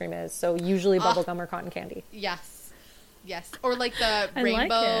colorful ice cream is. So usually bubblegum or cotton candy. Yes. Yes. Or like the I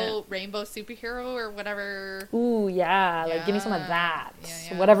like rainbow superhero or whatever. Ooh, yeah. Like, give me some of that.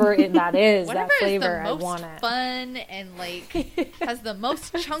 Yeah. Whatever that is, Whatever that flavor, is the I most want it. fun and like has the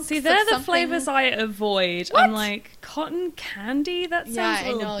most chunks. See, of they're the something. flavors I avoid. What? I'm like, cotton candy? That sounds Yeah, a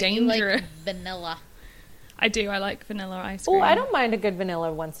I little know. dangerous. You like vanilla. I do. I like vanilla ice cream. Oh, I don't mind a good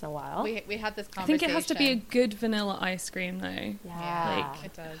vanilla once in a while. We had this I conversation. think it has to be a good vanilla ice cream, though. Yeah. Like-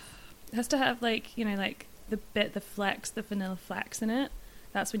 It does. It has to have, like, the vanilla flex in it.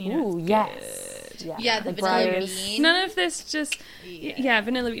 That's when you know Ooh, it's yes. good. Yeah, the bars. vanilla bean. None of this just, Yeah. yeah,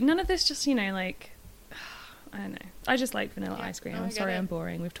 vanilla bean. None of this just, like, I don't know. I just like vanilla ice cream. no, I I'm get sorry it. I'm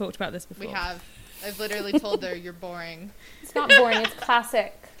boring. We've talked about this before. We have. I've literally told her you're boring. It's not boring. It's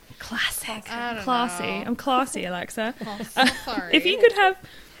classic. Classic. I don't Classy. know. I'm classy, Alexa. Oh, so sorry. If you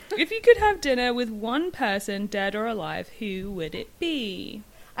could have dinner with one person, dead or alive, who would it be?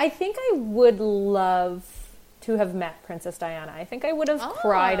 I think I would love to have met Princess Diana. I think I would have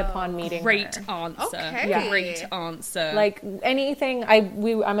cried upon meeting Great her. answer. Okay. Yeah. Great answer. Like anything,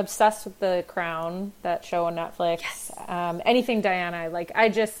 I'm obsessed with The Crown, that show on Netflix. Yes. Anything Diana,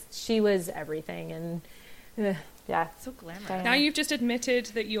 she was everything, and yeah. So glamorous. Diana. now you've just admitted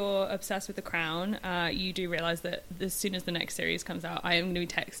that you're obsessed with The Crown. You do realise that as soon as the next series comes out, I am going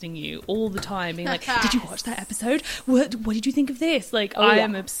to be texting you all the time, being like, "Did you watch that episode? What did you think of this?" Like, I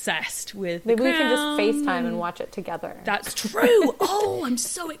am obsessed with The Maybe we Crown. can just FaceTime and watch it together. That's true. Oh, I'm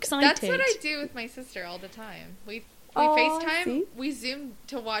so excited. That's what I do with my sister all the time. We FaceTime. see? We Zoom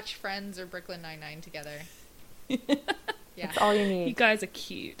to watch Friends or Brooklyn Nine-Nine together. Yeah. That's all you You need. guys are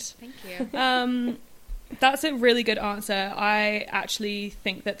cute. Thank you. That's a really good answer. I actually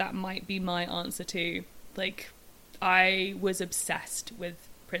think that might be my answer too. Like, I was obsessed with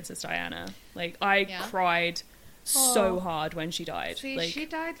Princess Diana. Like, I cried so hard when she died. See, like, she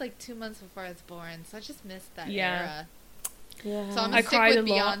died like 2 months before I was born, so I just missed that Yeah. era. Yeah. So I'm I gonna stick cried with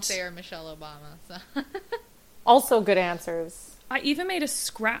a lot. Beyonce or Michelle Obama. So. Also good answers. I even made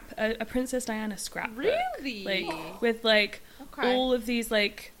a Princess Diana scrapbook. Really? Like, with like Okay. all of these,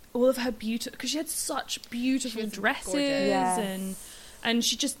 like, all of her beautiful, because she had such beautiful She was dresses gorgeous. Yes. and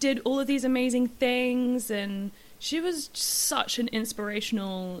she just did all of these amazing things, and she was such an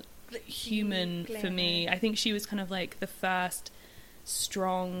inspirational human for me. I think she was kind of like the first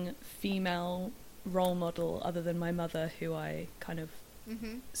strong female role model, other than my mother, who I kind of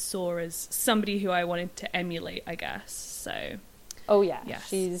saw as somebody who I wanted to emulate, I guess. So Oh yeah. Yes.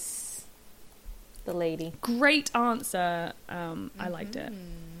 She's the lady. great answer. I liked it.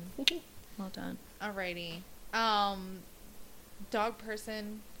 Well done. Alrighty. Dog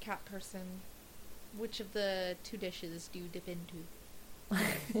person, cat person. Which of the two dishes do you dip into?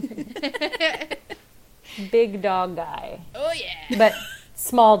 Big dog guy. Oh yeah. But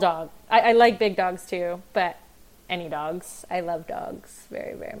small dog. I like big dogs too, but any dogs. I love dogs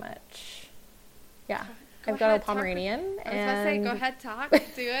very, very much. Yeah. Go I've got ahead, a Pomeranian. I was about to say, go ahead, talk. Do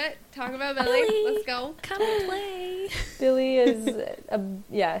it. Talk about Billy. Let's go. Come and play. Billy is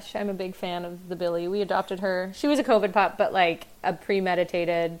I'm a big fan of the Billy. We adopted her. She was a COVID pup, but like a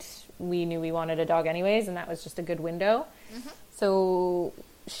premeditated, we knew we wanted a dog anyways, and that was just a good window. So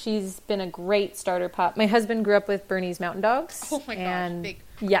she's been a great starter pup. My husband grew up with Bernese Mountain Dogs. Oh my gosh, and big.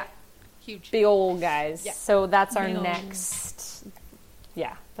 Yeah, Huge. big old guys. Yeah. So that's our Big old.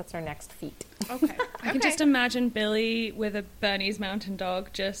 that's our next feat. Okay. I can just imagine Billy with a Bernese Mountain Dog,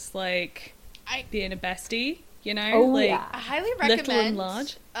 just like being a bestie, you know? Oh, like, yeah. I highly Little recommend and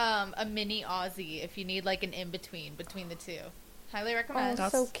large. a mini Aussie if you need like an in-between between the two. Highly recommend. Oh,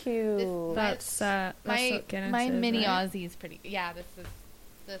 so cute. That's my what Guinness my is, mini right? Aussie is pretty. Yeah, this is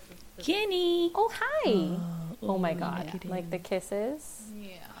Guinea. Oh, hi. Oh my god. look at Like him. the kisses.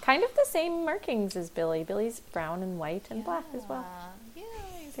 yeah. Kind of the same markings as Billy. Billy's brown and white and black as well. Yeah,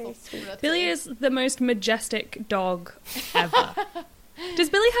 he's Very so sweet. pretty. Billy is the most majestic dog ever. Does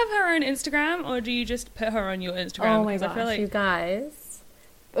Billy have her own Instagram, or do you just put her on your Instagram? Oh my Because gosh, I feel like you guys.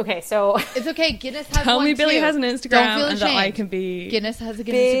 Okay, so It's okay. Guinness has tell one me Billy too. has an Don't Instagram feel and that I ashamed. can be. Guinness has a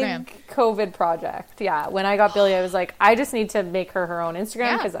good big Instagram. COVID project. Yeah, when I got Billy, I was like, I just need to make her own Instagram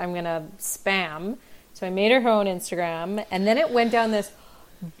Yeah. because I'm gonna spam. So I made her own Instagram, and then it went down this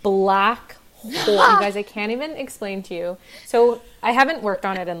black hole. You guys, I can't even explain to you. So I haven't worked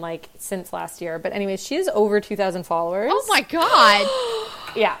on it in like since last year, but anyways, she has over 2,000 followers. Oh my god.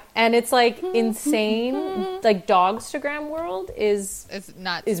 Yeah, and it's like insane. Like Dogstagram world is It's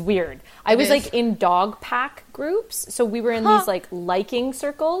nuts. weird. I was is. like in dog pack groups, so we were in these like liking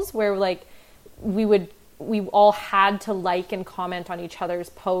circles where like we all had to like and comment on each other's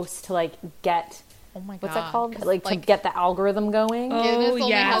posts to like get Oh my god. what's that called? 'Cause, Like to get the algorithm going. Oh Guinness only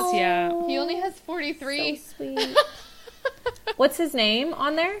yes, has- yeah. He only has 43. So sweet. What's his name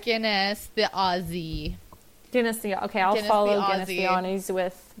on there? Guinness, the Aussie. Guinness the Okay, I'll Guinness follow the Guinness Aussie. the Aunties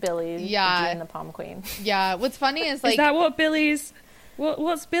with Billy, Yeah. Jean the Palm Queen. Yeah. What's funny is like Is that what Billy's?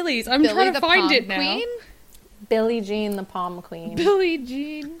 What's Billy's? I'm Billy trying the to find Palm it now. Queen? Billy Jean the Palm Queen. Billy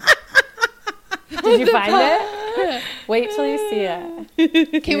Jean. Did you find it? Wait till you see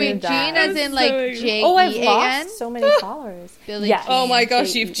it. Okay, wait, that. Jean as in like So- J Oh, I've E A N. lost so many followers. Billy Yes. Oh my Jean.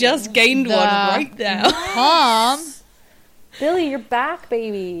 gosh, you've just gained The- one right now. Palm. Billy, you're back,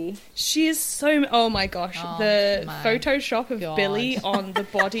 baby. She is so... Oh my gosh. The my Photoshop of God. Billy on the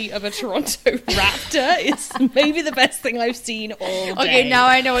body of a Toronto Raptor is maybe the best thing I've seen all day. Okay, now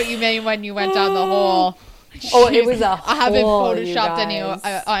I know what you mean when you went down the hole. Oh, it was a I haven't hole, you photoshopped any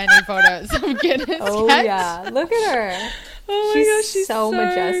guys. photos of Guinness Oh, yet. yeah. Look at her. Oh my gosh, she's so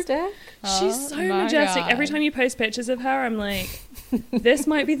majestic. She's so Oh my majestic. God. Every time you post pictures of her, I'm like, this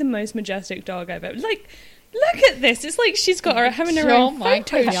might be the most majestic dog I've ever... Like, look at this. It's like she's got her having her Oh own my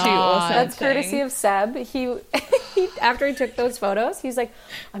photo shoot or God. something. That's courtesy of Seb. He after he took those photos, he's like,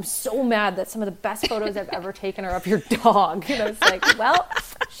 I'm so mad that some of the best photos I've ever taken are of your dog. And I was like, well,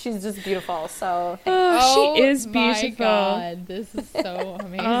 she's just beautiful. So Oh, she is my beautiful. God, this is so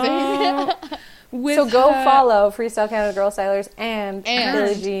amazing. With so go her- follow Freestyle Canada Girl Stylers and And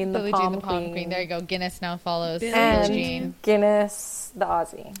Billie Jean, the Billie Palm Jean, the Palm Queen. Queen. There you go. Guinness now follows Billie Billie And Jean. Guinness, the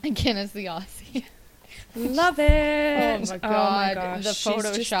Aussie. And Guinness the Aussie. Love Oh it. my God. gosh, The she's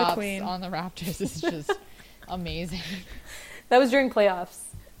just the photoshops queen. on the Raptors is just amazing. That was during playoffs.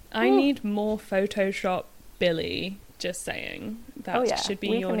 I need more Photoshop Billy. Just saying. That Oh, yeah. should be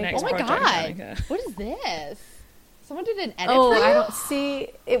We your can make next Oh my project. God. Danica. What is this? Someone did an edit Oh, for you? I don't see.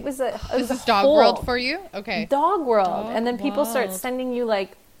 It was a. It was This is a Dog hole. World for you? Okay. Dog World, Dog and then people start World. sending you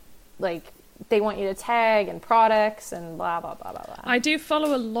like they want you to tag and products and blah blah blah blah blah. I do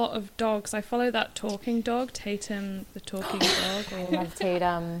follow a lot of dogs. I follow that talking dog, Tatum, the talking dog, or Love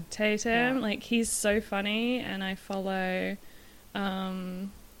Tatum. Tatum. Yeah. Like, he's so funny, and I follow.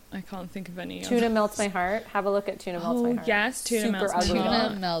 I can't think of any. Tuna melts my heart. Have a look at Tuna melts my Oh heart. yes, Tuna Super melts my ugly Tuna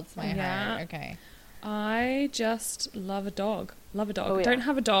heart. melts my Yeah. heart. Okay. I just love a dog. Love a dog. Oh, I yeah. don't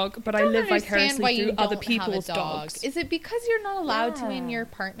have a dog, but I don't live understand vicariously why you through other don't have a people's dog. dogs. Is it because you're not allowed to in Yeah. your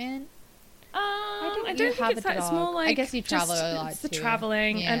apartment? I you don't think have it's a that. It's more dog? like I guess you travel just- a lot, It's the too.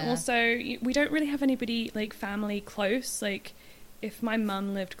 traveling, and Yeah. also we don't really have anybody like family close. Like, if my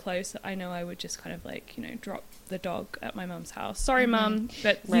mum lived close, I know I would just kind of like, you know, drop the dog at my mum's house. Sorry, mum,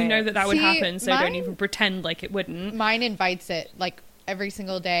 but you Right. know that would See, happen, so don't mine- even pretend like it wouldn't. Mine invites it like every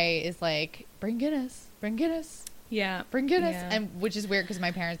single day is like, bring Guinness, bring Guinness, Yeah, bring Guinness. Yeah. And which is weird because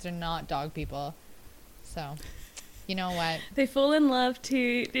my parents are not dog people. So, you know what? They fall in love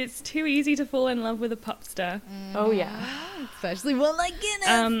too. It's too easy to fall in love with a pupster. Oh yeah. Especially one like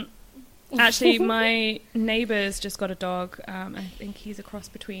Guinness. Actually, my neighbour's just got a dog. I think he's a cross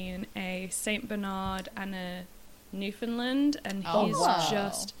between a Saint Bernard and a Newfoundland, and Oh, he's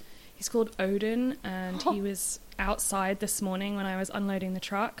wow. he's called Odin, and he was outside this morning when I was unloading the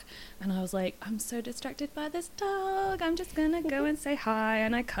truck, and I was like, I'm so distracted by this dog, I'm just gonna go and say hi.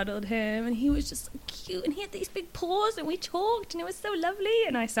 And I cuddled him, and he was just so cute, and he had these big paws, and we talked, and it was so lovely.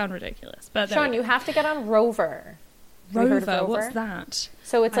 And I sound ridiculous, but there Sean, we you go. have to get on Rover. Have you heard of Rover, what's that?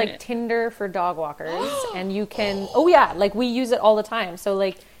 So it's like I- Tinder for dog walkers, and you can. Oh yeah, like we use it all the time. So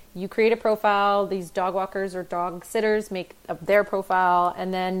like you create a profile. These dog walkers or dog sitters make up their profile,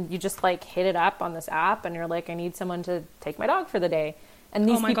 and then you just like hit it up on this app, and you're like, I need someone to take my dog for the day. And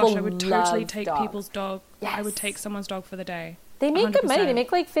these Oh my people gosh, I would totally love take dogs. people's dog. I would Yes. take someone's dog for the day. They make good money. They 100%.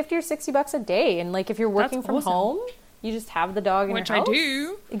 make like $50 or $60 a day, and like if you're working That's from awesome. home, you just have the dog in Which your I house.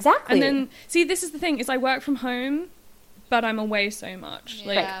 do. Exactly. And then, see, this is the thing, is I work from home, but I'm away so much.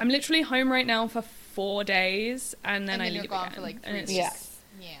 Like, Yeah. I'm literally home right now for 4 days, and then I you're leave gone again. for like And 3 it's weeks. just-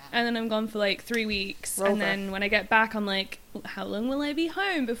 Yeah. And then I'm gone for like 3 weeks. Rover. And then when I get back, I'm like, how long will I be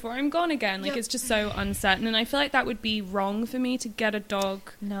home before I'm gone again? Like, Yep. it's just so uncertain. And I feel like that would be wrong for me to get a dog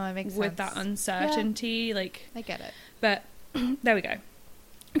No, it makes with sense. that uncertainty. Like, I get it. but there we go.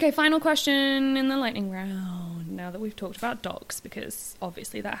 Okay, final question in the lightning round. Now that we've talked about dogs, because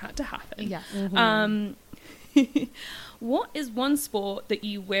obviously that had to happen. Yeah. What is one sport that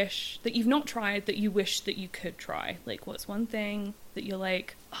you wish that you've not tried that you wish that you could try? Like, what's one thing that you're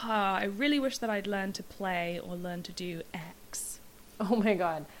like, I really wish that I'd learned to play or learn to do X? Oh my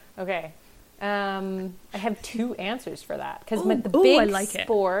god. Okay. I have 2 answers for that because the Ooh, big I like it.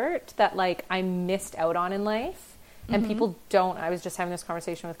 sport that like I missed out on in life, and people don't. I was just having this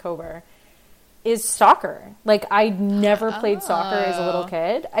conversation with Kober. Is soccer. Like I never played soccer as a little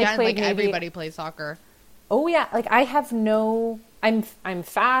kid. I Yeah, and, played like maybe, everybody plays soccer. Oh yeah, like I have no. I'm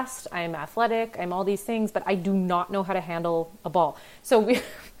fast. I'm athletic. I'm all these things, but I do not know how to handle a ball. So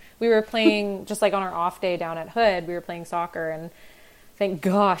we were playing just like on our off day down at Hood. We were playing soccer, and thank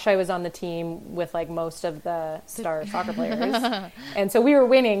gosh I was on the team with like most of the star soccer players, and so we were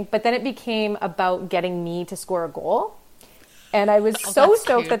winning. But then it became about getting me to score a goal. And I was so that's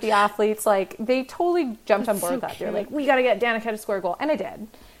stoked cute. that the athletes, like, they totally jumped on board so with that. They're cute. like, we got to get Danica to score a goal. And I did.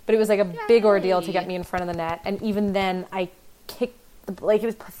 But it was like a big ordeal to get me in front of the net. And even then, I kicked, like, it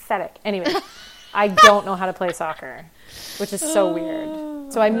was pathetic. Anyway, I don't know how to play soccer, which is so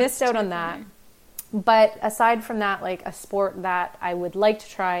weird. So I missed out on that. But aside from that, like a sport that I would like to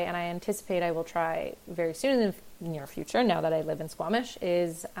try and I anticipate I will try very soon in the near future, now that I live in Squamish,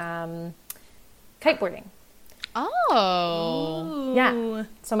 is kiteboarding. Oh. Yeah.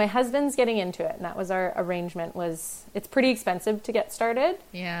 So my husband's getting into it, and that was our arrangement. It's pretty expensive to get started.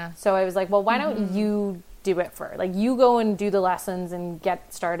 Yeah. So I was like, well, why don't you do it for, like, you go and do the lessons and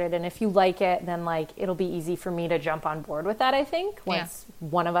get started, and if you like it, then like it'll be easy for me to jump on board with that, I think, once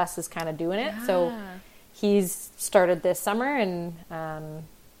one of us is kind of doing it. So he's started this summer, and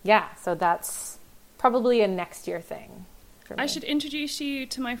so that's probably a next year thing for me. I should introduce you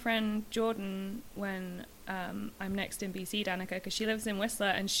to my friend Jordan when I'm next in BC, Danica, because she lives in Whistler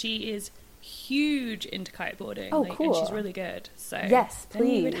and she is huge into kiteboarding. Oh, cool. And she's really good. So yes, then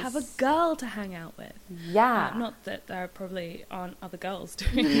you would please. have a girl to hang out with. Yeah. Not that there probably aren't other girls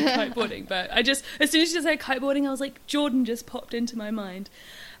doing kiteboarding, but I just, as soon as you said kiteboarding, I was like, Jordan just popped into my mind.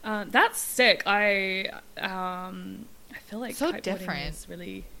 That's sick. I feel like So kiteboarding different. is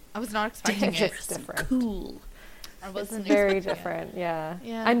really I was not expecting it. It's different. cool. I It's wasn't very expecting it. different. Yeah.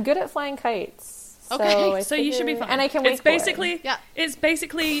 Yeah. I'm good at flying kites. Okay, So you should be fine. And I can It's wakeboard. basically, Yeah. it's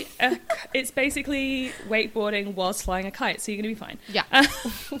basically wakeboarding whilst flying a kite. So you're gonna be fine. Yeah.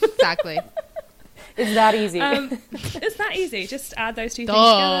 Exactly. It's that easy. It's that easy. Just add those two things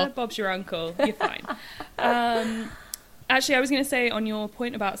Duh. together. Bob's your uncle. You're fine. Actually, I was going to say on your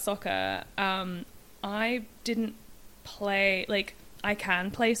point about soccer, I didn't play, like, I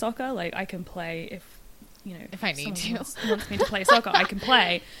can play soccer. Like, I can play If I need someone to. wants me to play soccer, I can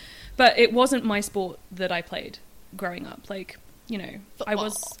play. But it wasn't my sport that I played growing up. Like, I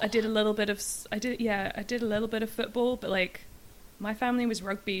did a little bit of football, but like, my family was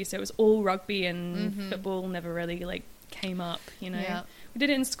rugby, so it was all rugby, and football never really like came up. Yeah. We did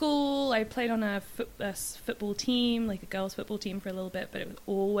it in school. I played on a football team, like a girls' football team, for a little bit, but it was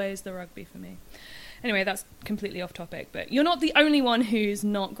always the rugby for me. Anyway, that's completely off topic, but you're not the only one who's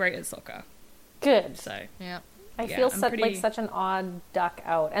not great at soccer. Good. So Yeah. I yeah, feel I'm like such an odd duck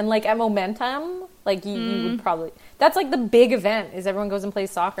out. And like at Momentum, like you would probably, that's like the big event is everyone goes and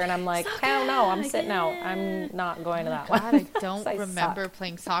plays soccer. And I'm like, I don't know, I'm sitting out. I'm not going to that God, one. I don't I remember suck.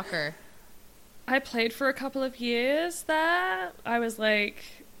 playing soccer. I played for a couple of years there. I was like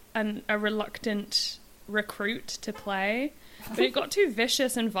a reluctant recruit to play, but it got too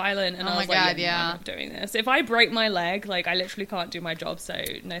vicious and violent, and Oh I my was like, God, no, yeah. I'm not doing this. If I break my leg, like, I literally can't do my job, so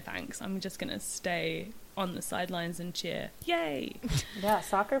no thanks. I'm just gonna stay on the sidelines and cheer. Yay! Yeah,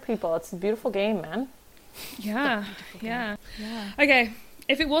 soccer people. It's a beautiful game, man. Yeah, yeah. Okay,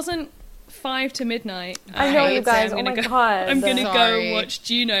 if it wasn't 5 to midnight, I know, would you say guys. I'm Oh gonna my go, God. I'm gonna Sorry. go watch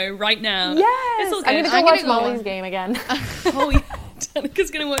Juno right now. Yes! It's all I'm good. going to I'm go watch gonna go- Molly's game again. Oh yeah, Danica's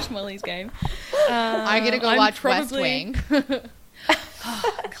gonna watch Molly's game. I'm gonna go I'm watch probably- West Wing.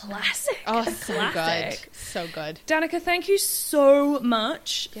 Classic. Oh, so Classic. good. So good. Danica, thank you so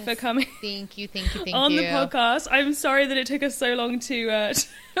much for coming Thank you. on the podcast. I'm sorry that it took us so long to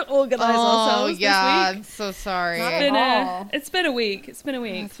organize Oh, ourselves yeah. this week. I'm so sorry. Not It's at been all. it's been a week. It's been a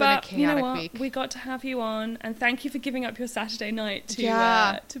week. It's been a But you know chaotic what? week. We got to have you on, and thank you for giving up your Saturday night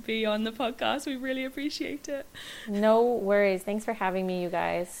Yeah. to be on the podcast. We really appreciate it. No worries. Thanks for having me, you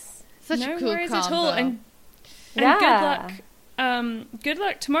guys. Such no a cool worries combo. at all. And Yeah. good luck. Good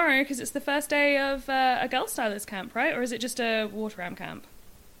luck tomorrow, because it's the first day of a Girl Stylers camp, right? Or is it just a water ram camp?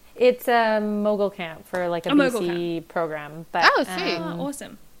 It's a mogul camp for like a mogul BC program. But, Oh, sweet.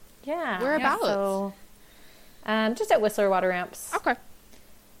 Awesome. Yeah. Whereabouts? So, just at Whistler Water Ramps. Okay.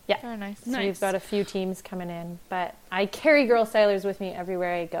 Yeah. Very nice. So Nice. we've got a few teams coming in, but I carry Girl Stylers with me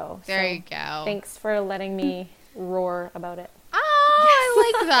everywhere I go. There so you go. Thanks for letting me roar about it. Oh,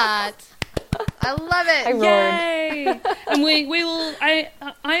 I like that. I love it. I roared. Yay! And we will. I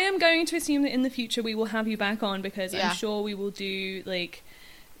am going to assume that in the future we will have you back on, because Yeah. I'm sure we will do, like,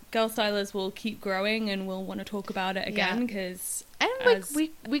 Girl Stylers will keep growing and we'll want to talk about it again, Yeah. because And like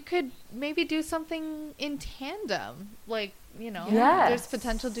we could maybe do something in tandem, like, Yes. there's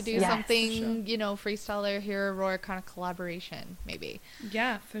potential to do Yes. something, freestyler, hero, roar kind of collaboration, maybe.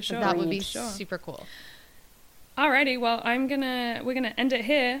 yeah, for sure. That would be Sure. super cool. Alrighty, well, we're gonna end it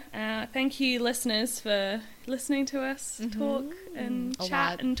here. Thank you, listeners, for listening to us talk and A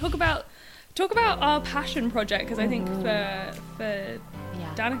chat lot. and talk about our passion project, because I think for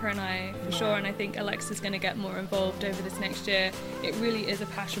Danica and I, for sure, and I think Alexa's going to get more involved over this next year. It really is a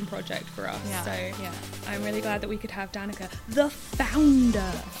passion project for us. Yeah. So Yeah. I'm really glad that we could have Danica, the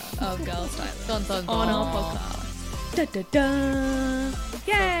founder of Girl Stylers, Dun, dun, on dun. our podcast. Da, da, da.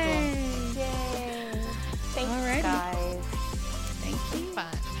 Yay! Yay. Thanks, Alrighty. guys. Thank you.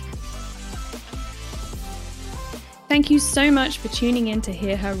 Fun. Thank you so much for tuning in to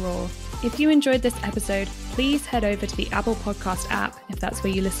Hear Her Roar. If you enjoyed this episode, please head over to the Apple Podcast app, if that's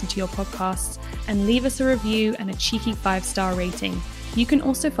where you listen to your podcasts, and leave us a review and a cheeky 5-star rating. You can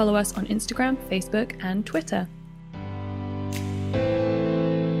also follow us on Instagram, Facebook, and Twitter.